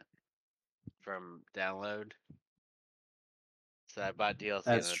content from download. So I bought DLC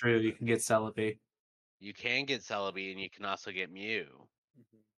That's and true. You can get Celebi. you can get Celebi and you can also get Mew.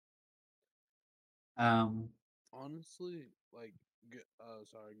 Mhm. Um, Honestly, like,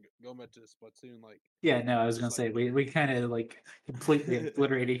 sorry, going back to Splatoon, like, yeah, no, I was just gonna like, say we kind of like completely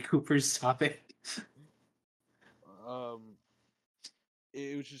obliterated Cooper's topic. um,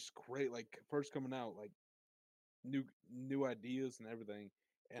 it was just great. Like, first coming out, like, new ideas and everything,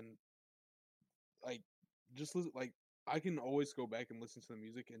 and like, just listen, like, I can always go back and listen to the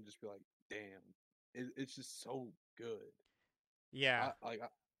music and just be like, damn, it's just so good. Yeah. I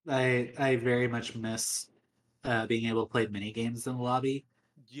like, I very much miss being able to play mini games in the lobby.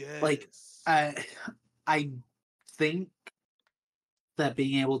 Like yes, I think that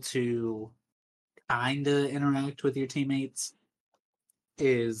being able to kind of interact with your teammates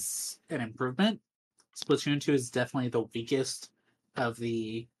is an improvement. Splatoon 2 is definitely the weakest of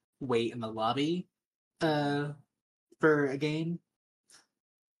the wait in the lobby uh, for a game.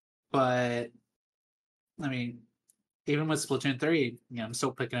 But, I mean, even with Splatoon 3, I'm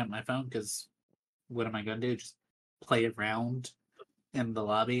still picking up my phone because what am I going to do? Just play around in the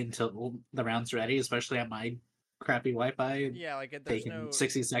lobby until the round's ready, especially on my crappy Wi-Fi, Yeah, like taking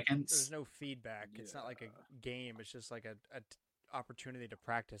 60 there's seconds. no feedback. It's not like a yeah, game. It's just like a opportunity to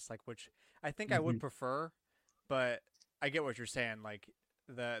practice, like which I think I would Mhm. prefer, but I get what you're saying. Like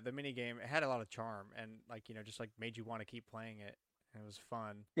the mini game, it had a lot of charm and like just like made you want to keep playing it. And it was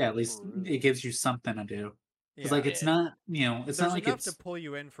fun. Yeah, at for least it real. gives you something to do. Because like Yeah, it's not, it's not there's like enough to it's pull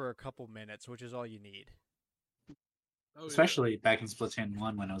you in for a couple minutes, which is all you need. Oh yeah, especially back in Splatoon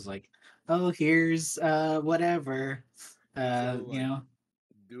 1 when it was like, oh, here's whatever. it's a You like know,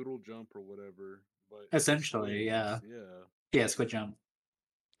 doodle jump or whatever, but it's essentially, squids. yeah. Yeah. Yeah, Squid Jump.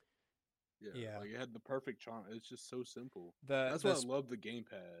 Yeah. like it had the perfect charm. It's just so simple. The That's the why I Sp- love the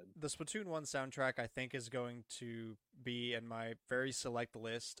gamepad. the Splatoon 1 soundtrack I think is going to be in my very select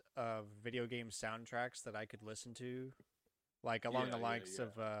list of video game soundtracks that I could listen to, like along Yeah, the yeah, likes yeah.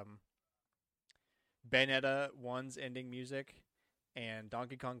 of Bayonetta 1's ending music and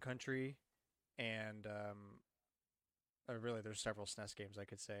Donkey Kong Country and really there's several SNES games I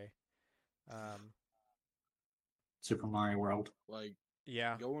could say. Um, Super Mario World. Like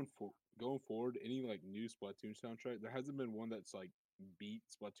yeah. going forward, any like new Splatoon soundtrack, there hasn't been one that's like beat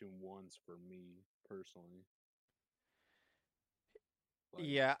Splatoon ones for me personally. Like,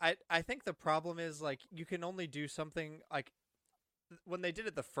 Yeah, I think the problem is like you can only do something like when they did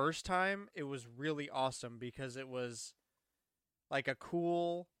it the first time, it was really awesome because it was like a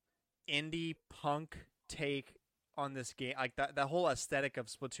cool indie punk take on this game. Like that whole aesthetic of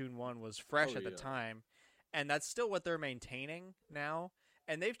Splatoon 1 was fresh oh at the yeah, time, and that's still what they're maintaining now.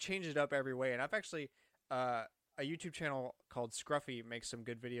 And they've changed it up every way. And I've actually uh, a YouTube channel called Scruffy makes some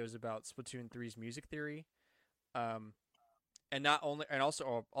good videos about Splatoon 3's music theory. Um, and not only and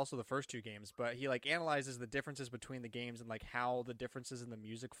also the first two games, but he like analyzes the differences between the games and like how the differences in the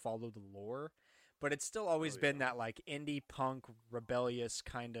music follow the lore. But it's still always oh been yeah. that like indie punk rebellious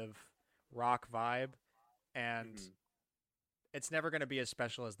kind of rock vibe, and Hmm. it's never going to be as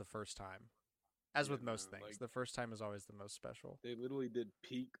special as the first time. As Yeah, with most man. things, Like the first time is always the most special. they literally did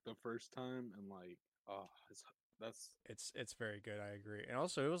peak the first time, and like, oh, that's It's very good. I agree. And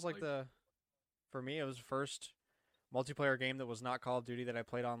also, it was like like, the for me, it was the first multiplayer game that was not Call of Duty that I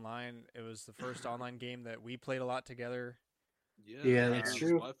played online. It was the first online game that we played a lot together. yeah, Yeah, like it's during Um,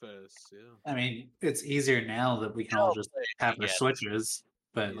 true. Splatfest, yeah, I mean, it's easier now that we can all Still just play have our together. switches,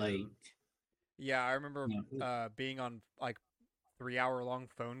 but yeah, like, yeah, I remember you know, being on like 3 hour long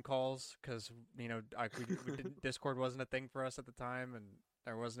phone calls because like we didn't Discord wasn't a thing for us at the time and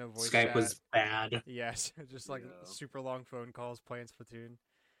there was no voice Skype chat. was bad. Yes, just like yeah. super long phone calls playing Splatoon.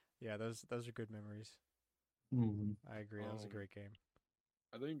 Yeah, those are good memories. Hmm. I agree. That was a Um, great game.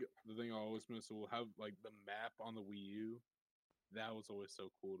 I think the thing I always miss will have like the map on the Wii U. That was always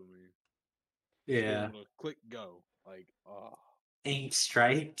so cool to me. Just being Yeah, able to click go, like, oh, Ink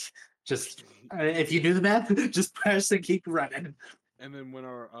Strike. Just if you knew the map, just press and keep running. and then when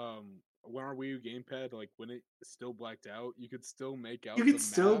our Wii U gamepad, like when it still blacked out, you could still make You out can the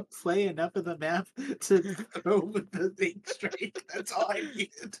still map. play enough of the map to throw with the Ink Strike. That's all I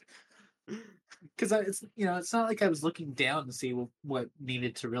needed. Because it's it's not like I was looking down to see what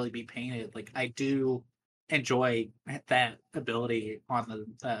needed to really be painted. Like I do enjoy that ability on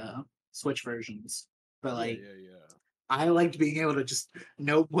the Switch versions, but Yeah, like yeah, yeah. I liked being able to just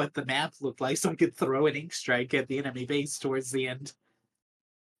know what the map looked like, so I could throw an ink strike at the enemy base towards the end.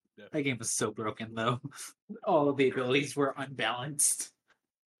 That game Definitely. was so broken, though. All of the abilities were unbalanced.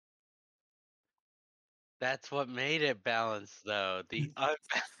 That's what made it balanced, though.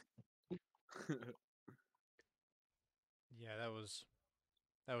 Yeah, that was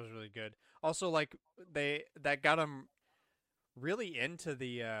really good. Also, like that got them really into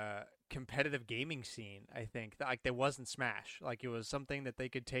the competitive gaming scene. I think like there wasn't Smash. Like it was something that they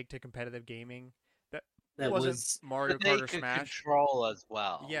could take to competitive gaming. That That wasn't was Mario But they Kart or could Smash. control as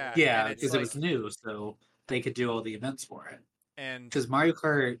well. Yeah, and Yeah, it's because it like was new, so they could do all the events for it. and Because Mario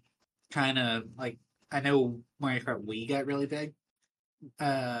Kart kind of like I know Mario Kart Wii got really big,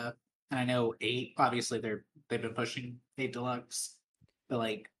 and I know eight. Obviously, they've been pushing eight deluxe, but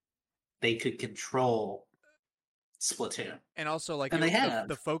like they could control Splatoon, and also like and they the have.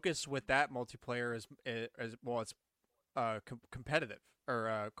 the focus with that multiplayer is well, it's competitive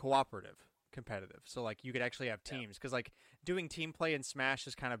or cooperative competitive. So like you could actually have Yeah. teams because like doing team play in Smash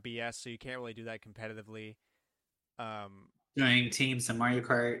is kind of BS. So you can't really do that competitively. Um, Doing teams in Mario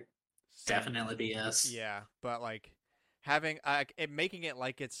Kart same. definitely BS. Yeah, but like having making it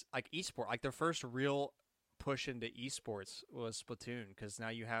like it's like esport, like their first real push into esports was Splatoon because now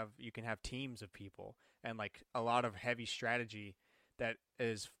you can have teams of people and like a lot of heavy strategy that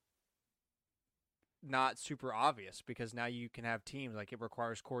is not super obvious because now you can have teams like it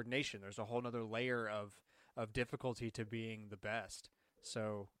requires coordination. There's a whole nother layer of difficulty to being the best.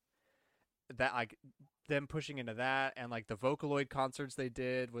 So that like them pushing into that and like the Vocaloid concerts they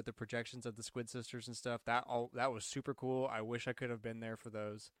did with the projections of the Squid Sisters and stuff that was super cool. I wish I could have been there for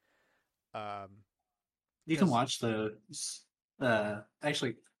those. You can Because watch the.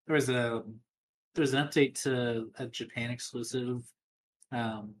 Actually, there was a there was an update to a Japan exclusive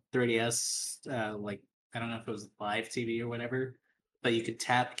 3DS. Like I don't know if it was live TV or whatever, but you could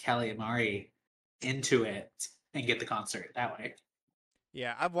tap Calamari into it and get the concert that way.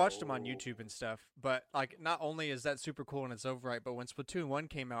 Yeah, I've watched them on Oh. YouTube and stuff, but like, not only is that super cool in its own right, but when Splatoon 1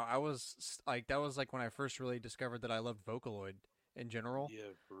 came out, like, that was like when I first really discovered that I loved Vocaloid in general, Yeah,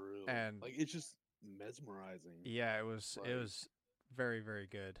 for real. and Like it's just mesmerizing. yeah, it Like, was very very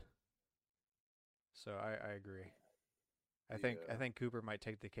good. So I agree. I yeah. think Cooper might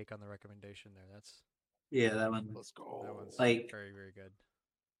take the cake on the recommendation there. Yeah, that one. Let's go. That one's Like, very very good.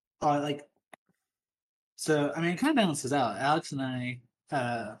 like, so I mean, it kind of balances out. Alex and I,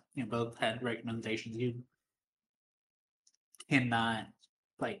 both had recommendations. You cannot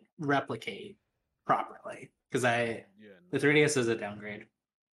like replicate properly because Yeah, the 3DS is a downgrade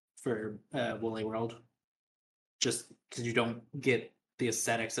for Woolly World, just because you don't get the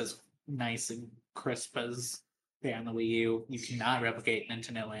aesthetics as nice and crisp as they are on the Wii U. You cannot replicate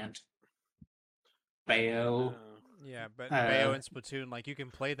Nintendo Land. Bayo, Yeah, but Uh, Bayo and Splatoon, like, you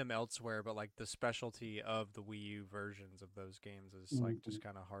can play them elsewhere, but like the specialty of the Wii U versions of those games is like just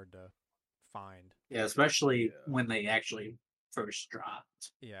kind of hard to find. yeah, especially Yeah. when they actually first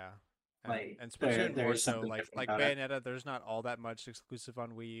dropped. Yeah. Like, And there Splatoon more is so, something different like about it. Bayonetta, there's not all that much exclusive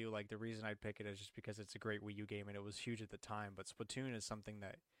on Wii U. Like, the reason I'd pick it is just because it's a great Wii U game and it was huge at the time. But Splatoon is something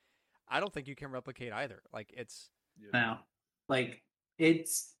that I don't think you can replicate either. Like, it's Yeah. Now, like, it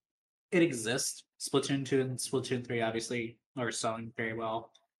exists. Splatoon 2 and Splatoon 3 obviously are selling very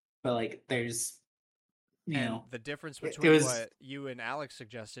well, but like, there's and the difference it between was what you and Alex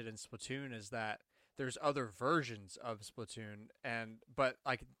suggested in Splatoon is that there's other versions of Splatoon, but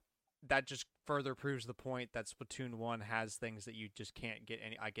like, that just further proves the point that Splatoon 1 has things that you just can't get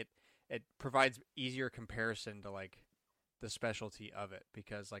any. It provides easier comparison to like the specialty of it,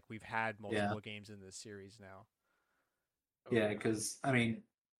 because like we've had multiple games in this series now. yeah, because I mean,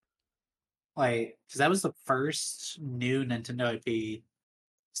 like, because that was the first new Nintendo IP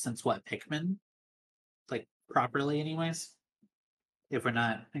since what, Pikmin, like, properly, anyways. If we're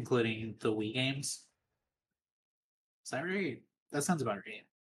not including the Wii games, is that right? That sounds about right.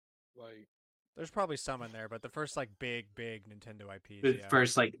 Like, There's probably some in there, but the first like big Nintendo IPs, The yeah,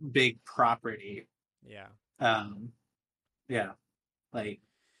 first like big property. yeah. Yeah, like,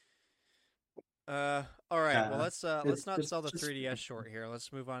 All right. Well, let's it's not it's sell the just 3DS short here.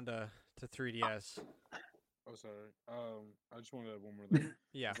 Let's move on to 3DS. oh sorry. I just wanted to add one more thing.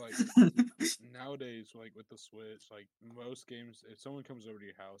 Yeah. Like nowadays, like with the Switch, like most games, if someone comes over to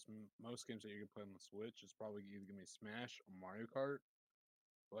your house, most games that you can play on the Switch is probably either gonna be Smash or Mario Kart.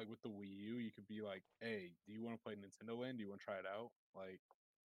 But, like with the Wii U, you could be like, "Hey, do you want to play Nintendo Land? Do you want to try it out?" Like,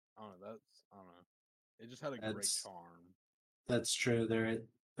 I don't know. I don't know. It just had a great that's charm. that's true. That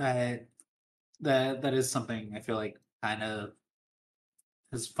is something I feel like kind of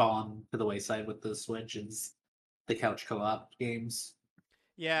has fallen to the wayside with the Switch is the couch co-op games.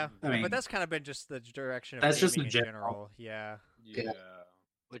 Yeah, I but mean, that's kind of been just the direction of that's just gaming in in general. general. Yeah. Yeah,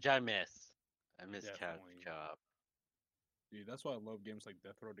 Which I miss. I miss couch definitely. co-op. Dude, that's why I love games like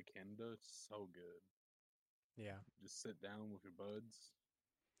Death Road to Canada. It's so good. Yeah. Just sit down with your buds.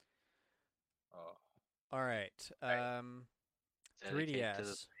 Oh, All right. Dedicate to the.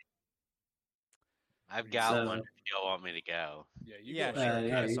 3DS. I've you got go. one So, if you all want me to go. Yeah, you Yeah, go sure. ahead.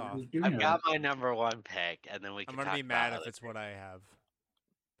 Kick yeah, us off. you I've know got my number one pick, and then we I'm can gonna talk be about mad if other it's what I have,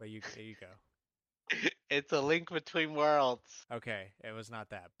 but you go. things. It's a Link Between Worlds. Okay, it was not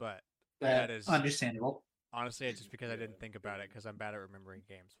that, but that that is understandable. honestly, it's just because I Yeah, didn't think about it because I'm bad at remembering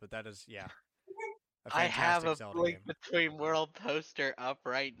games. But that is, yeah, a I have fantastic a Zelda Link game. Between World poster up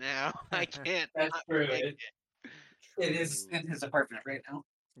right now. I can't That's not true. pick It is True. in his apartment right now.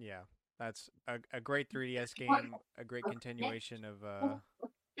 Yeah, that's a great 3DS game, a great continuation of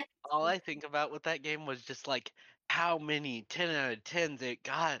all I think about with that game was just like how many 10 out of 10s it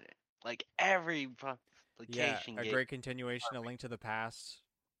got. Like every yeah, application a game. great continuation of Link to the Past,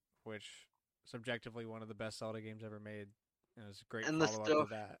 which subjectively one of the best Zelda games ever made, and it's a great And the follow up to stuff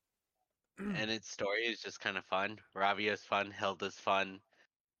that. and its story is just kind of fun. Ravio's fun, Hilda's fun.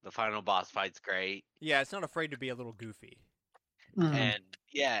 The final boss fight's great. Yeah, it's not afraid to be a little goofy. And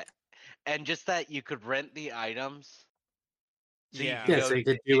yeah, and just that you could rent the items. So you Yeah, could Yeah, go so you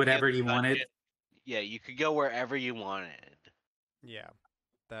could do to whatever the you wanted. dungeon. Yeah, you could go wherever you wanted. yeah,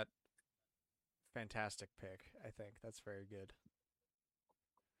 that fantastic pick. I think that's very good.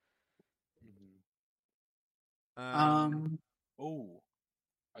 Mhm. Oh,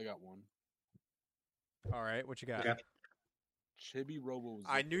 I got one. All right, what you got? Okay. Chibi Robo.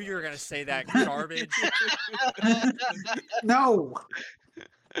 I knew you were gonna say Zip that garbage. No.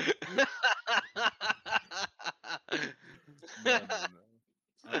 No.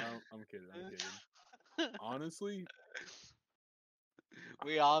 I'm kidding. I'm kidding. Honestly,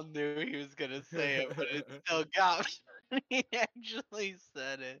 We all knew he was gonna say it, but it still got me. He actually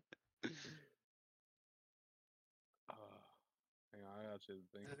said it. Uh, hang on, I actually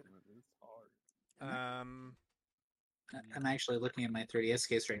think it's hard. Um, I'm actually looking at my 3DS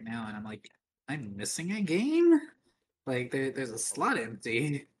case right now, and I'm like, I'm missing a game. Like there's a slot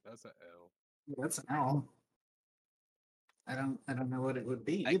empty. That's an L. That's an L. I don't know what it would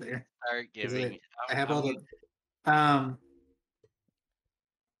be I either. start 'Cause giving. I have I'm all the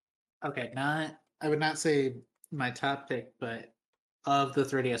okay, not I would not say my top pick, but of the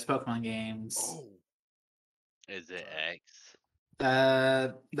 3DS Pokemon games, Oh, Is it sorry. X?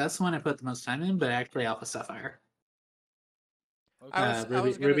 that's the one I put the most time in, but actually Alpha Sapphire. Okay. I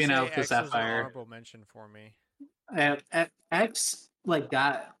was gonna Ruby and say Alpha X was an Sapphire. honorable mention for me. X like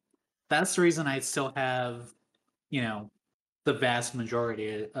got that's the reason I still have, you know, the vast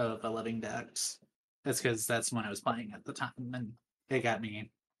majority of 11 decks. That's because that's when I was playing at the time, and it got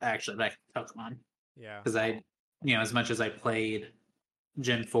me actually back to Pokemon. Yeah. Because as much as I played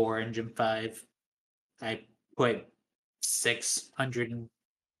Gen 4 and Gen 5, I put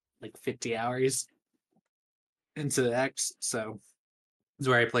 650 hours into the X. So it's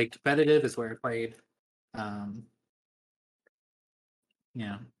where I played competitive. It's where I played, um, you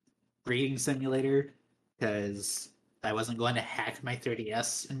know, reading simulator because I wasn't going to hack my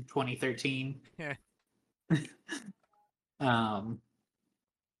 30S in 2013. um,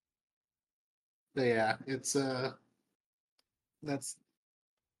 but yeah, it's that's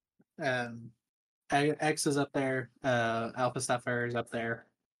um, X is up there. Alpha Sapphire is up there.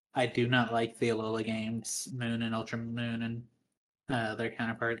 I do not like the Alola games, Moon and Ultra Moon, and their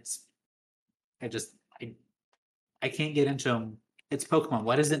counterparts. I just I can't get into them. It's Pokemon.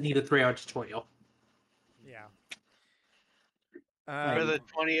 Why does it need a 3 hour tutorial? Yeah. For Like, the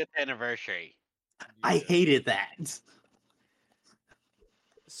 20th anniversary. I Yeah. hated that.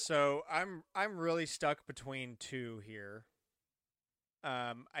 So I'm really stuck between two here.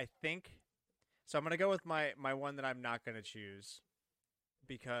 I think so. I'm gonna go with my one that I'm not gonna choose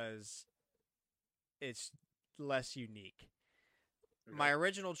because it's less unique. My Okay.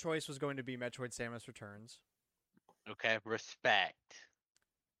 original choice was going to be Metroid: Samus Returns. Okay, respect.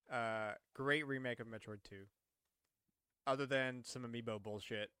 Great remake of Metroid 2. Other than some amiibo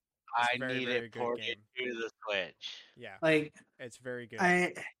bullshit, it's a I very need it very good ported game. to the Switch. Yeah, Like, it's very good.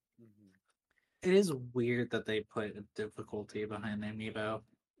 I Mhm. it is weird that they put a difficulty behind the amiibo.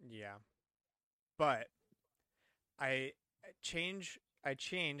 Yeah, but I change. I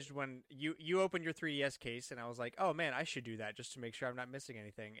changed when you opened your 3DS case, and I was like, oh man, I should do that just to make sure I'm not missing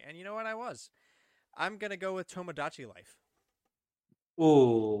anything. And you know what? I was. I'm gonna go with Tomodachi Life.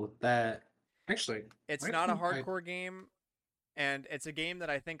 Oh, that actually, It's why not a don't I hardcore game, and it's a game that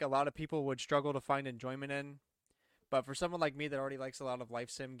I think a lot of people would struggle to find enjoyment in. But for someone like me that already likes a lot of life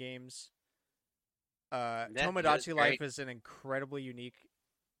sim games, That's Tomodachi great. Life is an incredibly unique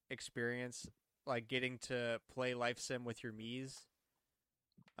experience. Like getting to play life sim with your Mii's.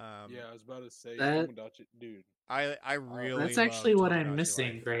 Yeah, I was about to say that Tomodachi, dude. I really that's love actually what I'm Tomodachi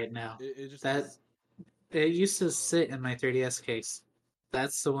missing Life. right now. It just That has. it used to Oh, sit in my 3DS case.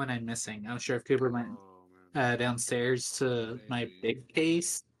 That's the one I'm missing. I'm sure if Cooper went oh man, downstairs to my maybe. big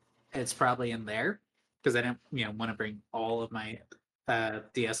case, it's probably in there because I didn't, want to bring all of my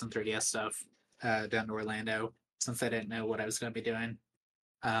DS and 3DS stuff down to Orlando since I didn't know what I was going to be doing.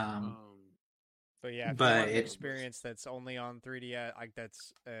 Um, But yeah, if you but want an it experience that's only on 3DS, like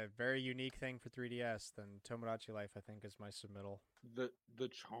that's a very unique thing for 3DS, then Tomodachi Life I think is my submittal. The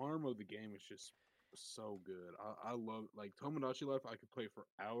charm of the game is just so good. I love like Tomodachi Life. I could play for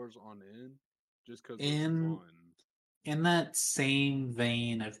hours on end just because it's in fun. in that same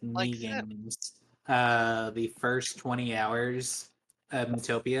vein of Like me Sim. games, the first 20 hours of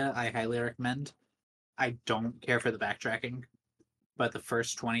Utopia I highly recommend. I don't care for the backtracking, but the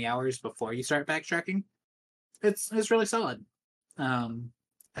first 20 hours before you start backtracking, it's really solid.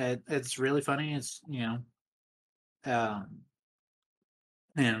 It's really funny. It's um,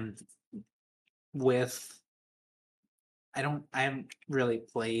 and with I haven't really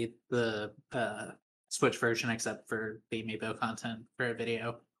played the Switch version except for the Amiibo content for a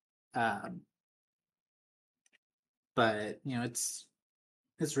video. Um, but it's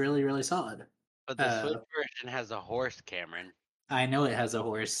really really solid. But the Switch Uh, version has a horse, Cameron. I know it has a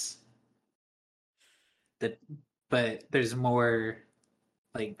horse that, but there's more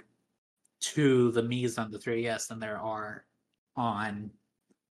like to the Mii's on the 3DS than there are on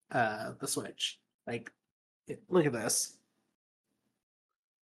the Switch. Like, look at this.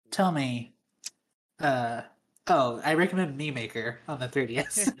 Tell me, uh, oh, I recommend Me Maker on the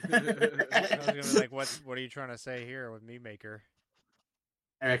 3DS. I was gonna be like, what are you trying to say here with Me Maker?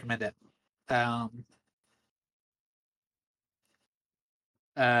 I recommend it. Um,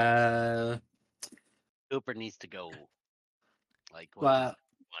 Uh, Cooper needs to go. Like what well, this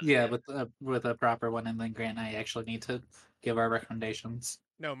one yeah, did. with a proper one, and then Grant and I actually need to give our recommendations.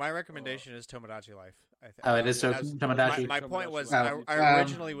 No, my recommendation is Tomodachi Life. Oh, it is so As I was gonna my say Tomodachi. my point Tomodachi was, Life Oh, for me I too.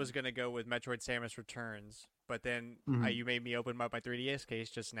 originally was gonna go with Metroid: Samus Returns, but then mhm. you made me open up my 3DS case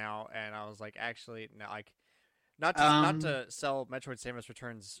just now, and I was like, actually, no, like not Um, to sell Metroid: Samus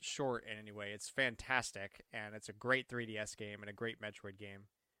Returns short in any way. It's fantastic, and it's a great 3DS game and a great Metroid game,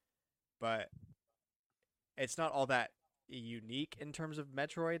 but it's not all that unique in terms of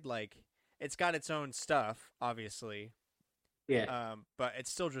Metroid. Like, it's got its own stuff, obviously, yeah. but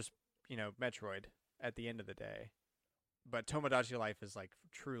it's still just Metroid at the end of the day. But Tomodachi Life is like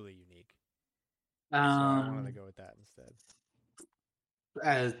truly unique, so I wanted to Um, go with that instead.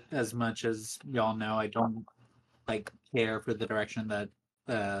 as much as y'all know, I don't like care for the direction that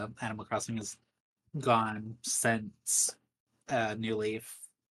Animal Crossing has gone since New Leaf.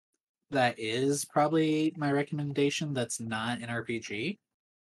 That is probably my recommendation. That's not an RPG.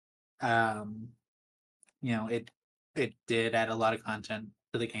 Um, it did add a lot of content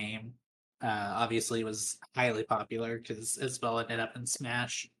to the game. Obviously, it was highly popular because Isabel ended up in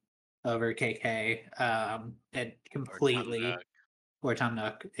Smash over KK. It Or Tom completely, Nook. or Tom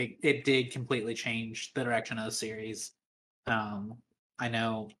Nook, it did completely change the direction of the series. Um, I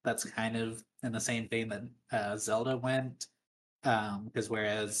know that's kind of in the same vein that Zelda went, because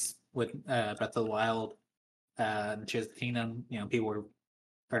whereas with Breath of the Wild and Tears of the Kingdom, people were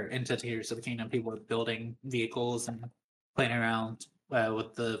or into Tears of the Kingdom, people were building vehicles and playing around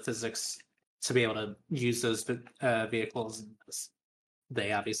with the physics to be able to use those vehicles. And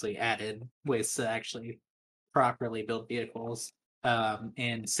they obviously added ways to actually properly build vehicles.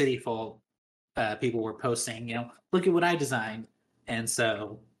 In City Folk, people were posting, look at what I designed, and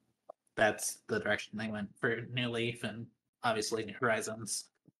so that's the direction they went for New Leaf and obviously New Horizons.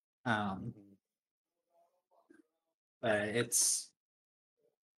 Um, Mhm. it's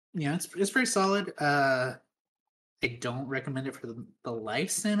it's pretty solid. I don't recommend it for the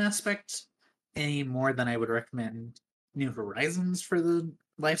life sim aspect any more than I would recommend New Horizons for the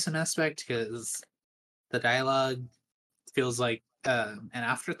life sim aspect because the dialogue feels like an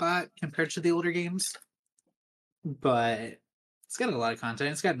afterthought compared to the older games. But it's got a lot of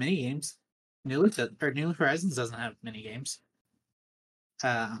content. It's got mini games. New Horizons doesn't have mini games.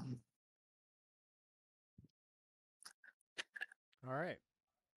 Um, All right,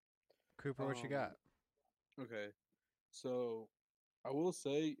 Cooper, what you Um. got? Okay. So I will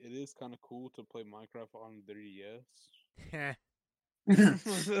say it is kind of cool to play Minecraft on 3DS.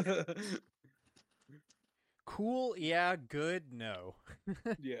 Cool, yeah. Good, no.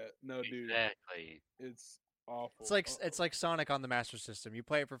 Yeah. No, dude. Exactly. It's It's awful. like it's like Sonic on the Master System. You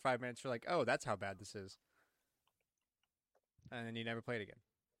play it for 5 minutes, you're like, oh, that's how bad this is, and then you never play it again.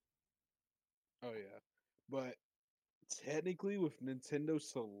 Oh yeah. But technically, with Nintendo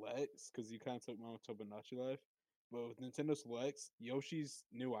Selects, because you kind of took my Tomodachi Life, but with Nintendo Selects, Yoshi's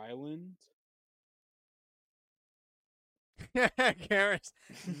New Island. Karis,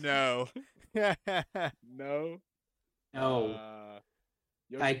 no. No. no, I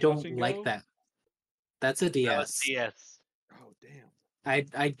Yoshi's Touch don't and like Go. that. That's a That was DS. DS. Oh damn.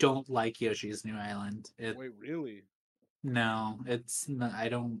 I don't like Yoshi's New Island. Wait, really? No, it's not, I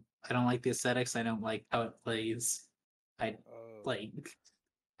don't like the aesthetics. I don't like how it plays. I Oh. like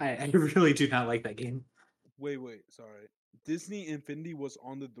I really do not like that game. Wait. Sorry. Disney Infinity was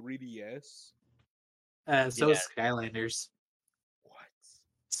on the 3DS. So is Yeah. Skylanders. What?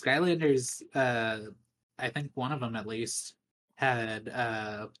 Skylanders, I think one of them at least had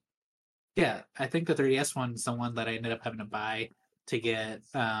yeah, I think the 3DS one's the one that I ended up having to buy to get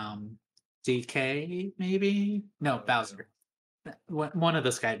What? DK maybe? No, Oh yeah. Bowser. One of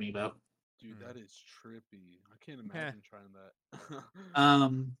the Sky Amiibo. Dude, Hmm. that is trippy. I can't Heh. imagine trying that.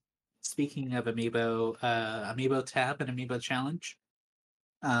 Um Speaking of Amiibo, Amiibo Tap and Amiibo Challenge.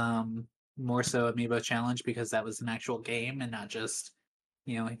 Um More so Amiibo Challenge because that was an actual game and not just,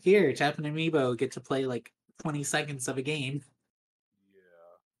 here, tap an Amiibo, get to play like 20 seconds of a game.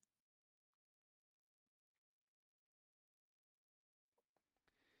 Yeah.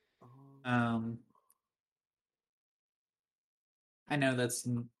 Um, Um I know this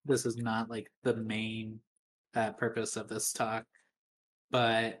is not like the main purpose of this talk,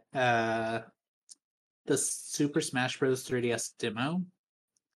 but the Super Smash Bros. 3DS demo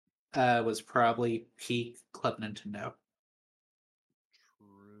was probably peak Club Nintendo.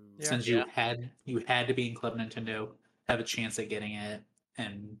 true. Yeah. Since Yeah. you had to be in Club Nintendo, have a chance at getting it,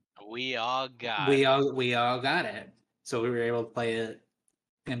 and We all got it. we all got it, so we were able to play it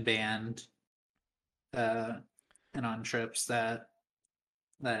in band uh, and on trips that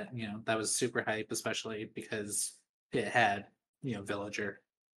that that was super hype, especially because it had Villager,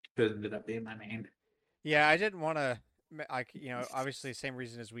 who ended up being my main. Yeah, I didn't want to. Like, obviously, same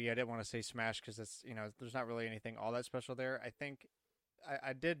reason as we. I didn't want to say Smash because it's, there's not really anything all that special there. I think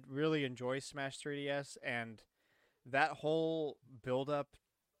I did really enjoy Smash 3DS, and that whole build up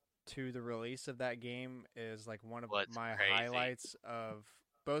to the release of that game is like one of What's my crazy? highlights of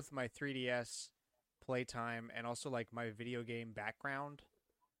both my 3DS playtime and also like my video game background.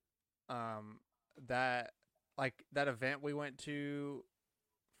 Um, that that event we went to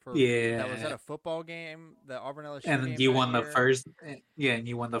for that was at Yeah, a football game, the Auburn LSU and game you that won the year. first. Yeah, and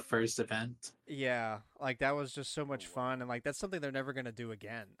you won the first event. Yeah, like that was just so Oh much wow. fun, and like that's something they're never gonna do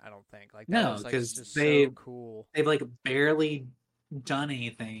again. I don't think. Like that No, was like because just so cool. they've like barely done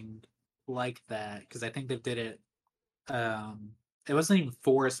anything like that. Because I think they did it. It wasn't even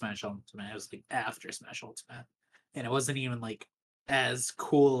for Smash Ultimate. It was like after Smash Ultimate, and it wasn't even like as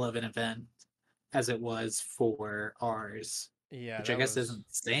cool of an event as it was for ours, Yeah, which I that guess was. isn't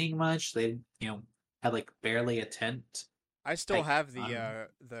saying much. They had like barely a tent. I still I have I don't know.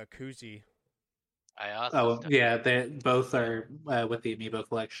 the koozie. I also Oh still yeah, they both are with the Amiibo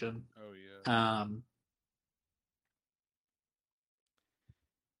collection. Oh yeah. Um,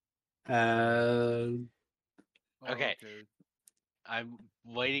 Yeah. uh, Oh okay. okay. I'm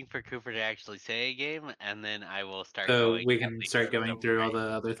waiting for Cooper to actually say a game, and then I will start so going we at can least start some going through all right.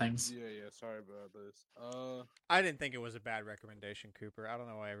 the other things. Yeah, yeah. Sorry about this. I didn't think it was a bad recommendation, Cooper. I don't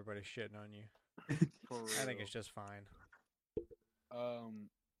know why everybody's shitting on you. For I think real. it's just fine. Um,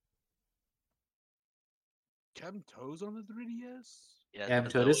 Captain Toes on the 3DS. Yes, Captain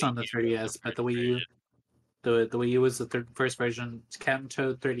but the Toad is Wii on the U was the 3DS, but the first Wii U, version. the Wii U was the first version. Captain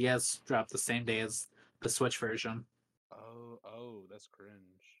Toad 3DS dropped the same day as the Switch version. Oh, that's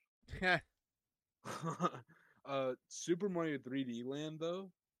cringe. Super Mario 3D Land though,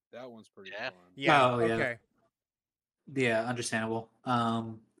 that one's pretty Yeah. fun. Yeah. Oh yeah, Okay. yeah, understandable.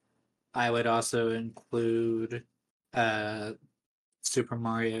 I would also include uh Super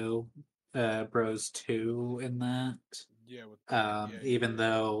Mario Bros. 2 in that. Yeah, with the Even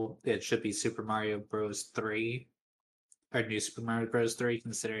though it should be Super Mario Bros. 3 or New Super Mario Bros. 3,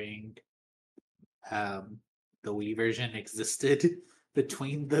 considering um, the Wii version existed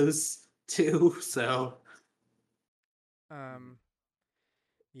between those two. So Um.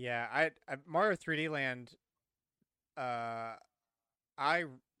 Yeah. I Mario 3D Land. Uh. I.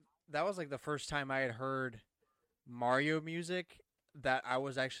 That was like the first time I had heard Mario music that I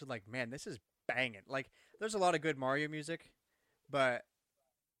was actually like, man, this is banging. Like, there's a lot of good Mario music, but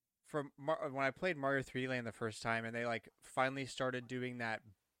when I played Mario 3D Land the first time, and they like finally started doing that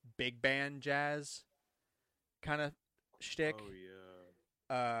big band jazz kind of oh shtick,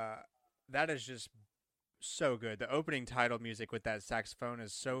 yeah, uh, that is just so good. The opening title music with that saxophone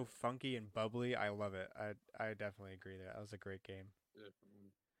is so funky and bubbly. I love it. I definitely agree that was a great game.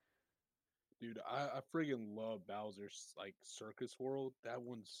 definitely. Dude, I friggin' love Bowser's like Circus World. That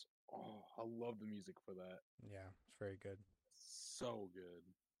one's I love the music for that. Yeah, it's very good. So good.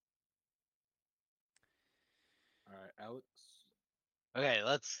 All right, Alex. Okay,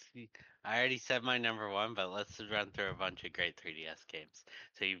 let's. I already said my number one, but let's run through a bunch of great 3DS games.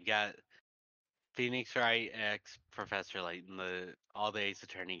 So you've got Phoenix Wright X Professor Layton, the all the Ace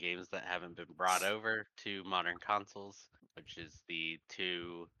Attorney games that haven't been brought over to modern consoles, which is the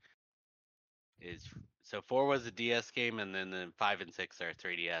two is so four was a DS game, and then the 5 and 6 are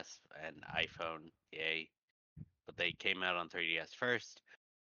 3DS and iPhone. Yay! But they came out on 3DS first.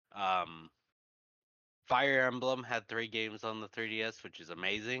 Um, Fire Emblem had 3 games on the 3DS, which is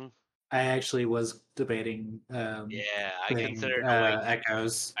amazing. I actually was debating Yeah, I playing considered Awakening.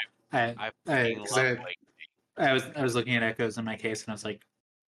 Echoes. I I fucking because love Awakening. I was looking at Echoes in my case and I was like,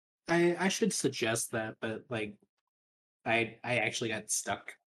 I should suggest that, but like I actually got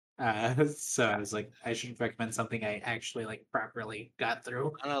stuck. So I was like, I should recommend something I actually like properly got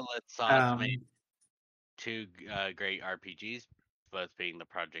through. Monolith Soft made Um, two great RPGs, both being the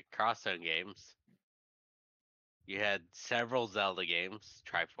Project Crosszone games. You had several Zelda games,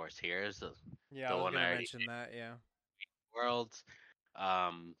 Triforce Heroes, Yeah, I the was one I gonna already mention that. Yeah. Worlds,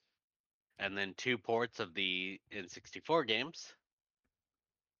 um, and then 2 ports of the N64 games.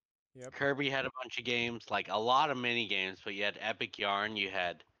 Yep. Kirby had a bunch of games, like a lot of mini games, but you had Epic Yarn, you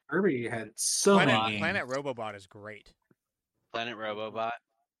had Kirby had so many Planet games. Robobot is great. Planet Mhm. Robobot.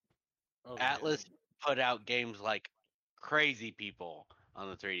 Oh yeah. Atlas put out games like crazy people on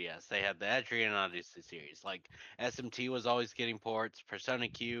the 3DS. They had the Etrian Odyssey series. Like SMT was always getting ports. Persona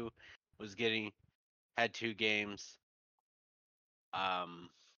Q was getting had 2 games. Um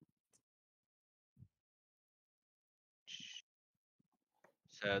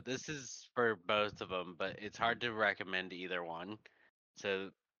So this is for both of them, but it's hard to recommend either one. So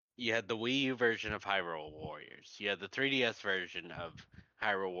you had the Wii U version of Hyrule Warriors. You had the 3DS version of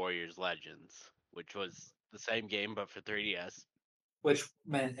Hyrule Warriors Legends, which was the same game but for 3DS. Which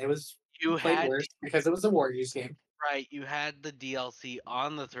meant it was You played had worse because it was a Warriors game. right, you had the DLC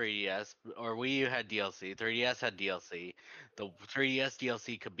on the 3DS, or Wii U had DLC. 3DS had DLC. The 3DS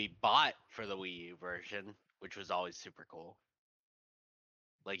DLC could be bought for the Wii U version, which was always super cool.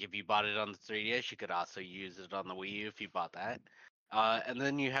 Like if you bought it on the 3DS, you could also use it on the Wii U if you bought that. And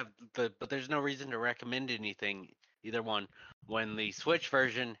then you have but there's no reason to recommend anything, either one, when the Switch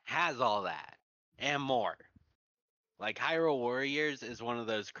version has all that and more. Like Hyrule Warriors is one of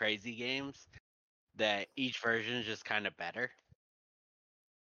those crazy games that each version is just kind of better.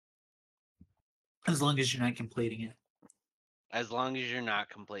 As long as you're not completing it. As long as you're not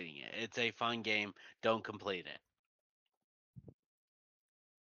completing it. It's a fun game. Don't complete it.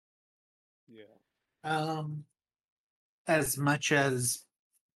 Yeah. As much as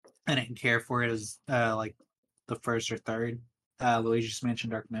I didn't care for it as like the first or third, Luigi's Mansion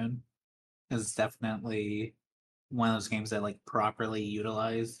Dark Moon is definitely one of those games that like properly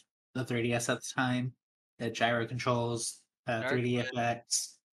utilized the 3DS at the time. The gyro controls, Dark 3D Moon,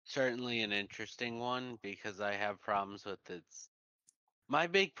 effects. certainly an interesting one because I have problems with its. My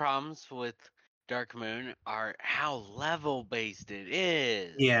big problems with Dark Moon are how level based it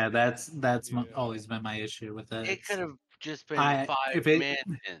is. Yeah, that's Yeah. always been my issue with it. It could have just been I 5 if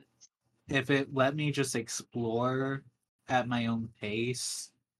mansions. it let me just explore at my own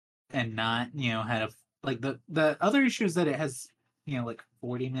pace and not had a like the other issue is that it has like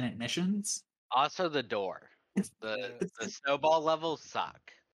 40-minute missions. Also, the door. It's The it's the snowball levels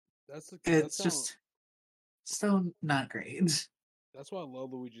suck. That's it's just so not great. that's why I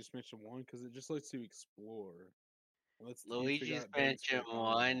love Luigi's Mansion 1 because it just lets you explore. It lets you figure Luigi's out things for Mansion your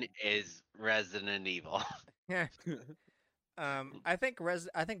 1 is Resident Evil. Yeah. own. I think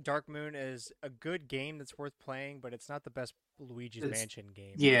Dark Moon is a good game that's worth playing, but it's not the best Luigi's It's Mansion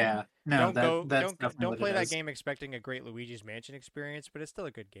game. yeah, no, Don't that go that's definitely don't what play it that is. game expecting a great Luigi's Mansion experience, but it's still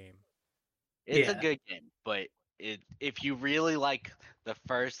a good game. It's a Yeah. good game, but if you really like the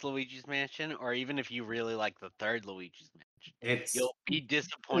first Luigi's Mansion, or even if you really like the third Luigi's Mansion, It's you'll be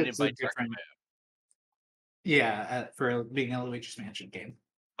disappointed it's by a Dark different Moon. for being a Luigi's Mansion game,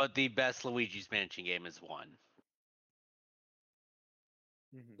 But the best Luigi's Mansion game is 1.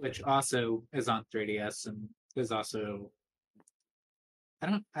 Mhm. which also is on 3DS and is also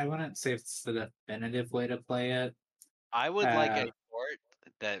I wouldn't say it's the definitive way to play it. I would like a Uh, port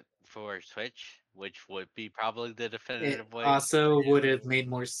that for Switch, which would be probably the it definitive way. also would have made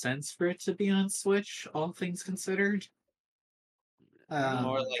more sense for it to be on Switch, all things considered. More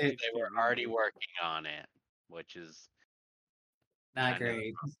Even like It they HD were already remake. working on it, which is not kind of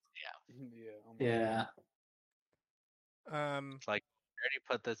great. yeah. Yeah. Oh my Yeah. Um, It's like we already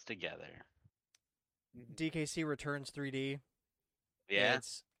put this together. God. Mhm. DKC Returns 3D. Yeah,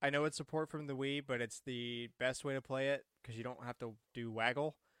 I know it's support from the Wii, but it's the best way to play it because you don't have to do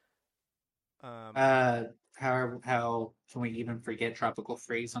waggle. Uh, how can we even forget Tropical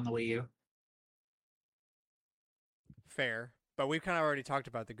Freeze on the Wii U? Fair, but we've kind of already talked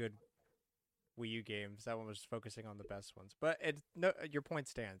about the good Wii U games. That one was focusing on the best ones, but your point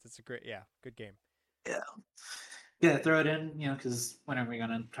stands. It's a good game. Yeah. Yeah, throw it in, because when are we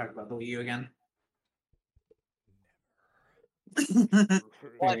gonna talk about the Wii U again?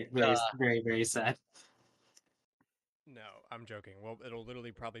 what very, very, very, very sad. No, I'm joking. Well, it'll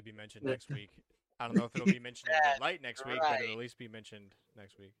literally probably be mentioned next week. I don't know if it'll be mentioned in good that's light next week, but it'll right. at least be mentioned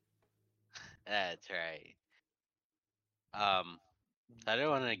next week. That's right. I don't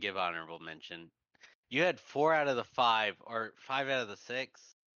want to give honorable mention. You had 4 out of the 5, or 5 out of the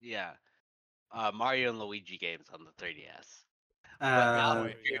 6. Yeah. Mario and Luigi games on the 3DS. But Good Uh,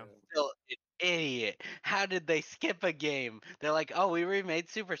 point. you're Yeah. still an idiot. How did they skip a game? They're like, oh, we remade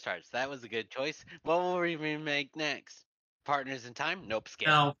Superstars. That was a good choice. What will we remake next? Partners in Time? Nope, skip.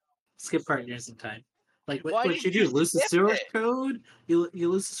 no, skip Partners in Time. Like, Why what did you you do? Lose the skip source it? code? You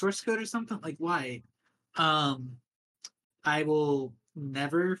lose the source code or something? Like, why? Um, I will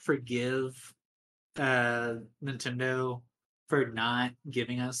never forgive Nintendo for not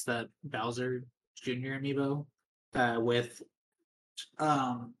giving us that Bowser Jr. amiibo with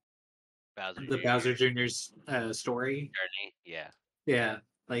um Bowser the Bowser Jr. Jr.'s story. Journey? Yeah. Yeah,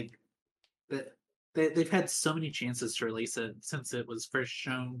 like they've had so many chances to release it since it was first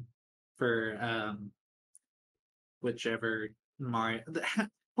shown for whichever Mario.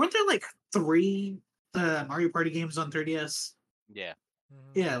 Weren't there like 3 Mario Party games on 3DS? Yeah.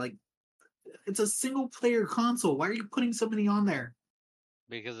 Mhm. Yeah, like it's a single player console. Why are you putting so many on there?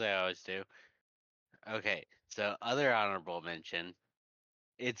 because I always do. Okay, so other honorable mention,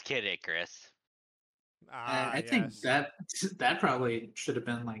 it's Kid Icarus. Ah, I think yes. that probably should have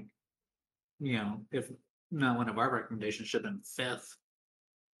been like, if not one of our recommendations, should have been fifth.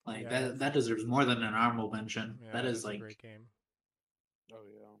 Like Yeah, that deserves more than an honorable mention. yeah, That that is is a like great game. Oh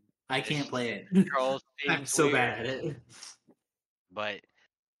yeah. I This can't play it. control I'm seems so weird, bad at it. but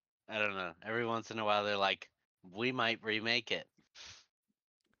I don't know. Every once in a while, they're like, we might remake it.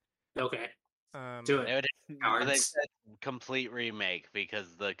 Okay, do Um, They it, would, but they cowards. said complete remake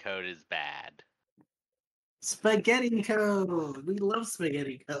because the code is bad. Spaghetti code. We love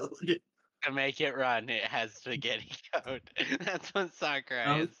spaghetti code. To make it run, it has spaghetti code. That's what Sakurai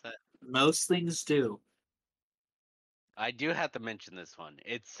Mo- has said. Most things do. I do have to mention this one.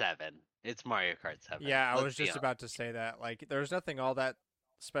 It's 7. It's Mario Kart 7. yeah, I Let's was be just honest. about to say that. Like, there's nothing all that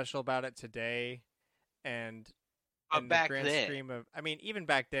special about it today, and But in the back grand then, stream of, I mean, even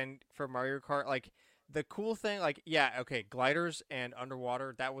back then for Mario Kart, like the cool thing, like, yeah, okay, gliders and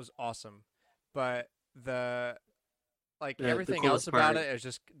underwater, that was awesome, but the like The everything else coolest about part. it is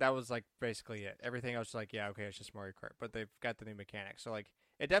just that was like basically it. Everything else was like, yeah, okay, it's just Mario Kart, but they've got the new mechanics. So like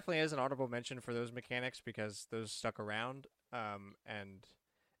it definitely is an honorable mention for those mechanics because those stuck around, and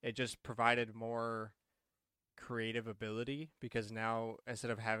it just provided more creative ability because now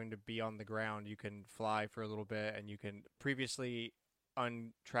instead of having to be on the ground, you can fly for a little bit and you can previously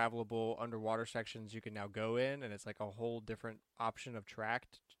untravelable underwater sections you can now go in and it's like a whole different option of track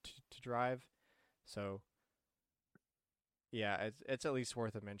to drive. So yeah, it's at least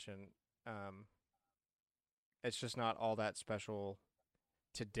worth a mention. Um, it's just not all that special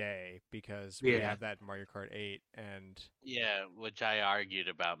today because we Yeah. have that in Mario Kart 8 and yeah, which I argued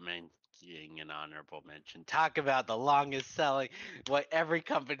about making an honorable mention. Talk about the longest selling, what every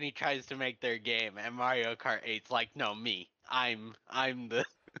company tries to make their game, and Mario Kart 8's like, no, me. I'm the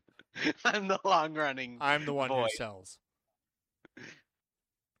I'm the long running I'm the one who voice. sells.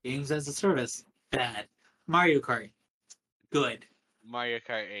 Games as a service. Bad. Mario Kart. Good. Mario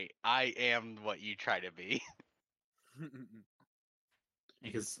Kart 8. I am what you try to be.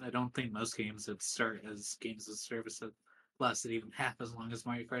 Because I don't think most games that start as games as a service have lasted even half as long as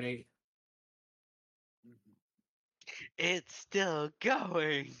Mario Kart 8. It's still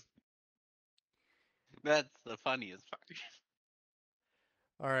going. That's the funniest part.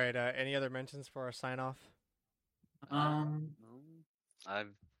 All right, any other mentions for our sign off? Um, No. I've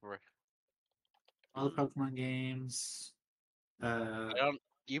all the Pokemon games. I don't.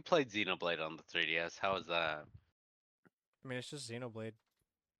 You played Xenoblade on the 3DS. How was that? I mean, it's just Xenoblade.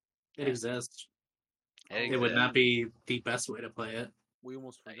 It exists. It It would not exists. be the best way to play it. We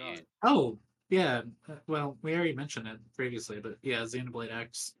almost forgot. Oh, yeah. Well, we already mentioned it previously, but yeah, Xenoblade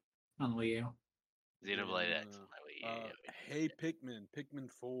X on the Wii U. Xenoblade X. And, on my Wii U. hey Pikmin,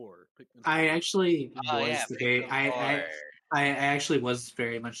 Pikmin 4. Pikmin I 4. actually Oh was yeah, debate. Pikmin 4. I actually was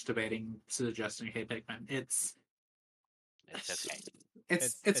very much debating suggesting Hey Pikmin. It's okay.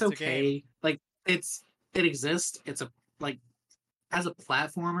 It's It's a game. okay. Like it exists. It's a like as a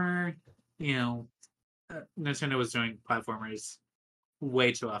platformer. Nintendo was doing platformers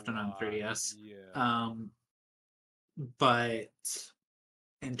way too often on 3DS. Yeah. But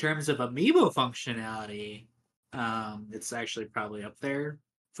in terms of amiibo functionality, it's actually probably up there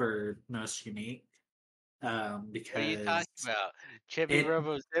for most unique. What are you Because talking about? Chibi it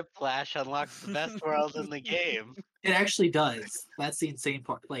Robo Zip Flash unlocks the best world in the game. it actually does. That's the insane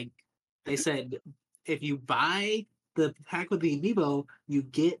part. Like they said, if you buy the pack with the amiibo, you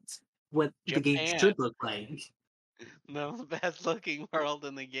get what the game Japan, should look like. the best looking world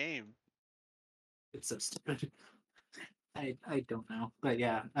in the game. It's so stupid. I don't know, but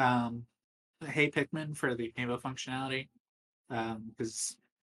yeah. Hey Pikmin for the amiibo functionality. Because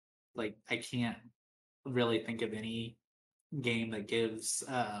like I can't really think of any game that gives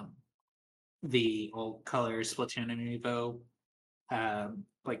the old color Splatoon amiibo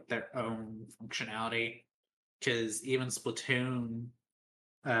like their own functionality. Because even Splatoon,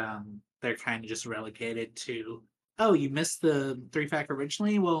 they're kind of just relegated to, oh, you missed the 3 pack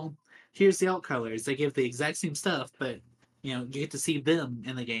originally. Well, here's the alt colors. They give the exact same stuff, but you get to see them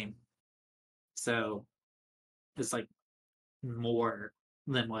in the game. So it's like more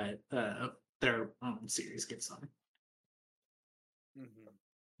than what their own series gives them. Mm-hmm.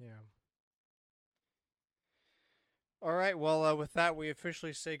 Yeah. All right. Well, with that, we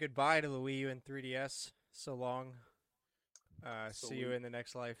officially say goodbye to the Wii U and 3DS. So long. So See you in the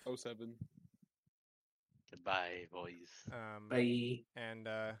next life. 07. Goodbye, boys. Bye. And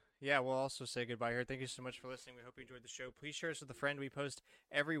yeah, we'll also say goodbye here. Thank you so much for listening. We hope you enjoyed the show. Please share us with a friend. We post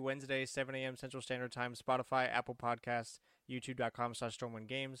every Wednesday, 7 a.m. Central Standard Time, Spotify, Apple Podcasts,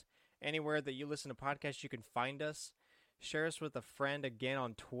 youtube.com/StormWindGames. Anywhere that you listen to podcasts, you can find us. Share us with a friend again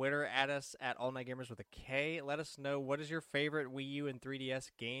on Twitter. Add us at All Night Gamers with a K. Let us know what is your favorite Wii U and 3DS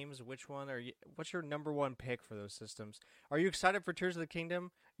games. Which one are you? What's your number one pick for those systems? Are you excited for Tears of the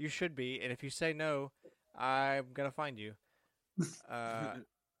Kingdom? You should be. And if you say no, I'm gonna find you.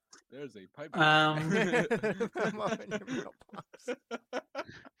 There's a pipe. Put 'em all in your mailbox.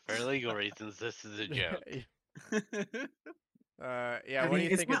 For legal reasons, this is a joke. Yeah. I What do mean, you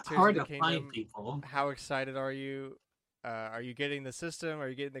it's think not of Tears hard of to the find Kingdom? people. How excited are you? Are you getting the system? Are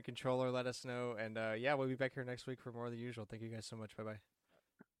you getting the controller? Let us know. And yeah, we'll be back here next week for more of the usual. Thank you guys so much. Bye bye.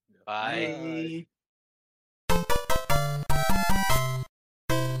 Bye. Bye.